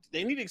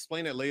 They need to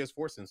explain that Leia's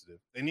force sensitive.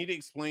 They need to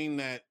explain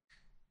that.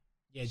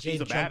 Yeah,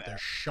 Jade jumped a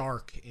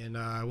shark in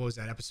what was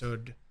that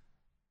episode?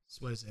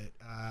 What is it?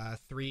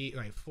 3,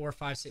 right, 4,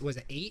 5, 6. Was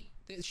it 8?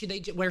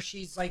 Where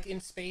she's like in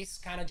space,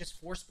 kind of just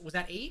force. Was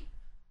that 8?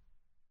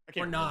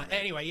 Or not? Remember.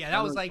 Anyway, yeah,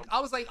 that was like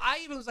I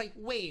even was like,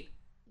 wait,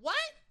 what?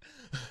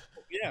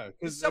 Yeah,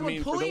 is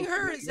someone pulling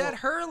her? Is that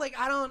her? Like,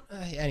 I don't.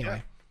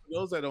 Anyway, for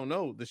those that don't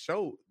know, the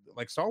show,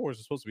 like Star Wars,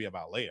 is supposed to be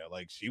about Leia.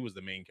 Like she was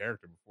the main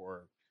character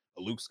before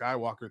a Luke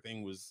Skywalker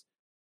thing was.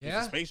 It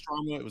was a space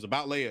drama. It was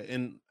about Leia,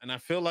 and I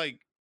feel like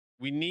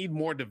we need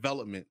more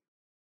development.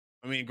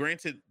 I mean,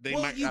 granted,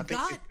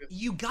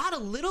 you got a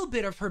little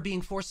bit of her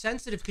being force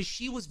sensitive because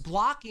she was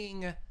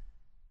blocking.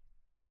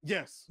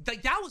 Yes,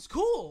 like that was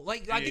cool.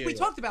 Like I think we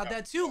talked about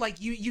that too.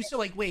 Like you said,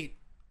 like, wait,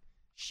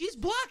 she's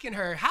blocking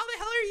her. How the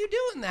hell are you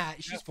doing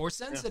that? She's force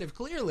sensitive,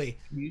 clearly.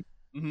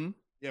 Mm-hmm. Mm-hmm.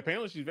 Yeah,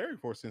 apparently she's very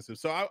force sensitive.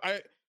 So I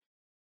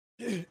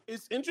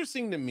it's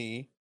interesting to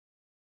me.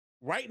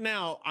 Right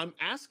now, I'm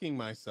asking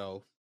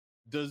myself,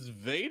 does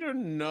Vader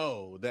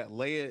know that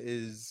Leia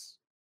is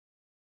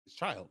his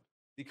child?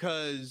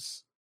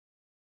 Because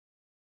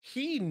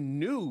he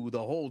knew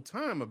the whole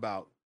time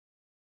about,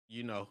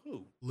 you know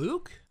who?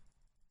 Luke?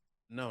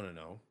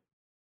 No.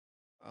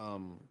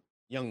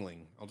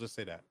 Youngling. I'll just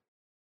say that.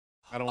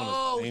 I don't want to.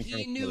 Oh,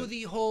 he knew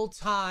the whole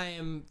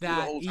time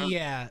that.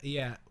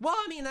 Yeah. Well,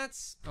 I mean, that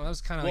was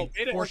kind of like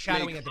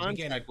foreshadowing at the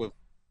beginning.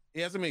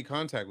 He hasn't made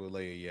contact with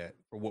Leia yet,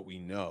 for what we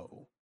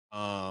know.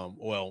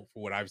 Well,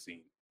 for what I've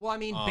seen. Well, I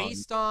mean,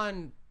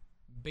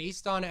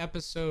 based on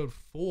episode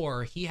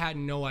 4, he had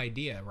no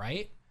idea,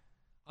 right?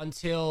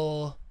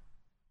 Until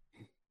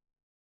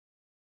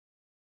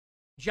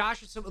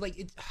Josh is like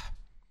it.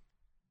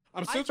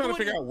 I'm still trying to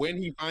figure out when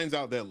he finds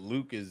out that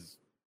Luke is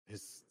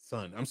his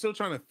son. I'm still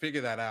trying to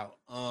figure that out.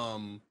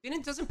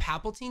 Doesn't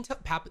Palpatine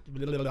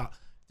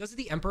doesn't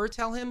the Emperor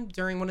tell him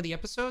during one of the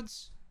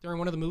episodes, during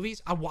one of the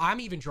movies? I'm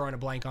even drawing a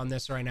blank on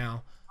this right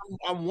now.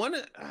 I want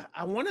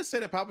to say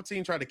that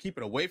Palpatine tried to keep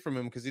it away from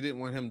him because he didn't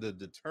want him to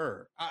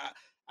deter.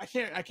 I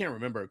can't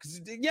remember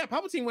because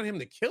Palpatine wanted him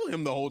to kill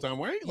him the whole time,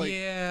 right? Like,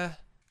 yeah.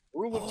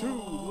 Rule of 2,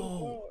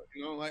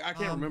 you know, like I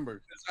can't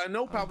remember. I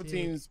know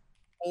Palpatine's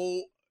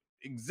whole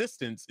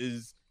existence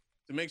is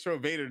to make sure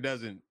Vader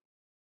doesn't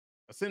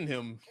ascend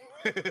him,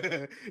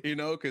 you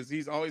know, because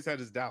he's always had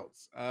his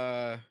doubts.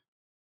 I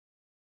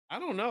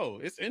don't know.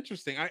 It's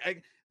interesting.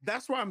 I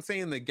that's why I'm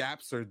saying the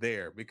gaps are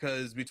there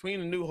because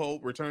between A New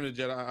Hope, Return of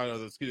the Jedi,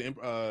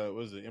 what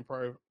was it,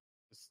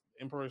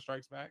 Empire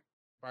Strikes Back,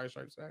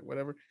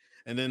 whatever,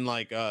 and then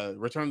like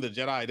Return of the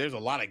Jedi, there's a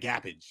lot of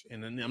gappage,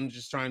 and then I'm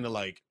just trying to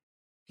like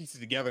piece it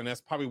together, and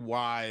that's probably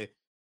why,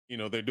 you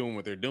know, they're doing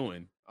what they're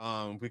doing,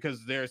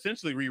 because they're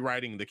essentially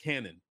rewriting the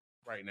canon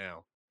right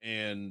now,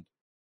 and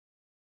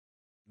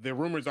the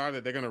rumors are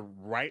that they're gonna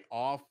write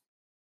off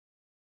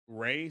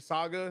Rey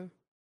saga,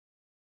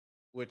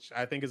 which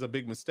I think is a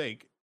big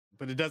mistake,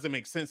 but it doesn't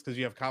make sense because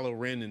you have Kylo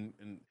Ren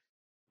and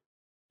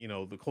you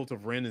know, the Cult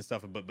of Ren and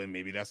stuff, but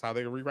maybe that's how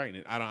they're rewriting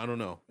it. I don't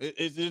know.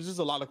 It's just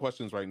a lot of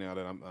questions right now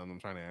that I'm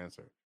trying to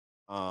answer.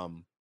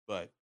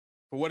 But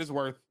for what it's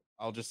worth,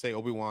 I'll just say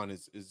Obi-Wan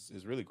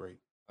is really great.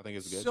 I think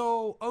it's good.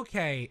 So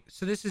okay,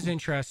 so this is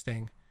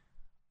interesting.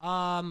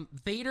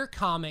 Vader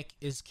comic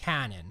is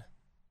canon,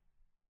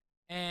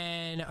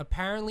 and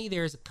apparently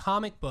there's a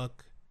comic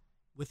book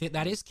with it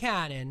that is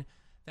canon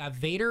that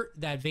Vader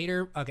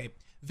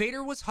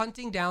was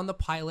hunting down the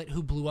pilot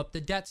who blew up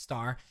the Death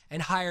Star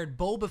and hired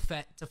Boba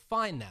Fett to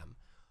find them.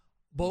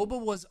 Boba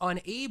was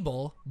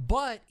unable,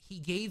 but he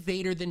gave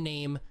Vader the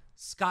name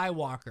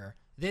Skywalker.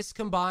 This,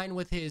 combined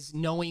with his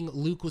knowing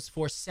Luke was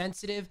force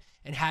sensitive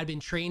and had been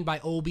trained by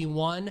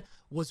Obi-Wan,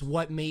 was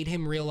what made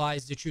him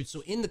realize the truth.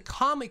 So in the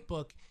comic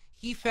book,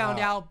 he found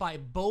out by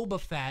Boba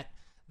Fett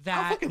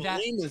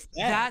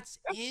that's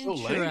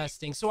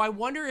interesting. So I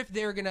wonder if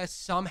they're gonna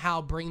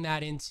somehow bring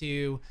that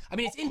into. I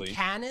mean, it's in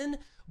canon,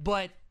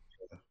 but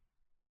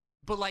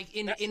like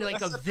in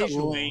like a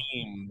visual.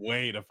 Lame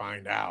way to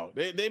find out.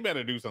 They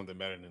better do something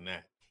better than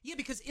that. Yeah,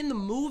 because in the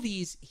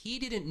movies, he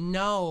didn't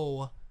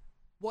know.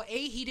 Well,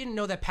 he didn't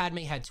know that Padme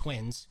had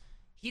twins.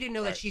 He didn't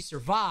know that she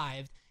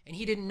survived, and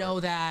he didn't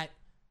know that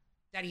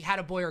that he had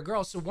a boy or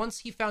girl. So once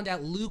he found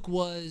out Luke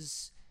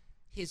was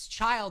his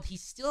child, he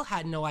still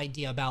had no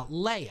idea about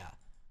Leia.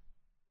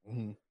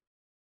 Mm-hmm.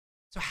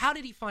 So how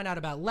did he find out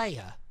about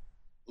Leia?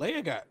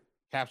 Leia got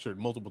captured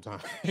multiple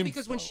times.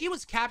 Because when she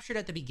was captured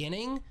at the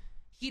beginning,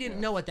 he didn't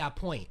know at that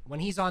point. When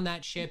he's on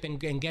that ship and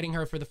getting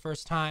her for the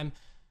first time,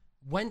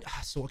 when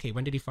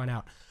did he find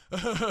out?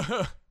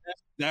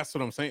 That's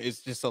what I'm saying.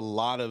 It's just there's a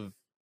lot of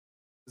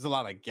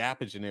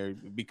gappage in there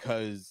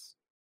because.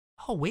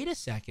 Oh, wait a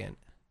second.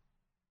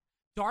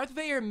 Darth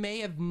Vader may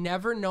have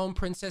never known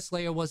Princess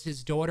Leia was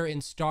his daughter in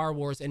Star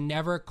Wars and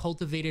never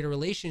cultivated a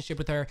relationship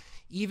with her,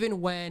 even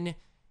when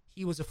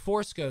he was a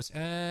Force ghost.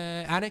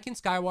 Anakin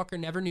Skywalker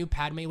never knew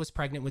Padme was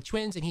pregnant with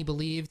twins, and he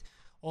believed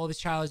all of his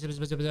childhood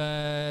was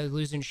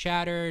illusion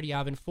shattered.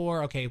 Yavin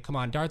 4. Okay, come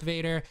on, Darth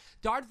Vader.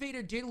 Darth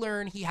Vader didn't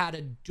learn he had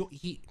a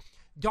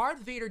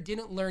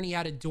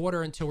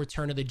daughter until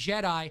Return of the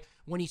Jedi,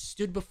 when he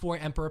stood before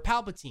Emperor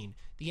Palpatine.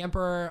 The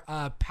Emperor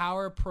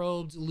power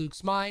probed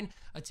Luke's mind,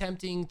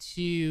 attempting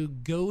to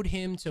goad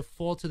him to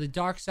fall to the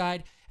dark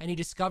side, and he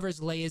discovers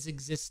Leia's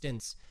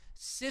existence.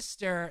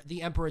 Sister,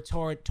 the Emperor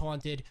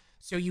taunted,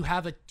 so you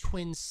have a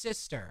twin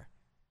sister.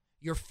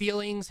 Your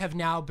feelings have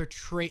now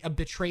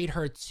betrayed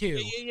her too.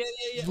 Yeah.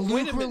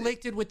 Luke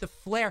relicted with the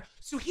flare,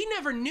 so he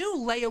never knew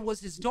Leia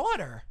was his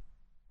daughter.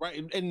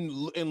 Right, and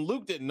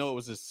Luke didn't know it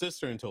was his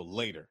sister until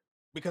later.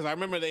 Because I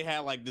remember they had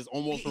like this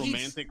almost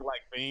romantic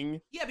like thing.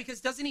 Yeah, because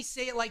doesn't he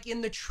say it like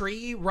in the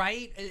tree,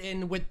 right?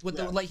 And with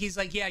the like, he's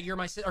like, yeah, you're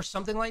my sister, or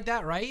something like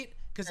that, right?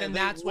 Because then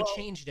that's what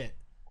changed it.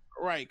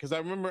 Right, because I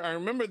remember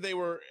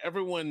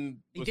everyone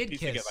they did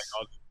kiss.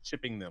 Like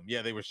shipping them.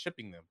 Yeah, they were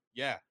shipping them.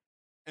 Yeah,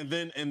 and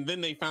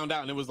then they found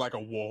out, and it was like a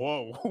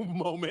whoa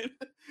moment.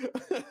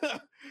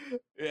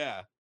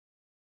 Yeah.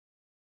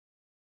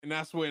 And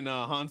that's when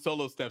Han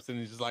Solo steps in and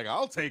he's just like,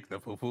 I'll take the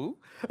poo-poo.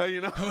 I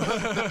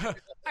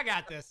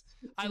got this.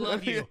 I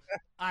love you.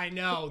 I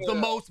know. The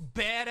most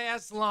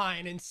badass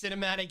line in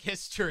cinematic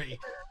history.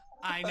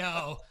 I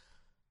know.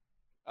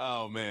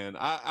 Oh, man.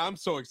 I'm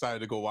so excited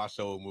to go watch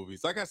the old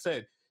movies. Like I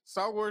said,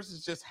 Star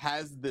Wars just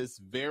has this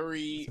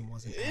very...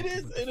 It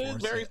is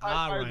very...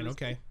 Right,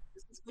 okay.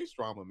 It's space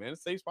drama, man.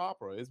 It's space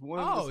opera. It's one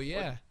of the...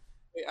 yeah.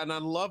 And I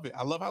love it.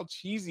 I love how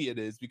cheesy it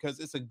is because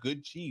it's a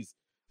good cheese.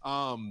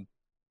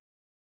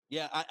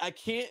 Yeah, I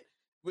can't.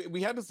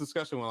 We had this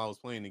discussion while I was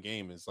playing the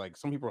game. It's like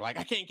some people are like,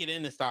 I can't get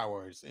into Star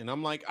Wars, and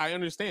I'm like, I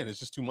understand. It's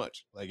just too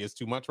much. Like it's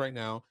too much right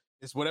now.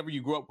 It's whatever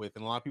you grew up with,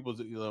 and a lot of people,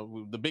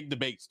 the big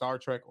debate: Star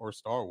Trek or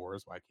Star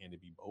Wars. Why can't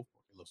it be both?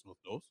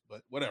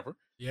 But whatever.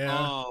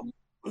 Yeah.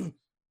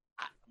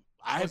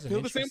 I feel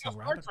the same about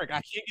Star Trek.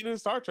 I can't get into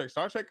Star Trek.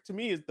 Star Trek to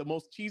me is the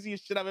most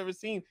cheesiest shit I've ever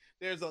seen.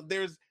 It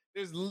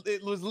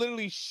was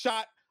literally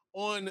shot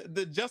on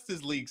the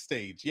Justice League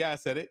stage. Yeah, I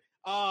said it.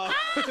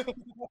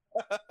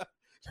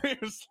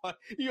 There's like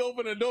you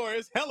open a door,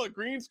 it's hella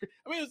green screen.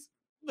 I mean, it's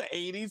the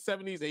 80s,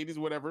 70s, 80s,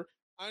 whatever.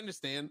 I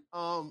understand.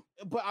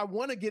 But I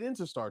want to get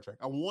into Star Trek.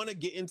 I want to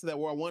get into that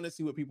world. I want to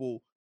see what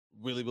people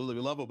really, really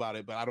love about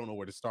it, but I don't know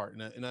where to start.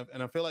 And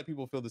I feel like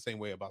people feel the same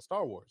way about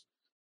Star Wars.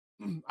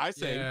 I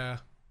say, you're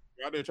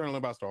out there trying to learn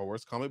about Star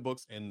Wars, comic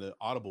books and the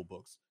Audible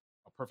books,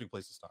 a perfect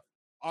place to start.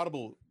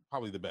 Audible,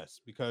 probably the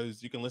best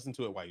because you can listen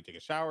to it while you take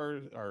a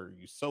shower or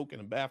you soak in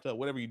a bathtub,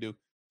 whatever you do.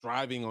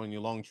 Driving on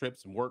your long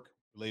trips and work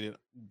related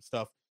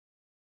stuff.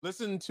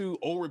 Listen to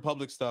Old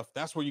Republic stuff.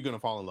 That's where you're going to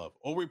fall in love.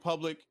 Old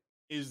Republic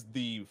is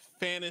the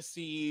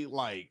fantasy,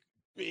 like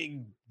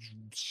big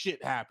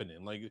shit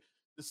happening. Like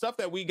the stuff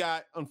that we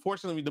got,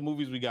 unfortunately, the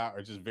movies we got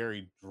are just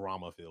very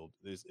drama filled.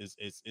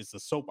 It's a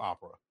soap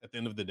opera at the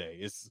end of the day.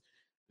 It's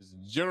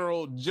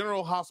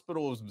General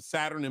Hospital of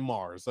Saturn and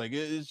Mars. Like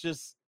it's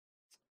just,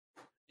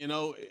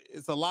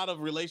 it's a lot of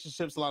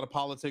relationships, a lot of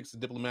politics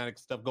and diplomatic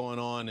stuff going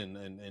on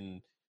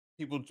and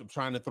people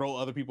trying to throw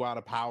other people out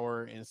of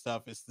power and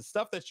stuff. It's the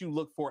stuff that you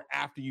look for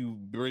after you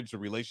bridge a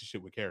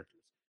relationship with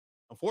characters.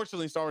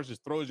 Unfortunately, Star Wars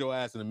just throws your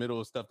ass in the middle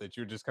of stuff that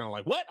you're just kind of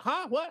like, what?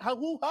 Huh? What? How?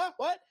 Who? Huh?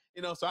 What?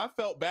 So I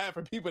felt bad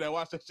for people that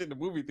watched that shit in the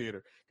movie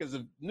theater because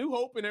if New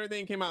Hope and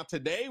everything came out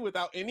today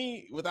without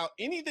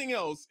anything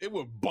else, it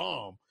would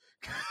bomb.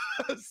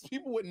 Because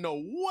people wouldn't know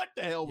what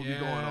the hell would be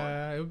going on.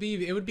 Yeah, it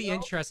would be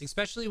interesting,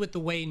 especially with the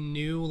way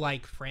new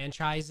like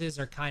franchises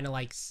are kind of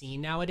like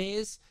seen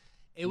nowadays.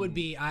 It would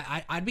be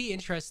I'd be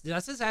interested.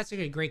 That's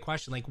actually a great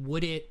question. Like,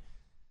 would it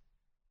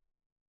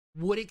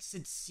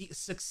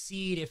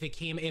succeed if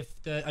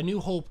A New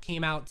Hope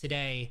came out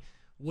today?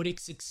 Would it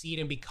succeed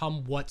and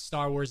become what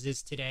Star Wars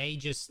is today?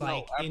 Just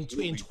like in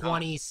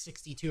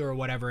 2062 or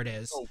whatever it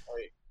is.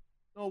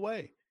 No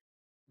way.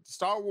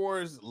 Star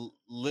Wars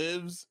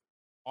lives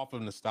off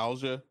of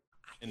nostalgia.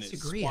 I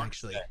disagree,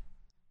 actually.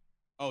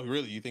 Oh,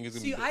 really? You think it's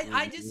gonna be?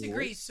 I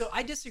disagree.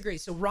 I disagree.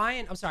 So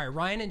Ryan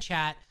in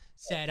chat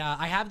said,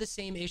 I have the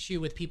same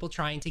issue with people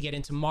trying to get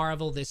into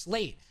Marvel this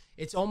late.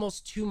 It's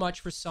almost too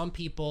much for some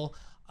people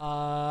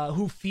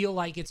who feel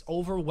like it's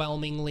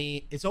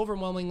overwhelmingly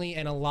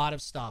and a lot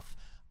of stuff.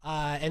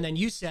 And then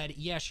you said,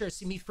 yeah, sure.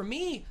 See, for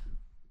me,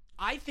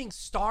 I think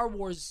Star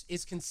Wars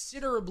is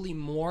considerably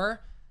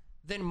more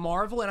than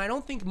Marvel, and I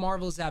don't think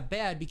Marvel is that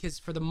bad because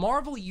for the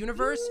Marvel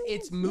universe,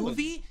 it's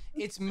movie,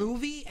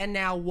 and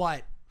now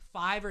what,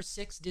 5 or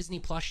 6 Disney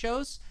Plus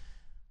shows.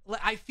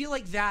 I feel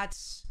like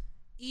that's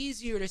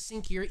easier to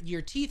sink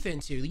your teeth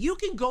into. You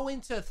can go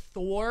into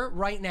Thor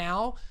right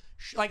now.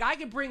 Like, I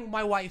could bring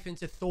my wife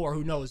into Thor,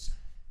 who knows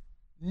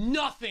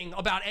nothing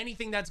about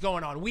anything that's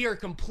going on. We are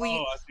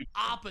complete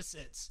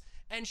opposites.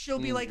 And she'll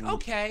be like,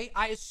 okay,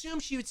 I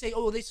assume she would say,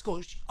 oh, this is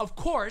cool. Of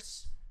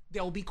course,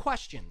 there'll be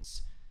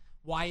questions.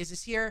 Why is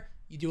this here?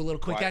 You do a little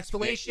quick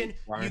explanation.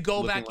 You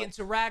go back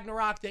into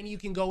Ragnarok. Then you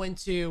can go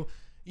into,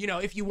 you know,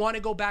 if you want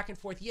to go back and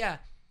forth. Yeah.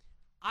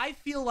 I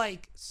feel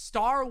like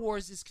Star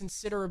Wars is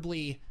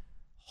considerably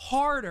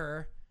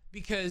harder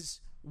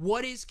because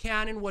what is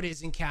canon, what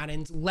isn't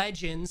canon,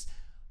 legends.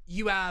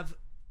 You have,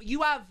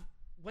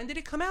 when did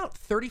it come out?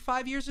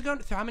 35 years ago?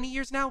 How many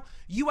years now?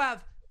 You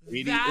have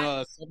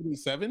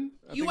 77,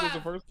 I think was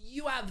the first.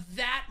 You have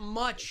that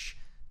much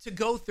to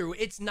go through.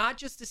 It's not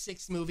just the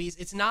 6 movies.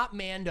 It's not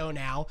Mando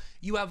now.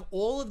 You have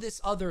all of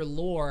this other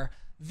lore.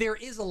 There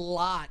is a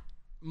lot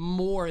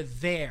more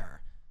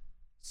there.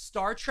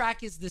 Star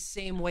Trek is the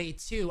same way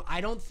too.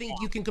 I don't think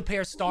you can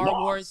compare Star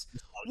Wars.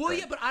 Well,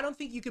 yeah, but I don't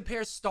think you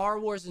compare Star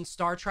Wars and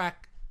Star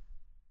Trek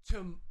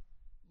to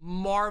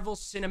Marvel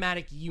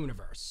Cinematic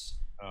Universe.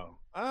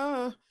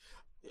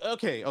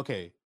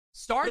 Okay.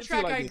 Star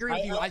Trek, I agree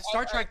with you.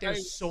 Star Trek,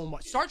 there's so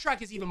much. Star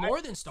Trek is even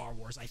more than Star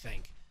Wars, I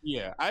think.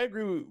 Yeah, I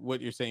agree with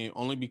what you're saying,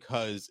 only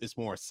because it's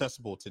more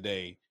accessible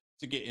today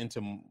to get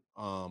into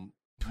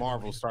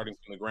Marvel starting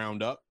from the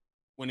ground up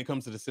when it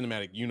comes to the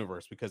cinematic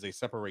universe, because they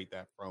separate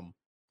that from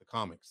the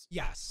comics.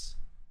 Yes.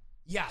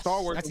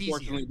 Star Wars,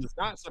 unfortunately, is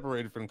not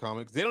separated from the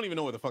comics. They don't even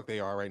know what the fuck they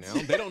are right now.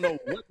 They don't know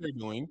what they're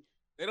doing.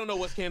 They don't know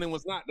what's canon,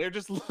 what's not. They're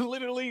just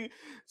literally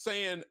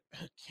saying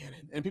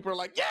canon, and people are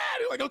like, "Yeah,"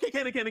 they're like, "Okay,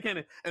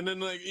 canon," and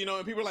then like, you know,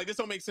 and people are like, "This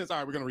don't make sense. All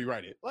right, we're gonna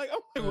rewrite it." Like,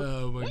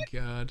 oh my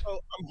god. So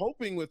I'm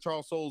hoping with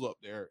Charles Soule's up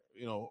there,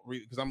 you know,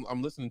 because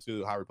I'm listening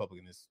to High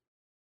Republican. It's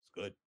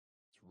good.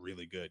 It's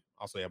really good.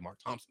 Also, you have Mark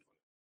Thompson.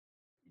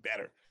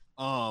 Better.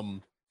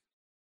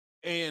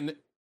 And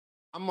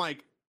I'm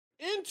like,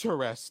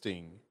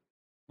 interesting.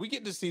 We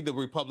get to see the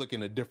Republic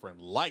in a different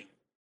light.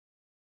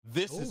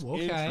 This is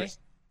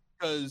interesting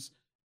because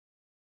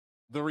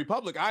the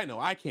Republic,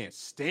 I can't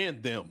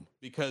stand them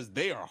because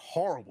they are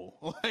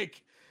horrible.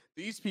 Like,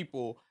 these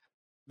people,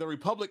 the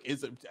Republic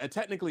is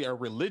technically a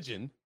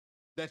religion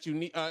that you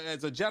need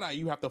as a Jedi.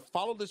 You have to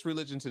follow this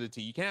religion to the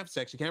T. You can't have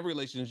sex. You can't have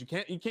relations.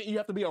 You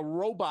have to be a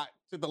robot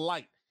to the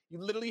light. You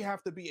literally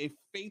have to be a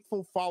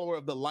faithful follower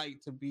of the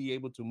light to be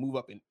able to move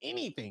up in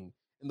anything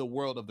in the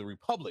world of the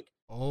Republic.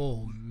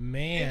 Oh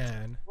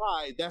man,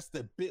 why that's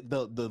the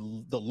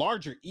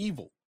larger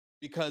evil,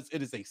 because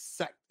it is a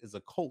sect, is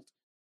a cult.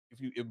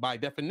 If by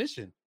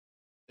definition,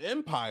 the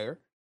Empire,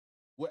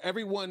 where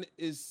everyone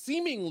is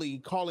seemingly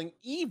calling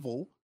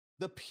evil,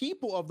 the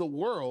people of the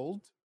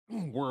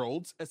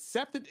worlds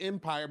accepted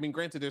Empire. I mean,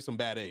 granted, there's some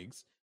bad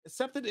eggs.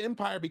 Accepted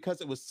Empire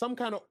because it was some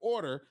kind of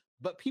order,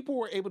 but people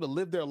were able to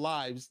live their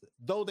lives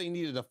though they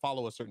needed to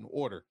follow a certain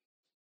order.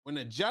 When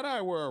the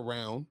Jedi were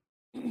around,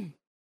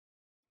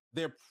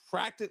 they're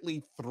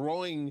practically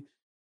throwing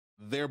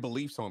their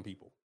beliefs on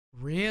people.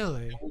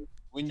 Really?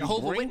 When you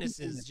Jehovah's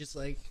Witnesses, just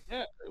like,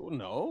 yeah,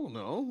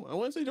 no, I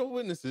wouldn't say Jehovah's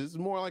Witnesses.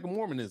 It's more like a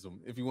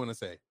Mormonism, if you want to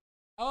say.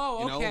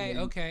 Oh, okay,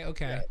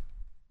 okay. Yeah,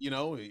 you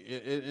know,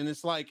 and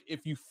it's like,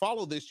 if you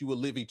follow this, you will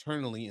live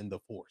eternally in the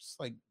Force.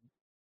 Like,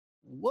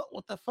 what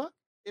the fuck?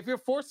 If you're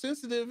Force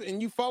sensitive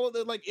and you follow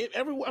the, like,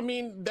 everyone, I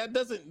mean, that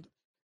doesn't.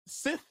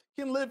 Sith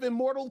can live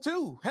immortal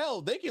too.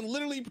 Hell, they can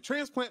literally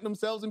transplant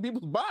themselves in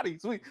people's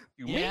bodies. You know,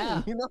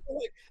 like,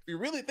 if you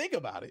really think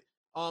about it,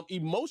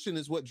 emotion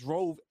is what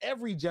drove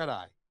every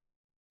Jedi,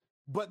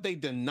 but they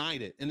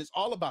denied it, and it's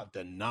all about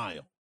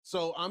denial.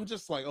 So I'm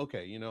just like,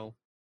 okay, you know,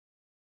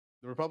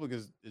 the Republic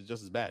is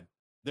just as bad.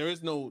 There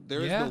is no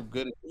good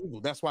and evil.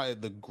 That's why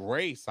the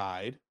gray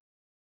side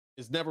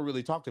is never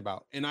really talked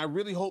about, and I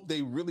really hope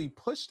they really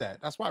push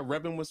that. That's why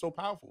Revan was so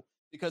powerful,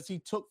 because he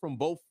took from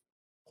both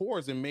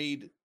cores and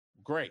made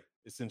gray.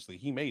 Essentially,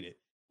 he made it,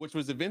 which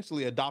was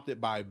eventually adopted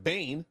by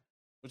Bane,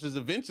 which is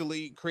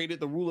eventually created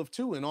the rule of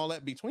two and all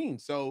that between.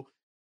 So,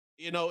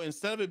 you know,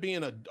 instead of it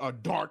being a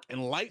dark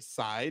and light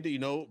side, you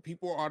know,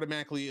 people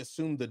automatically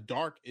assume the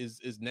dark is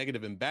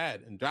negative and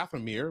bad. And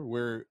Dathomir,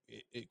 where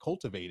it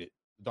cultivated,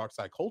 the dark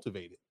side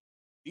cultivated.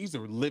 These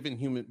are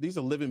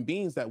living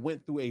beings that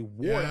went through a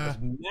war that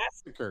was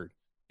massacred.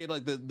 Okay,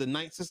 like the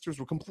Night Sisters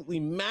were completely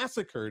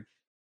massacred.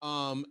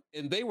 And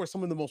they were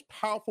some of the most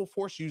powerful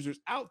Force users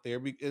out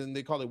there, and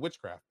they call it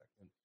witchcraft back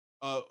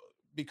then,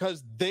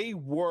 because they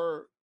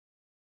were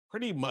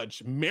pretty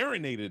much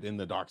marinated in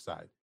the dark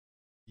side.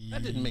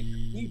 That didn't make them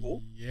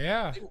evil.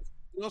 Yeah. You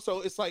know,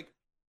 so it's like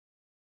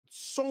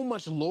so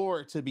much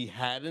lore to be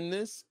had in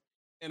this,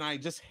 and I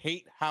just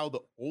hate how the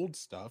old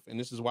stuff, and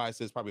this is why I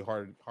say it's probably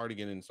hard to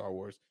get in Star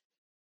Wars,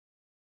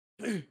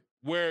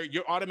 where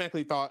you're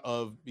automatically thought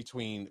of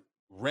between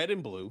red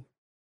and blue,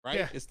 right?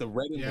 Yeah. It's the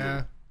red and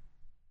blue.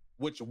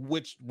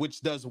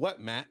 which does what,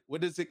 Matt?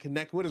 What does it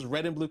connect? What is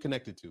red and blue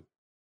connected to?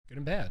 Good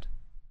and bad.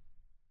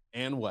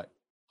 And what?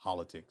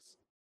 Politics.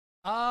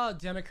 Oh,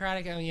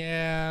 Democratic. Oh,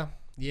 yeah.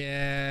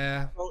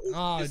 Yeah.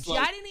 Oh, gee,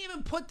 I didn't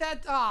even put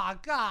that. Oh,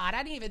 God.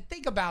 I didn't even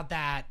think about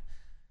that.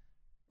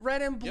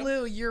 Red and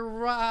blue. Yep. You're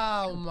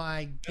right. Oh,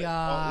 my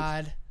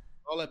God.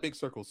 All that big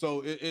circle.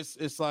 So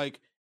it's like,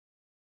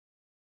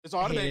 it's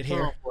automatic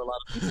turn off for a lot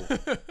of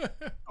people.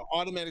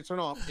 Automatic turn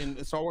off.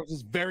 And Star Wars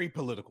is very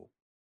political.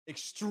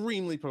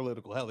 Extremely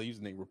political. Hell, they're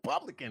using a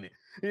republic in it,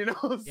 you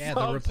know. Yeah,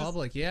 so the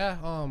republic. Yeah.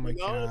 Oh my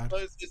God. So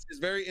it's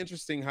very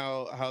interesting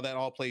how that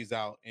all plays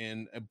out,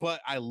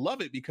 but I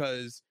love it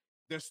because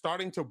they're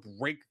starting to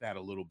break that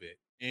a little bit,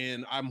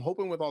 and I'm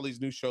hoping with all these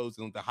new shows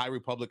and the High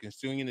Republic and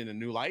seeing it in a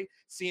new light,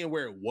 seeing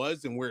where it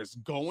was and where it's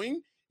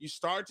going, you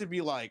start to be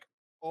like,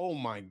 oh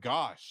my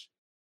gosh,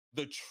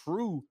 the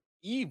true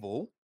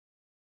evil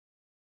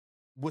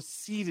was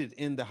seated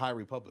in the High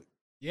Republic.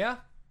 Yeah.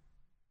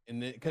 And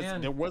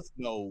because there was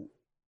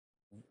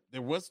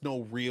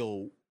no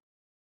real,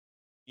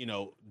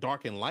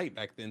 dark and light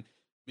back then,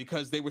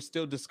 because they were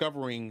still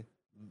discovering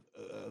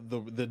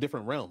the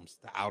different realms,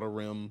 the outer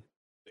rim,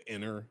 the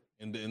inner,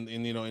 and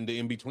the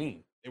in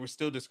between. They were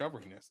still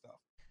discovering that stuff.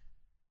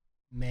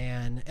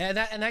 Man, and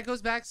that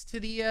goes back to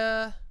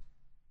the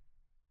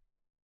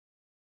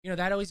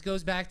that always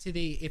goes back to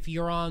the, if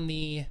you're on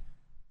the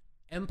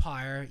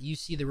Empire, you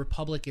see the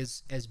Republic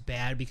as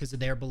bad because of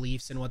their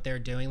beliefs and what they're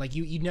doing. Like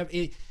you never,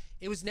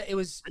 it was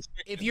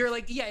if you're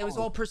like, yeah, it was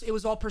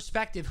all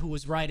perspective who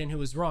was right and who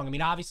was wrong. I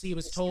mean, obviously it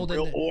was told in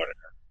the order,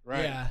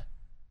 right? Yeah.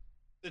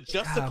 The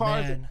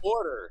Justicars of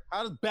order.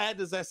 How bad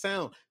does that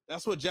sound?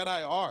 That's what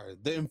Jedi are.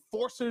 The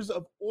enforcers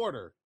of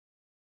order.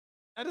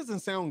 That doesn't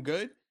sound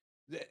good.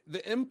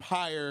 The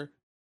Empire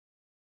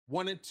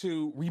wanted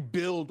to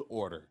rebuild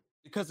order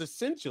because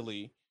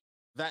essentially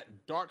that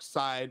dark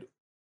side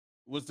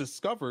was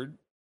discovered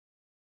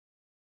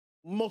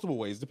multiple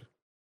ways.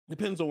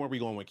 Depends on where we're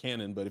going with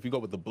canon, but if you go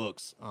with the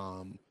books,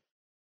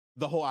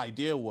 the whole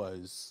idea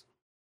was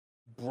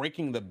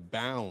breaking the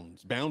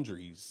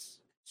boundaries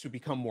to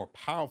become more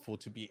powerful,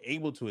 to be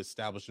able to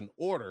establish an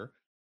order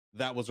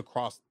that was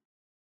across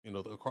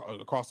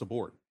the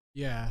board.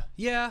 Yeah.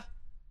 Yeah.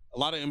 A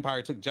lot of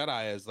Empire took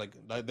Jedi as like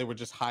they were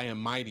just high and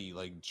mighty,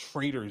 like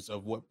traitors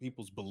of what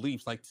people's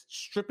beliefs, like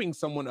stripping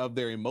someone of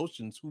their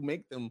emotions who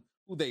make them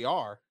who they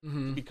are,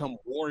 to become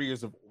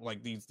warriors of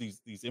like these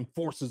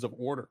enforcers of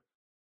order.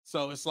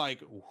 So it's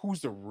like,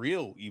 who's the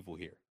real evil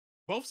here?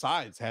 Both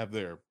sides have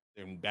their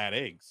bad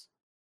eggs.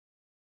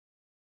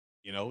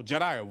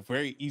 Jedi are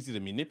very easy to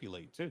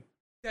manipulate too.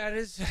 That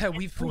is,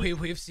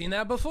 we've seen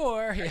that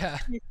before. Yeah.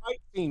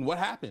 Fight scene. What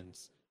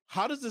happens?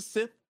 How does the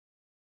Sith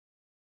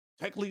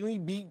technically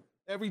beat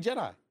every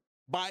Jedi?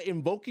 By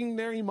invoking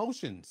their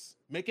emotions,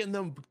 making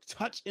them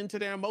touch into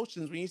their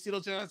emotions. When you see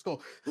those Jedi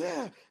go,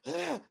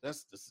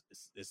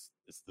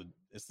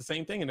 it's the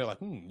same thing, and they're like,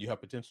 you have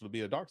potential to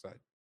be a dark side.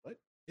 What?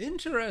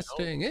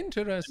 Interesting.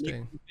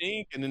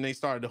 And then they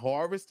started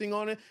harvesting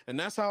on it, and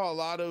that's how a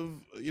lot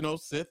of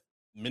Sith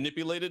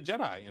manipulated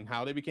Jedi and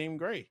how they became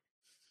gray.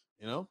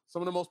 Some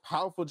of the most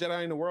powerful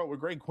Jedi in the world were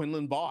gray.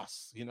 Quinlan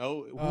Voss,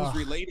 who's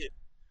related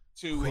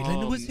to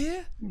Quinlan was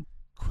here.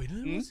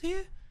 Quinlan was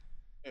here.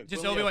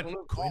 Just Obi-Wan.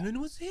 Quinlan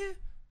was here.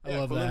 I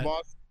love Quinlan that.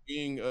 Voss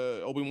being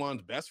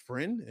Obi-Wan's best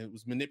friend. It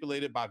was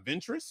manipulated by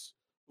Ventress,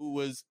 who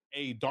was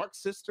a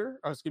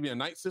a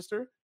night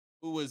sister,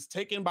 who was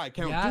taken by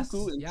Count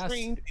Dooku and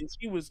trained, and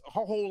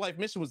her whole life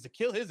mission was to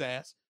kill his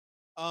ass.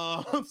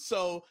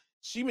 So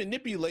she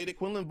manipulated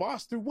Quinlan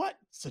Voss through what?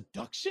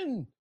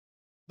 Seduction.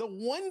 The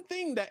one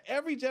thing that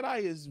every Jedi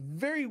is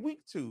very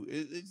weak to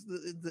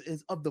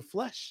is of the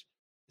flesh.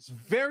 It's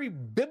very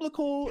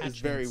biblical, it's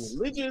very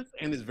religious,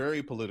 and it's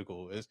very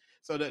political. That's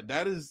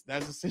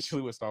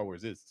essentially what Star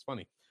Wars is. It's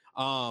funny.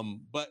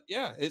 But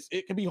yeah,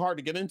 it can be hard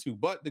to get into.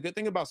 But the good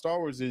thing about Star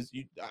Wars is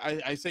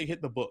I say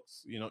hit the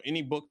books.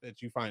 Any book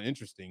that you find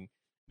interesting,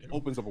 it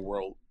opens up a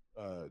world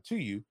to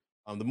you.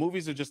 The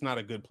movies are just not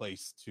a good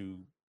place to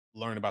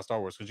learn about Star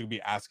Wars because you'll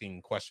be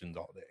asking questions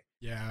all day.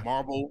 Yeah.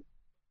 Marvel,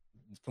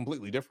 it's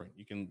completely different.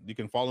 You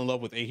can fall in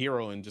love with a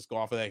hero and just go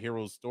off of that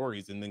hero's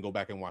stories and then go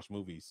back and watch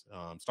movies.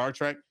 Star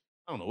Trek,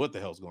 I don't know what the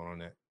hell's going on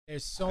there.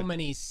 There's so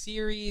many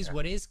series.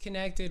 What is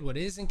connected? What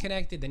isn't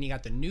connected? Then you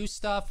got the new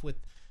stuff with,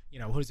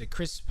 who is it?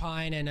 Chris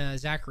Pine and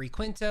Zachary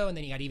Quinto, and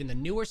then you got even the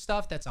newer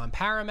stuff that's on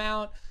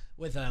Paramount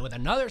with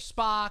another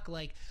Spock.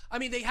 Like, I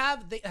mean, they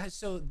have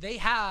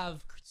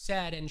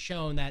said and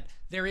shown that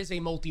there is a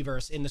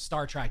multiverse in the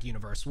Star Trek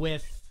universe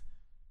with.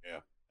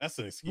 That's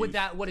an excuse. With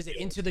that, what is it?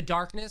 Into the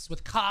Darkness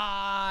with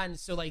Khan.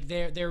 So like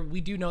there we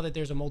do know that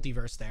there's a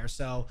multiverse there.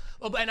 So,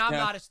 and I'm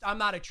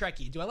not a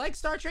Trekkie. Do I like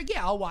Star Trek?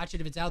 Yeah, I'll watch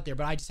it if it's out there,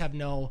 but I just have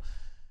no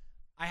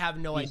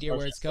idea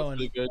where it's going.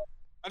 Really good.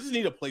 I just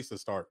need a place to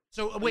start.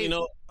 So wait,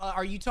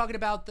 are you talking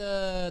about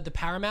the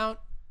Paramount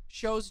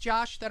shows,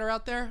 Josh, that are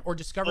out there, or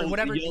Discovery,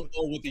 whatever?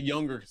 With the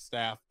younger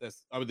staff,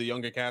 the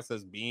younger cast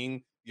as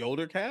being the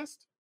older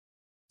cast.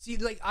 See,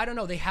 like I don't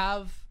know, they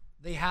have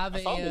I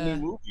saw the new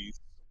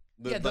movies.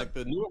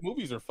 The newer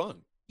movies are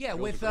fun. Yeah,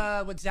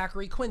 with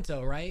Zachary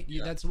Quinto, right?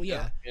 Yeah, That's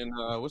And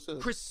what's the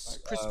Chris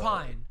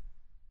Pine.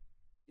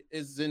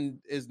 Is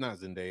not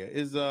Zendaya.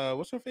 Is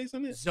what's her face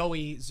in it?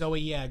 Zoe,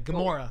 yeah,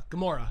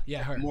 Gamora,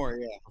 yeah, her. Gamora,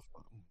 yeah.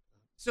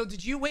 So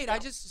did you wait?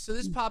 So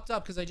this popped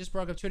up because I just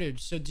brought up Twitter.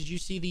 So did you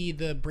see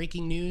the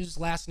breaking news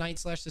last night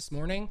 / this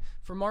morning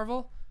from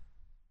Marvel?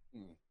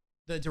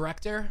 The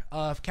director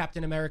of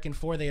Captain America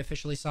 4, they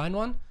officially signed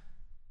one.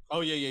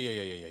 Oh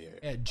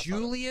yeah.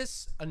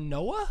 Julius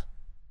Anoa.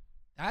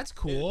 That's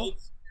cool.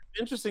 It's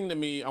interesting to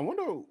me. I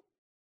wonder,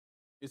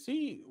 is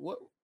he what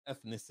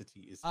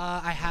ethnicity is he?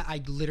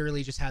 I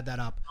literally just had that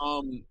up.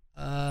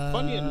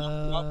 Funny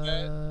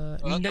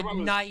enough,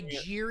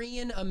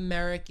 Nigerian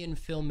American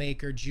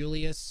filmmaker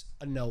Julius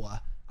Anoa.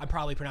 I'm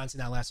probably pronouncing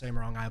that last name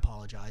wrong. I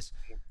apologize.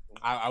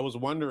 I was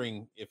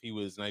wondering if he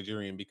was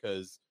Nigerian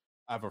because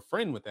I have a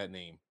friend with that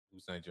name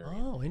who's Nigerian.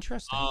 Oh,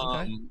 interesting.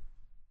 Okay.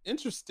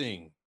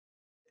 Interesting.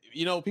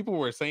 You know, people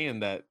were saying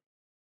that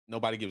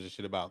nobody gives a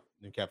shit about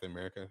New Captain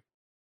America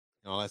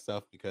and all that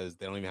stuff because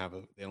they don't even have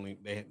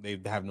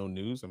they have no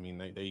news. I mean,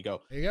 there you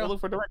go. There you go.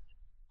 Look for direction.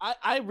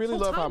 I really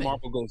love how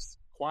Marvel goes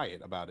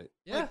quiet about it.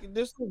 Yeah. Like,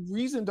 there's no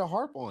reason to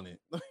harp on it.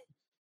 There's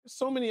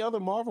so many other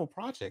Marvel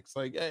projects.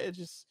 Like it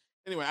just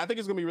anyway. I think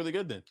it's gonna be really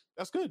good. Then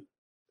that's good.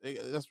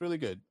 That's really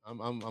good.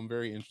 I'm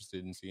very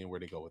interested in seeing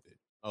where they go with it.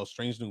 Oh,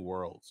 Strange New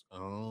Worlds.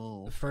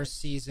 Oh, the first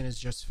season is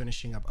just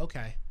finishing up.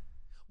 Okay.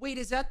 Wait,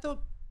 is that the?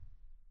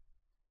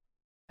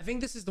 I think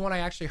this is the one I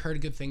actually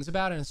heard good things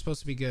about, and it's supposed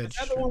to be good. Is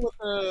that the one with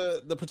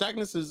the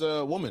protagonist is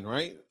a woman,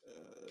 right?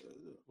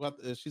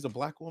 She's a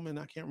black woman.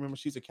 I can't remember.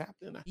 She's a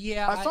captain.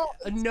 Yeah, I saw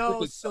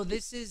no. So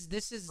this is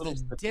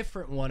the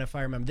different one, if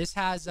I remember. This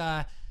has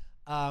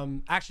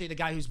actually the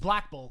guy who's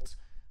Black Bolt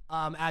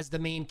as the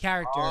main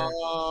character.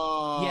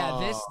 Oh.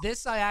 Yeah,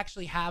 this I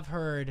actually have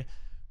heard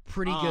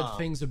pretty good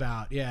things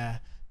about. Yeah.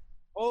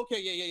 Okay.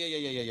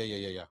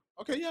 Yeah.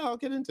 Okay. Yeah, I'll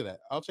get into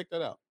that. I'll check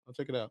that out. I'll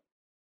check it out.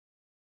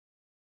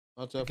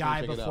 The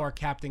guy before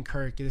Captain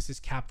Kirk. This is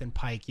Captain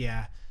Pike.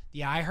 Yeah.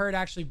 Yeah, I heard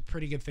actually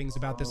pretty good things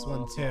about this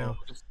one too.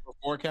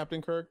 Before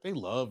Captain Kirk, they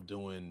love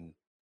going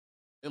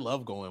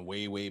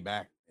way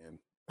back, man.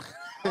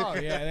 Oh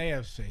yeah, they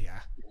have.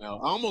 Yeah. You know,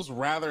 I almost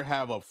rather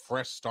have a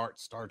fresh start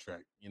Star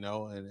Trek. You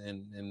know,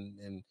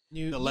 and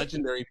the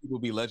legendary people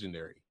be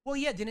legendary. Well,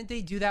 yeah, didn't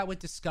they do that with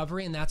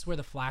Discovery, and that's where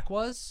the flack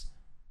was?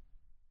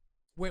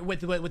 With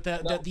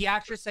the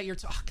actress that you're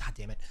talking. Oh, God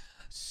damn it.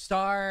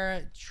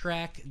 Star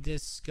Trek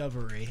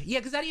Discovery. Yeah,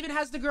 because that even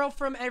has the girl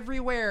from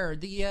Everywhere,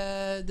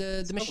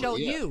 the Michelle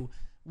Yeoh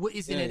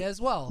is in it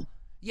as well.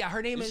 Yeah,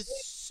 her name is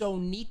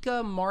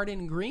Sonika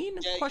Martin Green?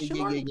 Question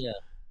mark?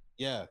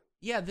 Yeah.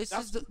 Yeah, this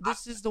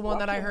is the one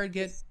that I heard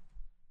get.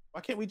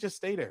 Why can't we just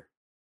stay there?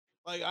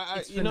 Like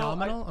it's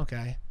phenomenal.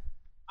 Okay.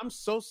 I'm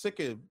so sick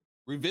of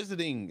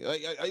revisiting,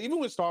 even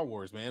with Star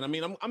Wars, man. I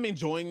mean, I'm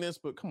enjoying this,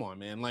 but come on,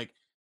 man. Like,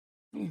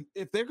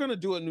 if they're gonna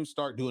do a new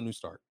start, do a new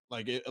start.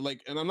 And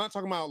I'm not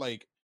talking about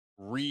like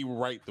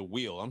rewrite the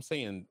wheel. I'm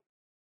saying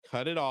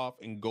cut it off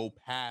and go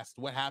past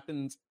what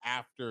happens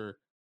after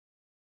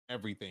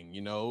everything.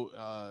 You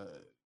know,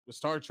 with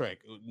Star Trek,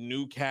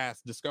 new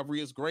cast,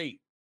 Discovery is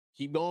great.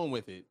 Keep going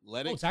with it.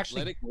 Let it grow. It's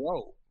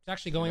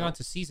actually going on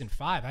to season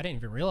 5. I didn't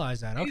even realize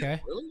that.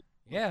 Okay. Really?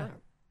 Yeah.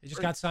 It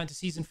just got signed to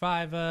season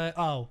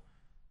 5.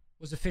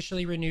 Was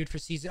officially renewed for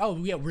season. Oh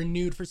yeah,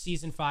 renewed for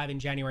season 5 in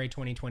January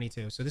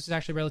 2022. So this is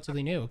actually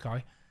relatively new.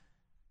 Okay.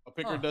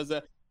 Picard does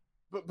that,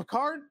 but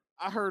Picard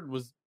I heard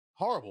was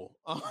horrible.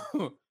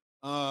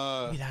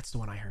 Maybe that's the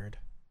one I heard.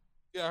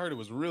 Yeah, I heard it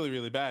was really,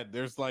 really bad.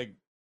 There's like,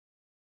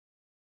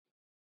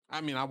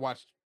 I mean, I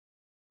watched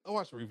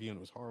a review and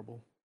it was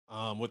horrible.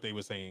 What they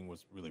were saying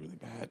was really, really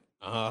bad.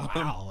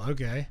 Wow.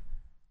 Okay.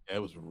 Yeah,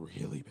 it was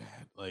really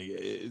bad. Like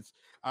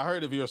I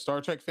heard if you're a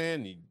Star Trek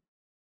fan, you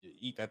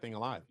eat that thing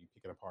alive. You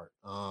pick it apart.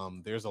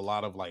 There's a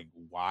lot of like,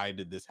 why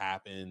did this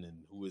happen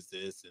and who is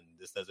this and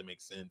this doesn't make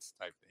sense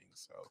type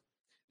things. So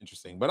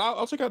interesting. But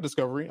I'll check out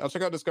Discovery. And I'll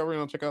check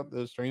out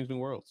the Strange New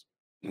Worlds.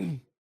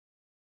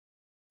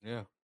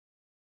 Yeah.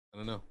 I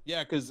don't know.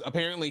 Yeah, because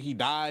apparently he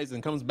dies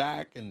and comes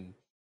back, and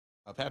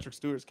Patrick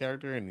Stewart's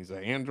character, and he's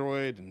an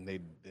android,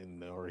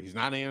 or he's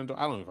not an android.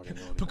 I don't know if I can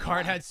know.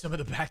 Picard had some of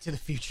the Back to the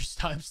Future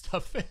time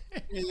stuff.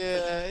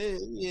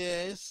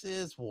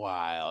 It's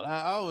wild.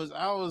 I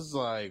was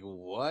like,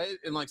 what?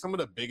 And like some of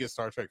the biggest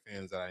Star Trek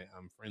fans that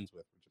I'm friends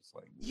with were just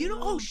like,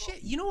 oh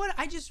shit. You know what?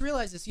 I just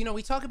realized this. You know,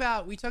 we talk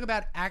about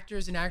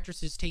actors and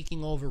actresses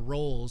taking over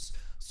roles.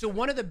 So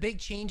one of the big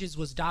changes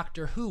was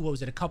Doctor Who. What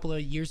was it? A couple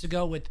of years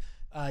ago with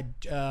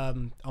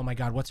oh my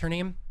God, what's her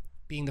name?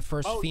 Being the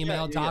first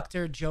female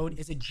doctor. Jodie,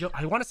 is it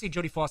I want to say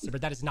Jodie Foster,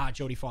 but that is not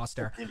Jodie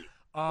Foster.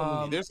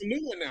 There's a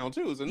new one now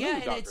too. It's a new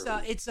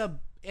doctor.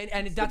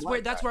 And that's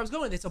where I was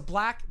going. It's a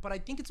black, but I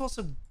think it's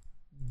also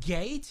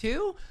gay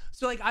too.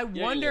 So like I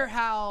wonder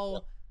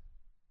how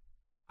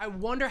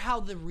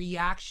the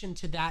reaction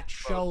to that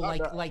show,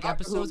 like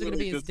episodes are gonna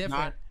be is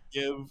different.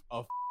 Give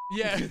a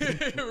yeah,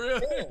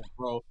 really, yeah,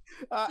 bro.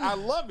 I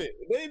love it.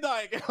 They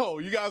like, oh,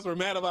 you guys were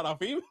mad about a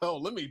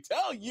female. Let me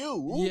tell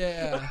you.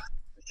 Yeah.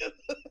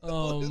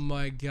 Oh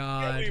my We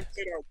God. haven't even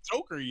played our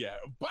Joker yet.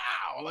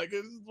 Wow, like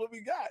this is what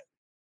we got.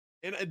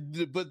 And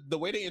but the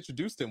way they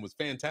introduced him was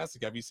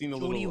fantastic. Have you seen the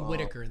Jodie little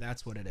Whittaker?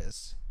 That's what it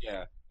is.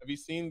 Yeah. Have you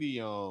seen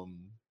the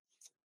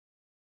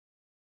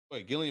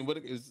Wait, Gillian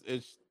Whittaker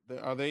is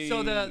are they?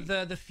 So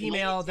the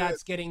female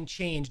that's getting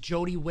changed,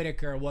 Jodie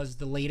Whittaker, was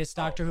the latest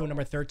Doctor Who,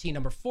 number 13.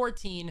 Number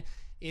 14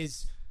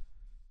 is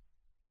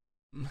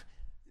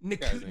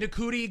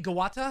Nakudi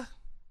Gawata.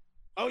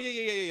 Oh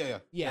yeah.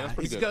 Yeah,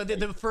 that's it's good.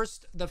 the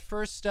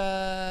first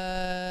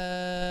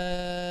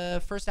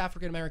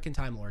African American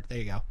Time Lord. There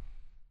you go.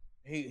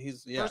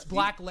 He's First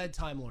black led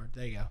Time Lord.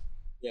 There you go.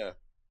 Yeah.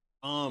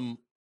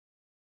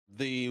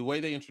 The way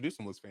they introduced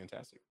him was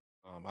fantastic.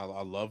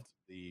 I loved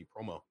the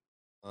promo.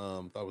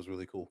 Thought it was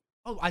really cool.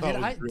 Oh,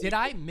 did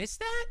I miss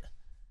that?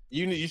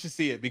 You should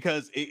see it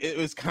because it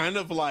was kind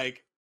of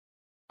like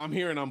I'm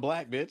here and I'm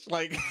black, bitch.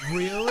 Like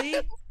really?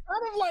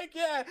 Kind of like,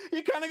 yeah,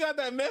 he kind of got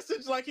that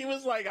message. Like he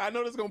was like, I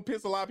know this is gonna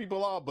piss a lot of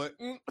people off, but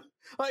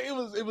like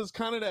it was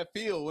kind of that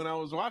feel when I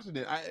was watching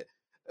it. I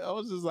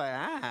was just like,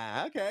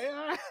 okay,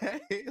 all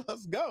right,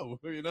 let's go.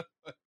 You know.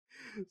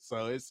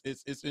 So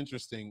it's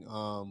interesting.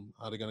 How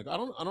they're gonna go.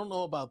 I don't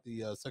know about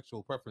the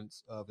sexual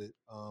preference of it.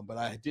 But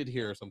I did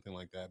hear something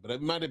like that. But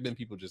it might have been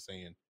people just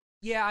saying.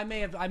 Yeah, I may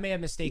have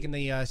mistaken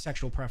the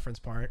sexual preference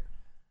part.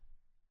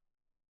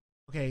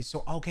 Okay,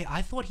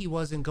 I thought he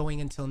wasn't going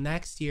until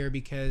next year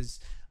because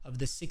of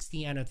the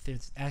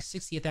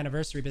 60th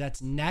anniversary, but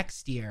that's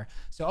next year.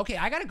 So okay,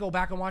 I gotta go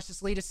back and watch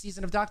this latest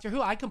season of Doctor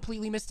Who. I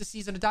completely missed a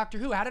season of Doctor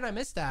Who. How did I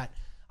miss that?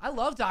 I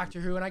love Doctor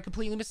Who, and I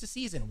completely missed a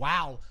season.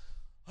 Wow.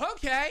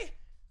 Okay.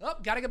 Oh,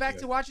 gotta go back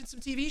to watching some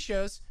TV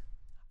shows.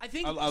 I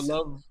think I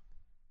love.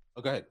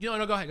 Oh, go ahead.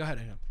 No, go ahead.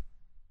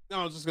 No,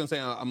 I was just gonna say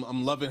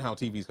I'm loving how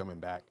TV's coming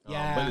back.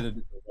 Yeah. But in a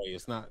different way.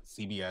 It's not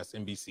CBS,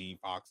 NBC,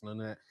 Fox,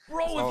 none of that.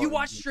 Bro, have you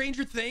watched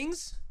Stranger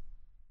Things?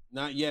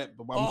 Not yet,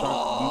 but I'm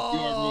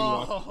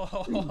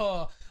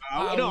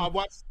trying. No, I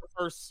watched the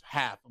first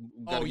half.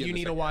 You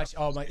need to watch.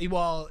 Oh my!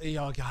 Well,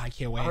 God, I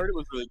can't wait. I heard it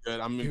was really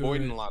good. I'm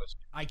avoiding a lot of shit.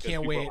 I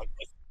can't wait. Like,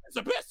 it's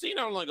the best scene.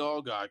 I'm like,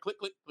 oh god, click.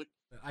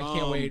 I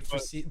can't wait for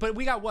but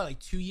we got what, like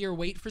 2-year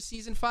wait for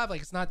season 5? Like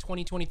it's not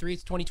 2023,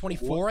 it's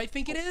 2024. I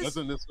think it is.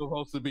 Isn't this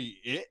supposed to be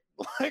it?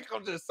 Like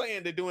I'm just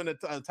saying, they're doing the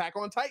Attack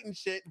on Titan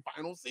shit.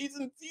 Final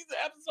season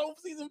episode,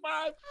 season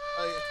 5.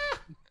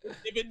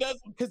 If it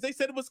does, because they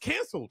said it was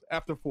canceled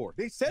after 4.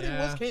 They said it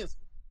was canceled.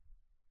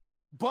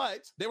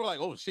 But they were like,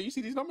 "Oh shit, you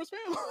see these numbers,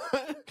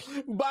 man?"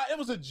 But it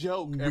was a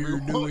joke. We're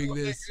doing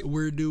this.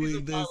 We're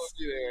doing this.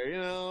 There, you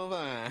know,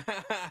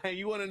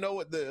 you want to know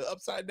what the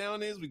upside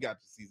down is? We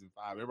got to season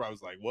 5. Everybody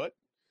was like, "What?"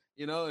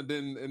 You know, and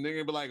they're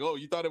gonna be like, "Oh,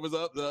 you thought it was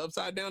up? The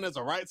upside down is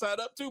a right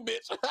side up too,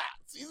 bitch."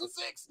 Season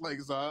 6.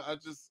 Like, so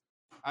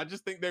I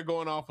just think they're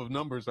going off of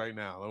numbers right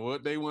now and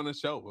what they want to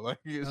show. Like,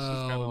 it's just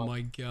kind of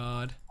my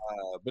god.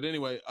 But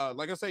anyway,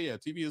 like I say, yeah,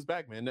 TV is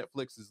back, man.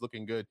 Netflix is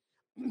looking good.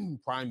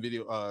 Prime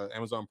Video,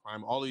 Amazon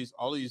Prime, all these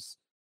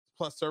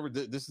plus server.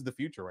 This is the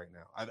future right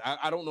now.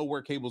 I don't know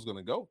where cable's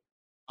gonna go.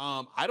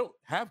 I don't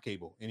have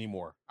cable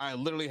anymore. I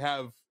literally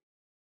have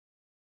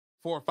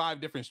 4 or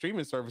 5 different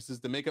streaming services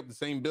to make up the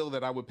same bill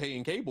that I would pay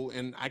in cable,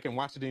 and I can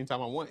watch it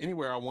anytime I want,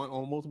 anywhere I want,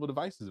 on multiple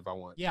devices if I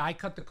want. Yeah, I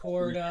cut the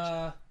cord.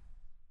 I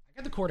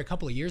got the cord a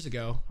couple of years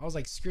ago. I was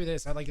like, screw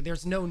this.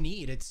 There's no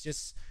need. It's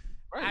just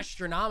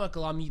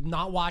astronomical. I'm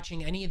not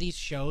watching any of these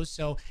shows.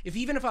 So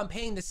even if I'm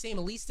paying the same,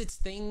 at least it's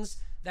things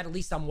that at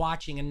least I'm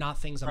watching and not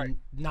things I'm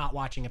not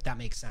watching, if that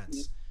makes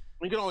sense.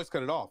 You can always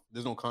cut it off.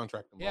 There's no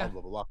contract involved,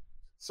 blah, blah, blah.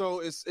 So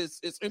it's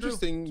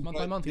interesting. It's month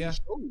by month,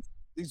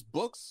 these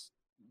books,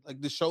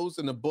 like the shows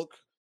and the book,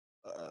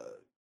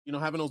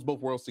 having those both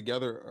worlds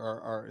together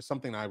are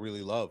something I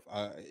really love.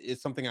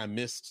 It's something I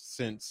missed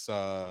since,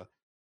 not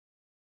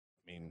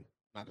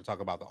to talk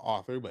about the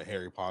author, but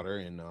Harry Potter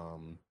and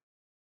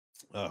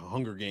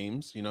Hunger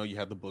Games. You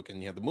have the book and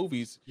you have the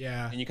movies,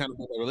 and you kind of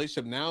build a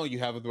relationship. Now you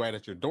have it right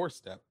at your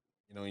doorstep,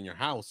 in your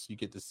house. You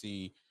get to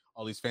see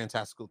all these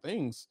fantastical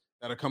things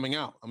that are coming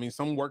out.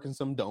 Some work and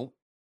some don't.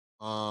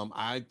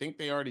 I think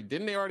they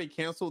already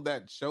canceled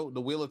that show, The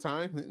Wheel of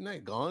Time. Isn't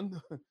that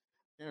gone?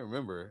 Can't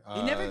remember.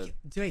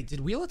 Did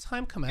Wheel of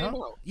Time come out?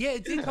 Yeah,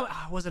 it did come.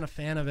 I wasn't a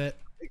fan of it.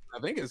 I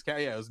think it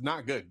was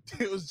not good.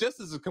 It was just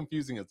as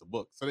confusing as the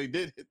book. So they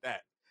did hit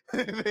that.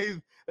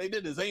 they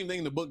did the same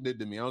thing the book did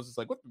to me. I was just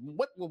like, what?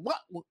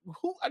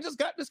 Who? I just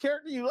got this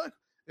character. You look.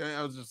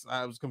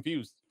 I was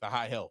confused. The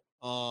high hell.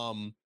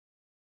 I'm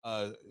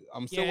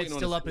still waiting. It's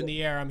still up in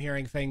the air. I'm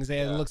hearing things.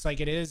 It looks like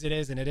it is,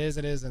 and it is,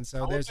 and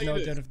so there's no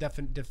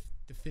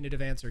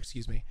definitive answer.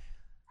 Excuse me.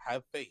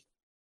 Have faith,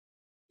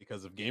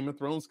 because if Game of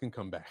Thrones can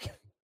come back.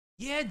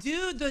 Yeah,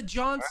 dude, the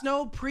Jon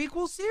Snow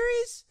prequel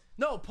series?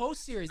 No,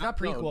 post series, not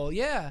prequel. No,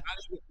 yeah,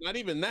 not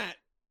even that.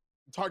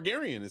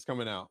 Targaryen is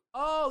coming out.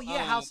 Oh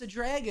yeah, House of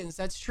Dragons.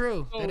 That's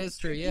true. That is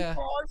true. Yeah.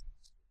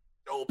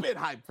 Stupid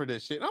hype for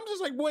this shit. I'm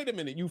just like, wait a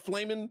minute, you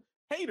flaming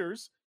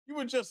haters! You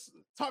were just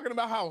talking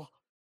about how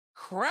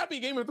crappy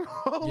Game of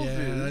Thrones is.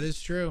 Yeah, that is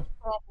true.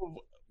 Off of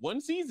one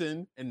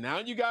season, and now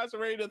you guys are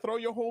ready to throw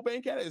your whole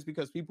bank at it. Is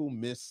because people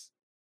miss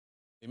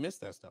they miss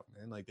that stuff,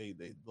 man. Like they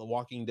the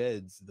Walking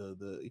Deads,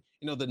 the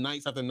the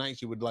nights after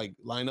nights you would like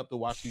line up to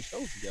watch these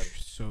shows together.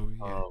 So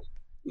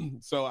yeah.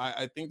 So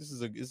I think this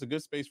is a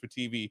good space for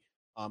TV.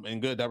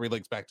 And good that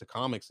relates back to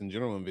comics in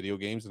general and video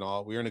games and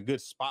all. We're in a good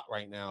spot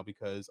right now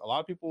because a lot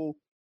of people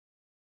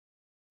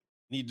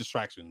need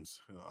distractions.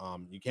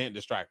 You can't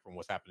distract from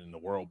what's happening in the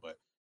world, but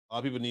a lot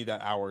of people need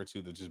that hour or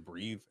two to just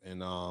breathe.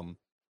 And I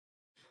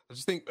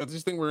just think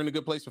we're in a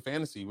good place for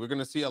fantasy. We're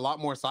gonna see a lot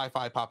more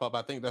sci-fi pop up.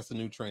 I think that's the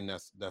new trend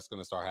that's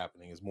gonna start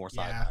happening is more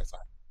sci-fi.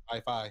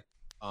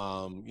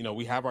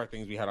 We have our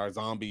things. We had our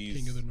zombies,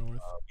 King of the North.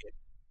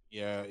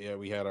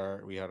 We had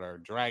our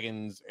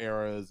dragons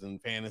eras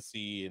and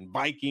fantasy, and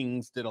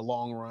Vikings did a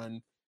long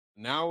run.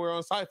 Now we're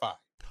on sci-fi.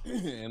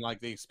 And like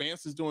the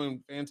Expanse is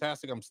doing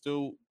fantastic. I'm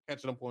still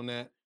catching up on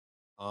that.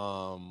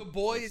 The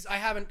Boys, I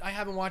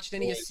haven't watched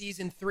any of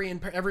season 3,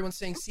 and everyone's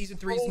saying season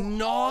 3 is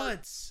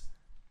nuts.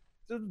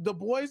 The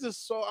Boys is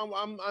so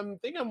I'm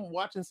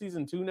watching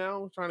season 2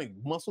 now, trying to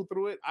muscle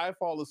through it. I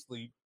fall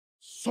asleep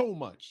so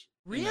much.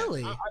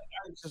 Really? I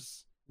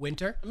just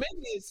Winter.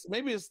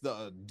 Maybe it's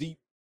the deep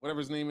whatever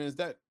his name is.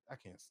 That I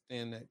can't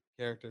stand that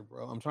character,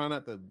 bro. I'm trying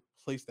not to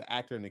place the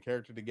actor and the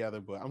character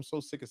together, but I'm so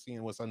sick of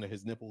seeing what's under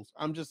his nipples.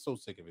 I'm just so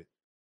sick of it.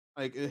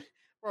 Like,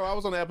 bro, I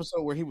was on the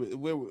episode where he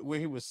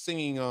was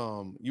singing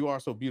 "You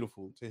Are So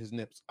Beautiful" to his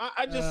nips.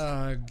 I just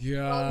oh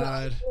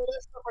god,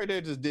 that stuff right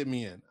there just did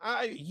me in.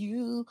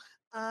 You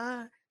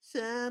are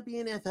so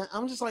beautiful.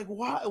 I'm just like,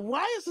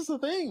 why is this a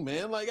thing,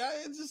 man? Like,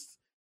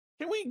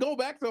 can we go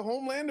back to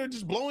Homelander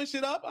just blowing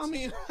shit up? I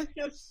mean,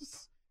 it's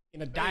just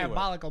in a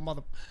diabolical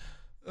mother.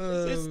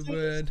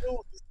 It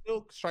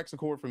still strikes a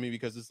chord for me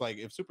because it's like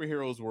if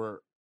superheroes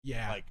were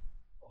like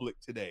public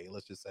today,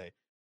 let's just say,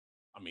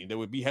 I mean, they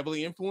would be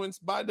heavily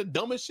influenced by the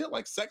dumbest shit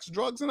like sex,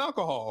 drugs, and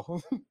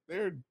alcohol.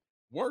 They're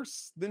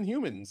worse than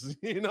humans,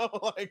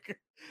 like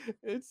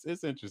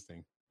it's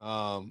interesting.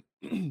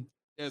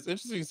 It's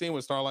interesting seeing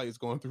what Starlight is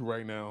going through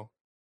right now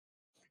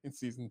in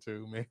season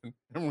 2, man.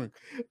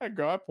 That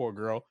girl, that poor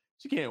girl,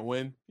 she can't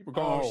win. People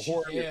call her a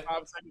whore in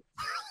 5 seconds.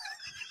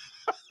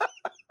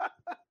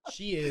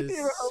 She is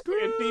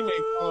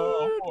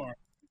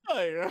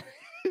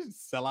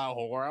sell out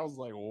whore. I was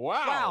like,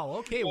 wow,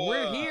 okay,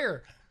 we're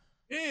here.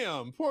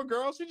 Damn, poor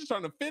girl. She's just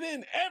trying to fit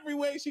in every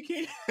way she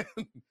can.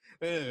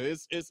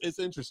 It's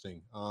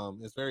interesting.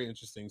 It's very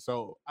interesting.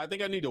 So I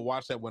think I need to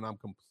watch that when I'm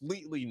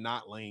completely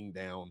not laying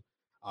down.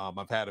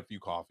 I've had a few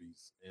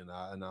coffees and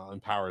I'll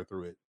power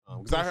through it.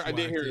 Because I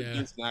did hear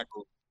Jensen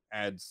Ackles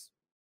adds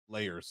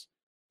layers.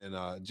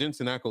 And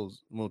Jensen Ackles,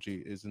 Mochi,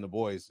 is in The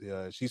Boys.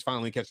 She's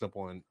finally catching up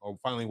on, or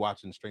finally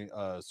watching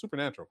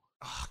Supernatural.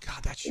 Oh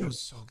God, that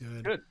show's so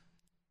good.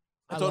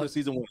 I told her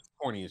season 1 is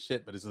corny as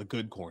shit, but it's a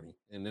good corny,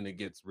 and then it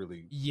gets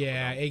really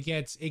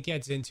it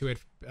gets into it.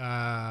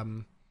 I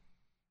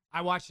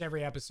watched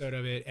every episode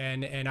of it,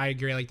 and I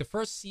agree. Like the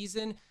first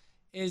season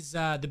is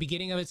the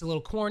beginning of it's a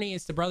little corny.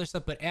 It's the brother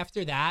stuff, but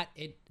after that,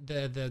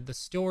 the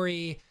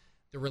story,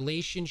 the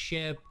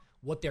relationship,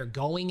 what they're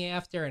going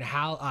after, and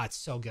how it's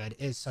so good.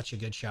 It's such a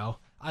good show.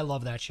 I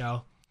love that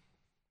show.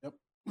 Yep.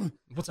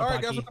 What's up, all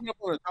right, guys? We're coming up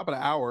on the top of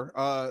the hour.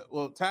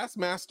 Well,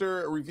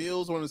 Taskmaster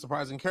reveals one of the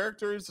surprising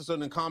characters. So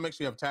in the comics,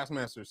 you have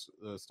Taskmaster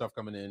stuff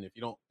coming in. If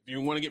you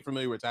want to get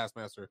familiar with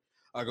Taskmaster,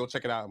 go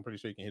check it out. I'm pretty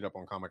sure you can hit up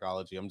on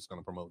Comixology. I'm just going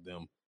to promote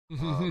them.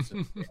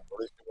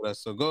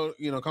 So go,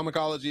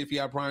 Comixology. If you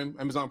have Prime,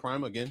 Amazon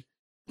Prime, again,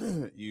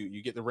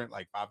 you get to rent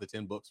like 5 to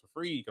 10 books for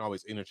free. You can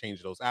always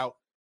interchange those out.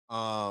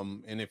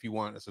 And if you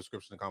want a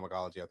subscription to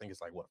Comixology, I think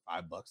it's like what,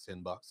 $5,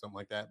 $10, something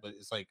like that. But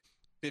it's like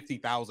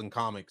 50,000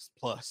 comics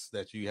plus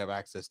that you have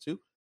access to.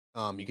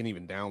 You can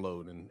even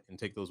download and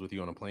take those with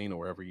you on a plane or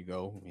wherever you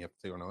go. You have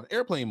to take on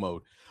airplane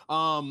mode.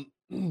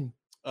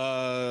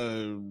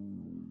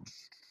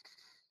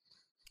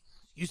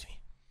 Excuse me.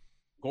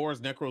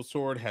 Gore's Necro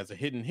Sword has a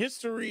hidden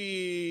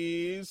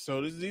history.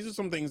 So these are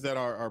some things that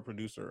our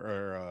producer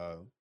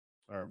or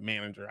our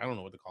manager, I don't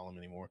know what to call him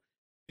anymore.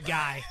 The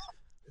guy.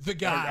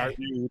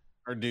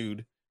 Our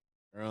dude.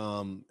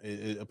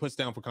 It puts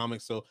down for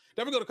comics. So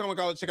definitely go to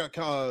Comixology, check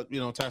out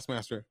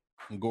Taskmaster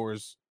and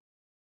Gore's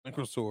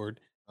Necro Sword.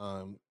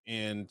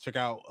 And check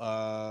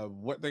out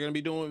what they're gonna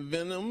be doing with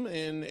Venom,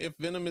 and if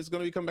Venom is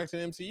gonna be coming back to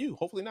the MCU.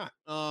 Hopefully not.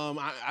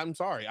 I'm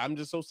sorry. I'm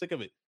just so sick of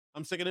it.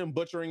 I'm sick of them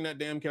butchering that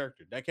damn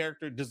character. That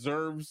character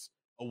deserves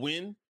a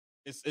win.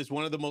 It's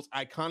one of the most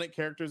iconic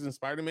characters in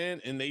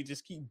Spider-Man, and they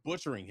just keep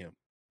butchering him.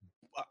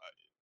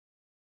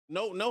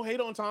 No hate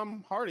on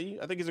Tom Hardy.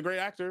 I think he's a great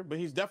actor, but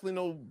he's definitely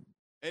no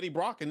Eddie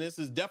Brock, and this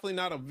is definitely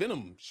not a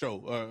Venom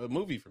show, a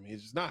movie for me.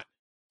 It's just not.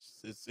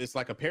 It's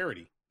like a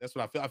parody. That's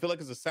what I feel. I feel like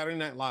it's a Saturday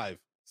Night Live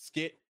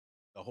skit,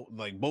 the whole,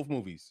 like both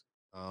movies.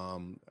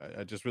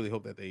 I just really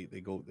hope that they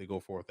go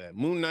forth that.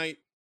 Moon Knight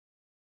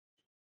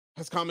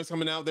has comics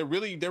coming out. They're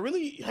really.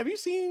 Have you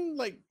seen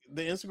like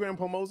the Instagram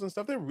promos and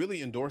stuff? They're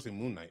really endorsing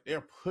Moon Knight.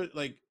 They're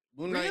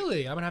Moon Knight.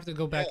 Really? I'm gonna have to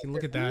go back and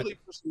look at that. Really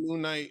pushing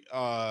Moon Knight.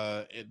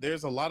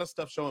 There's a lot of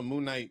stuff showing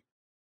Moon Knight,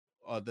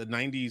 the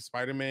 '90s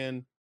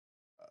Spider-Man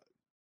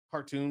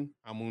cartoon,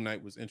 how Moon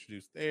Knight was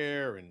introduced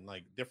there, and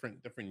like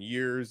different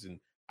years, and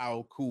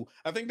how cool.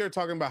 I think they're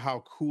talking about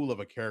how cool of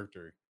a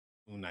character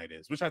Moon Knight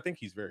is, which I think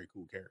he's a very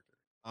cool character.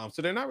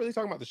 So they're not really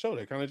talking about the show.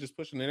 They're kind of just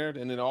pushing it there,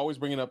 and then always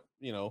bringing up,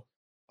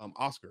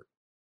 Oscar,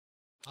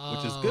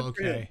 which is good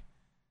for him. Which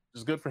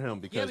is good for him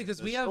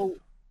because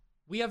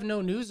we have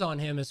no news on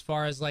him as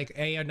far as like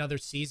another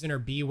season, or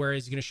B, where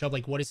he's going to show up,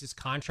 like what does his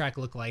contract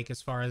look like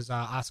as far as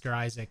Oscar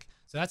Isaac.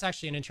 So that's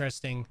actually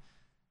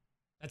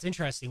that's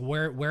interesting.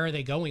 Where are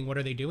they going? What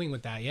are they doing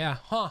with that? Yeah.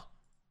 Huh.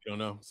 I don't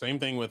know. Same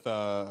thing with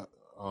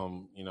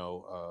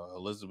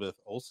Elizabeth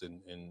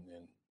Olsen, and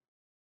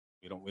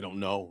we don't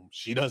know.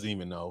 She doesn't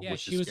even know. Yeah,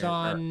 she was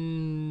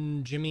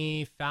on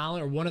Jimmy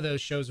Fallon or one of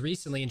those shows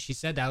recently, and she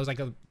said that. I was like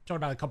talking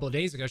about a couple of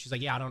days ago. She's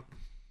like, yeah, I don't.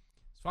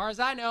 As far as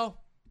I know,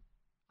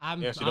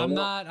 as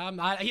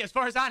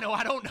far as I know,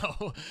 I don't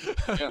know.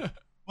 Yeah.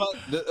 But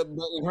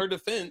in her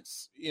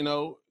defense,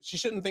 she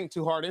shouldn't think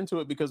too hard into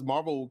it because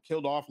Marvel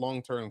killed off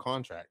long-term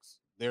contracts.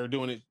 They're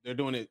doing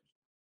it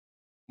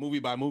movie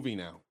by movie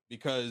now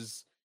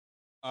because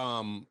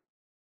I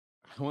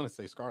want to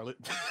say Scarlet.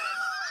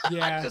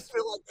 Yeah. I just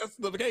feel like that's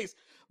the case.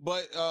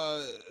 But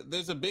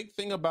there's a big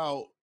thing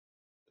about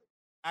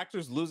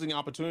actors losing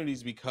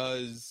opportunities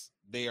because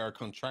they are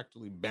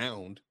contractually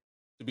bound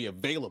to be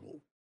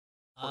available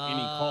for any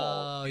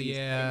call.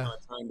 Yeah.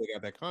 Time they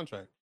got that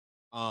contract.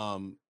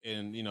 And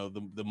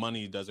the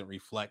money doesn't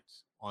reflect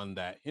on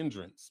that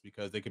hindrance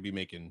because they could be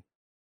making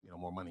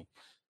more money.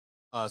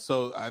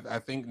 So I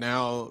think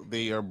now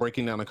they are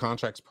breaking down the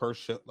contracts per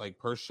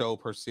show,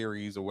 per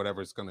series, or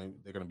whatever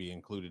they're gonna be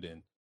included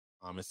in,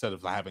 instead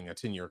of having a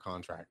 10-year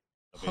contract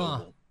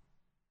available.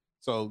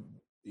 So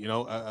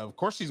of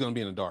course she's gonna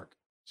be in the dark.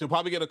 She'll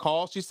probably get a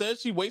call. She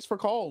says she waits for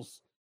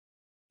calls.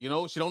 She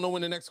don't know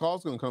when the next call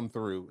is gonna come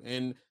through.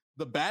 And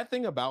the bad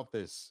thing about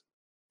this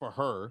for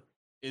her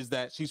is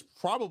that she's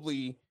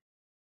probably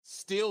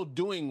still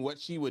doing what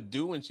she would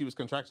do when she was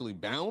contractually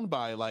bound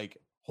by like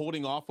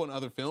holding off on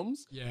other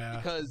films. Yeah.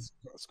 Because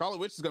Scarlet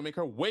Witch is going to make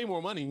her way more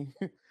money.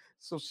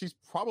 So she's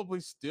probably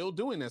still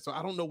doing that. So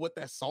I don't know what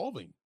that's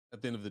solving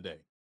at the end of the day.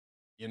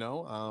 It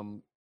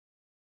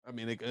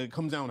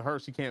comes down to her.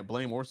 She can't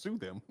blame or sue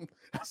them.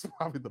 That's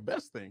probably the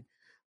best thing.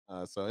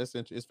 So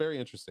it's very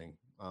interesting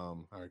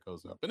how it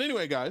goes up. But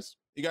anyway, guys,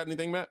 you got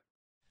anything, Matt?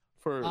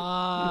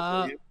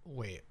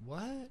 Wait,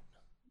 what?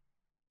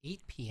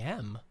 8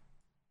 p.m.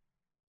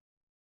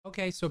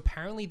 Okay, so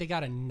apparently they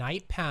got a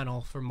night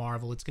panel for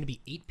Marvel. It's going to be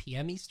 8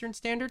 p.m. Eastern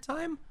Standard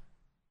Time.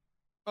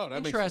 Oh,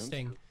 that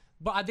interesting. Makes sense.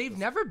 But they've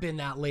never been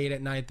that late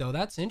at night, though.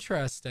 That's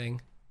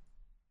interesting.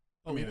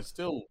 I mean, it's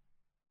still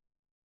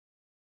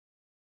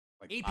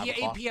like 8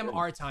 p.m.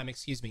 our time.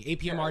 Excuse me, 8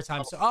 p.m. our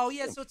time. So,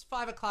 so it's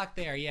 5 o'clock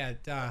there. Yeah.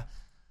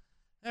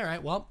 All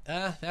right. Well,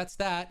 that's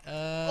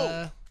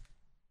that.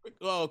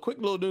 Quick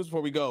little news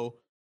before we go.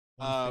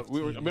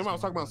 Remember I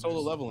was talking about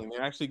Solo Leveling.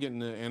 They're actually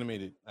getting an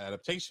animated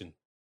adaptation,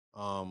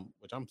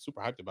 which I'm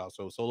super hyped about.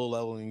 So Solo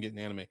Leveling getting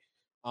anime.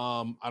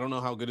 I don't know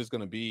how good it's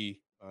going to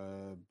be,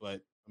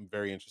 but I'm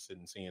very interested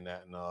in seeing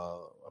that. And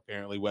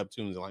apparently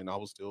webtoons and light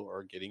novels still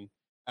are getting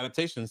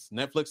adaptations.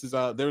 Netflix is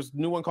there's a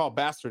new one called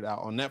Bastard out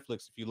on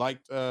Netflix. If you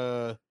liked,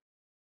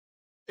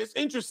 it's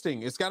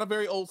interesting. It's got a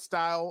very old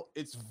style.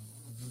 It's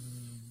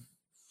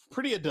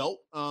pretty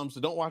adult. So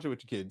don't watch it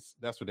with your kids.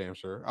 That's for damn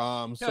sure.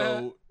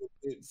 So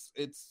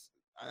it's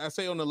I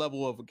say on the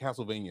level of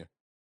Castlevania.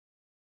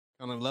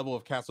 On the level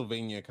of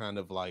Castlevania kind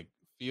of like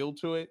feel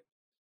to it.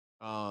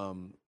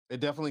 It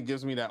definitely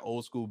gives me that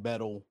old school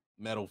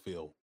metal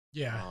feel.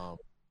 Yeah.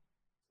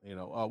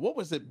 What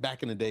was it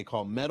back in the day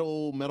called?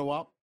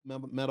 Metalopolis,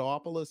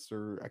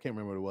 or I can't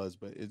remember what it was,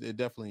 but it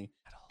definitely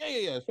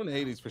it's from the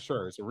 80s for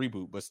sure. It's a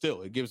reboot, but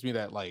still it gives me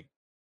that like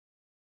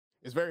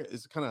it's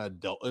kind of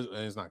adult.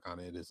 It's not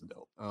kind of, it is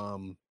adult.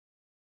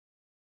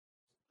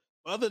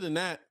 Other than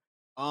that,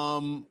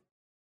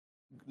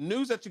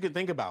 news that you could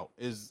think about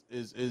is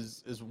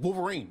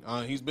Wolverine.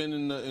 He's been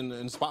in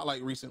the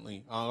spotlight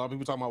recently. A lot of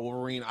people talking about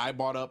Wolverine. I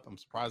brought up, I'm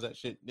surprised that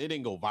shit, it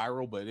didn't go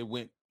viral, but it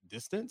went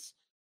distance.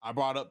 I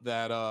brought up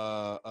that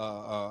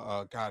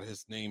God,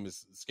 his name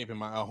is escaping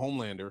my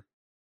Homelander.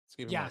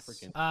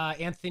 Yes,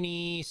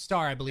 Anthony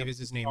Starr, I believe is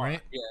his name, right?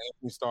 Yeah,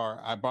 Anthony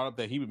Starr. I brought up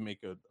that he would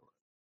make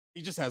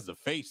he just has the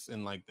face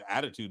and like the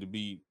attitude to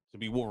be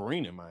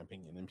Wolverine, in my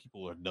opinion. And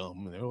people are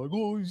dumb and they're like,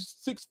 oh, he's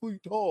 6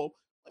 feet tall.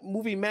 Like,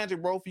 movie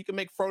magic, bro. If you can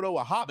make Frodo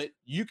a hobbit,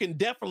 you can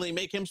definitely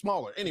make him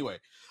smaller. Anyway,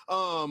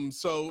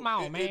 so come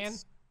on, man.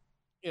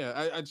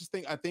 Yeah, I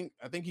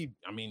think he.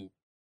 I mean,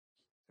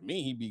 to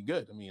me, he'd be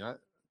good. I mean,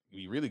 he'd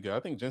be really good.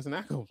 I think Jensen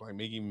Ackles like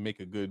make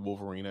a good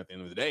Wolverine at the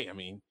end of the day. I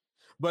mean,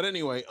 but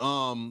anyway,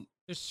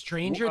 the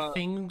Stranger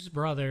Things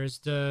brothers,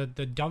 the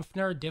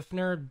Dufner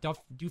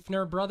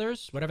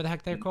brothers, whatever the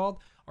heck they're called,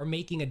 are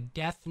making a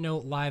Death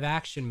Note live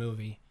action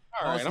movie.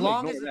 All right,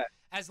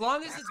 as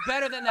long as it's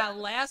better than that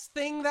last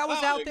thing that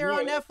was out there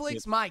on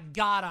Netflix, my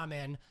God, I'm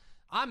in.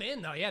 I'm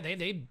in though. Yeah,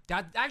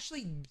 that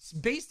actually,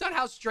 based on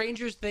how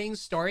Stranger Things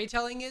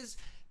storytelling is,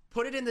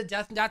 put it in the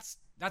Death. That's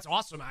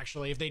awesome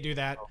actually if they do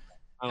that.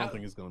 I don't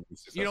think it's going to be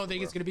successful. You don't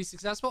think it's going to be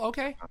successful?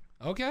 Okay.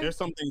 There's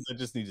some things that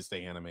just need to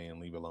stay anime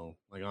and leave alone.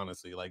 Like,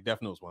 honestly, like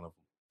Death Note's one of them.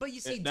 But you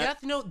see,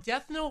 Death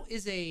Note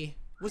is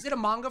was it a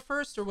manga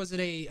first or was it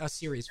a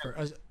series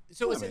first?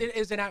 So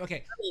it's an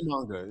okay.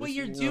 Manga. Well,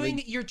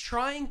 you're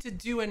trying to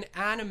do an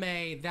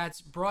anime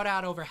that's brought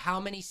out over how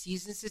many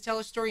seasons to tell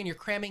a story, and you're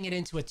cramming it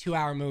into a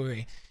 2-hour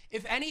movie.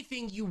 If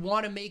anything, you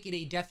want to make it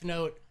a Death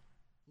Note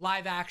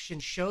live action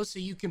show so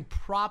you can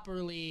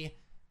properly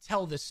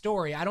tell the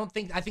story. I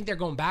think they're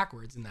going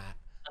backwards in that.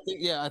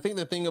 I think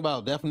the thing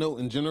about Death Note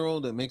in general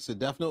that makes it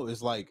Death Note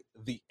is like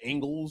the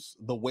angles,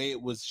 the way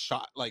it was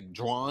shot, like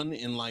drawn,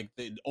 in like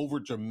the over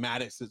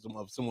dramaticism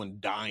of someone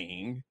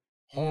dying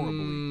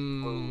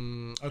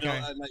horribly.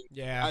 Okay.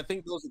 I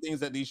think those are things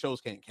that these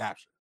shows can't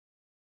capture.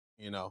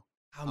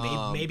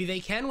 Maybe they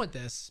can with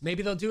this.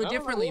 Maybe they'll do it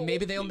differently.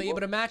 Maybe they'll be able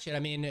to match it. I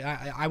mean,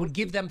 I would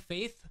give them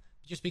faith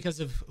just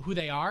because of who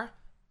they are.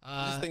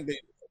 I just think they're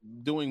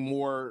doing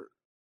more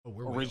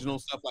original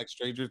stuff like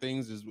Stranger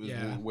Things is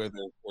where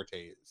their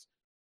forte is.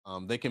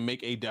 They can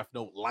make a Death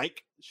Note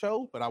like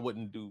show, but I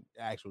wouldn't do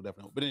actual Death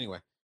Note. But anyway,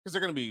 because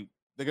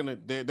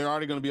they're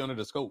already gonna be under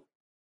the scope.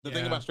 The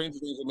thing about Stranger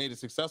Things that made it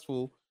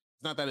successful,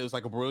 it's not that it was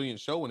like a brilliant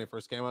show when it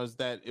first came out, is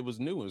that it was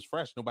new, it was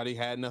fresh. Nobody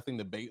had nothing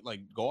to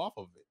go off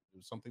of it. It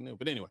was something new.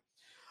 But anyway,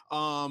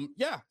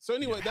 So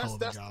anyway, that's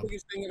the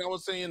biggest thing. And I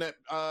was saying that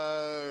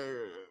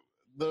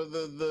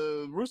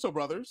the Russo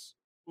brothers,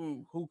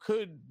 who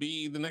could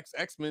be the next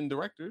X-Men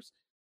directors,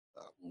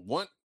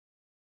 want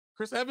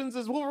Chris Evans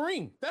as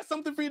Wolverine. That's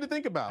something for you to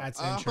think about.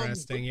 That's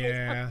interesting.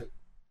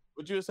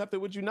 Would you accept it?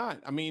 Would you not?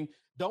 I mean,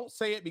 don't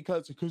say it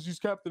because he's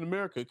Captain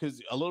America,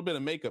 because a little bit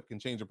of makeup can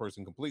change a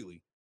person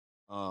completely.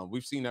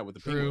 We've seen that with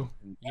the Penguin.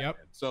 Yep.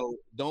 So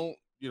don't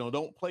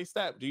place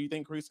that. Do you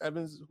think Chris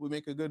Evans would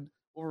make a good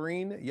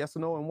Wolverine? Yes or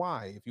no, and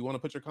why? If you want to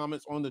put your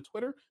comments on the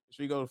Twitter, make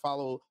sure you go to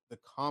follow the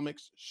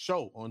Commix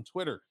Show on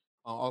Twitter.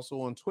 Also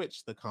on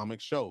Twitch, the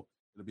Commix Show.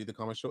 It'll be the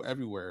Commix Show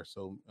everywhere.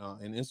 So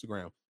and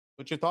Instagram.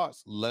 Put your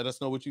thoughts. Let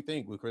us know what you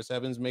think. Would Chris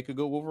Evans make a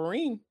good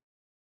Wolverine?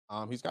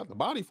 He's got the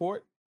body for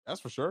it. That's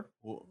for sure.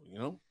 Well,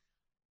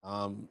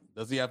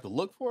 does he have to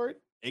look for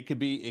it? It could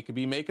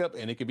be makeup,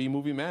 and it could be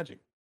movie magic.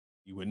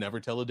 You would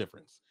never tell a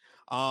difference.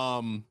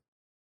 And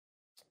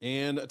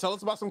tell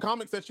us about some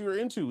comics that you're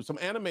into, some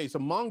anime,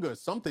 some manga,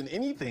 something,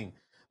 anything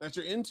that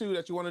you're into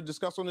that you want to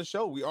discuss on the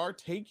show. We are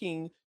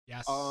taking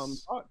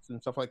thoughts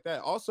and stuff like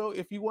that. Also,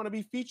 if you want to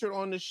be featured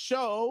on the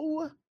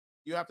show,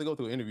 you have to go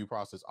through an interview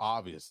process,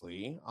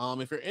 obviously.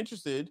 If you're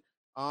interested,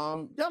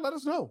 let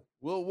us know.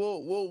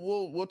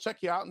 We'll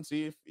check you out and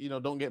see if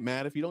don't get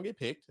mad if you don't get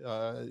picked.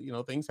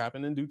 Things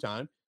happen in due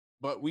time.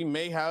 But we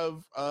may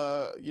have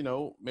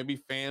maybe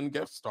fan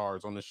guest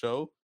stars on the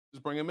show.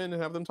 Just bring them in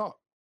and have them talk.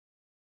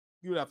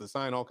 You would have to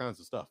sign all kinds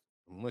of stuff.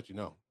 I'll let you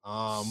know.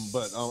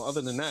 But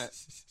other than that,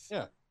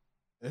 yeah.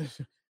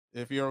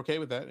 If you're okay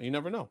with that, you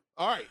never know.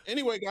 All right.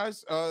 Anyway,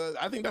 guys,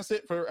 I think that's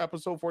it for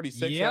episode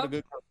 46.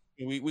 Yep.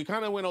 We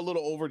kind of went a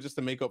little over just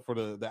to make up for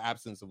the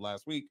absence of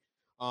last week.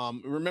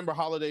 Remember,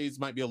 holidays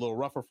might be a little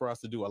rougher for us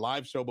to do a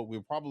live show, but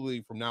we're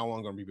probably from now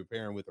on going to be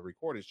preparing with a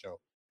recorded show,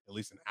 at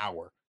least an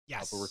hour.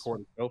 Yes. For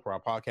recorded show for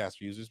our podcast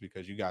users,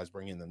 because you guys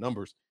bring in the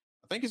numbers.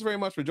 Thank you so very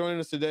much for joining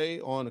us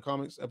today on the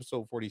Comics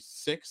episode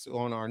 46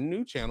 on our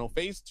new channel.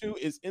 Phase 2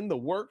 is in the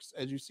works.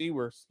 As you see,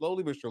 we're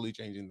slowly but surely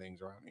changing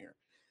things around here.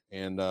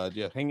 And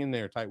hang in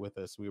there tight with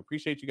us. We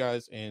appreciate you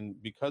guys.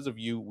 And because of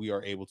you, we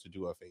are able to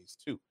do a phase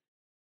 2.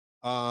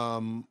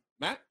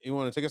 Matt, you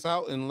want to take us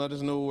out and let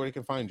us know where they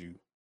can find you?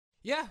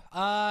 Yeah.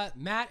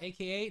 Matt,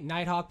 aka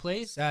Nighthawk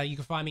Plays. You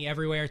can find me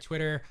everywhere: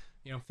 Twitter,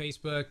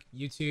 Facebook,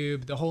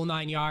 YouTube, the whole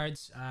 9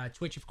 yards.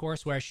 Twitch, of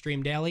course, where I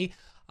stream daily.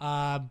 You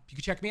can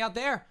check me out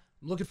there.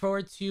 I'm looking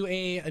forward to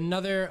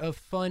another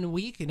fun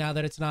week now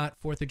that it's not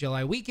 4th of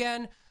July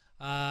weekend.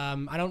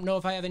 I don't know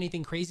if I have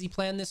anything crazy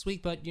planned this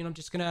week, but I'm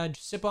just gonna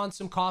sip on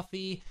some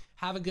coffee,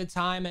 have a good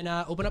time, and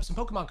open up some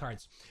Pokemon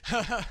cards.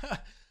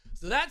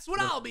 So that's what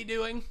I'll be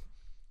doing.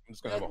 I'm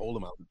just gonna have a hold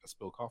them out and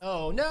spill coffee.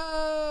 Oh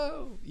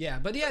no! Yeah,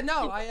 but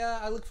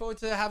I look forward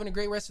to having a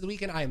great rest of the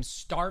weekend. I am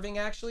starving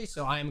actually,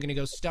 so I am gonna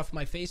go stuff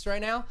my face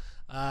right now.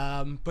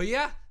 But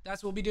yeah,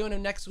 that's what we'll be doing.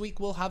 And next week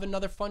we'll have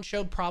another fun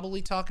show,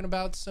 probably talking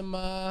about some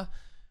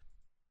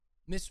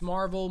Miss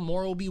Marvel,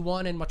 more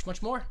Obi-Wan, and much,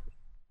 much more.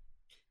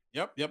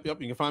 Yep. You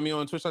can find me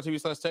on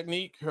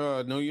twitch.tv/Technique,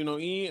 no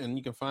E, and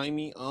you can find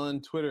me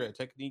on Twitter at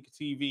Technique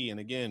TV.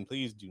 And again,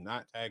 please do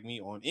not tag me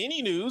on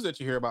any news that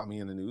you hear about me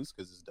in the news,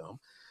 because it's dumb.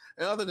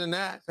 And other than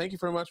that, thank you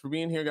very much for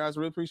being here, guys.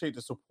 Really appreciate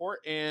the support.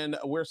 And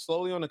we're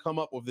slowly on to come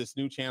up with this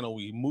new channel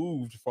we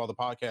moved for the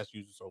podcast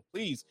users. So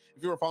please,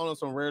 if you are following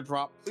us on Rare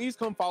Drop, please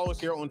come follow us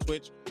here on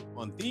Twitch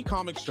on The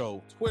Comic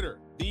Show, Twitter,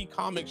 The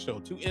Comic Show,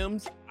 2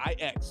 M's,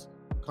 IX,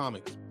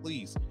 Comics,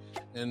 please.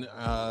 And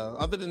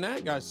other than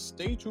that, guys,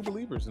 stay true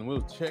believers, and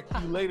we'll check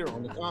you later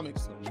on the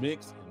Comics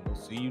Mix, and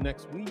we'll see you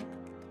next week.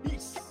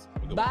 Peace.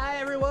 Bye,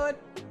 everyone.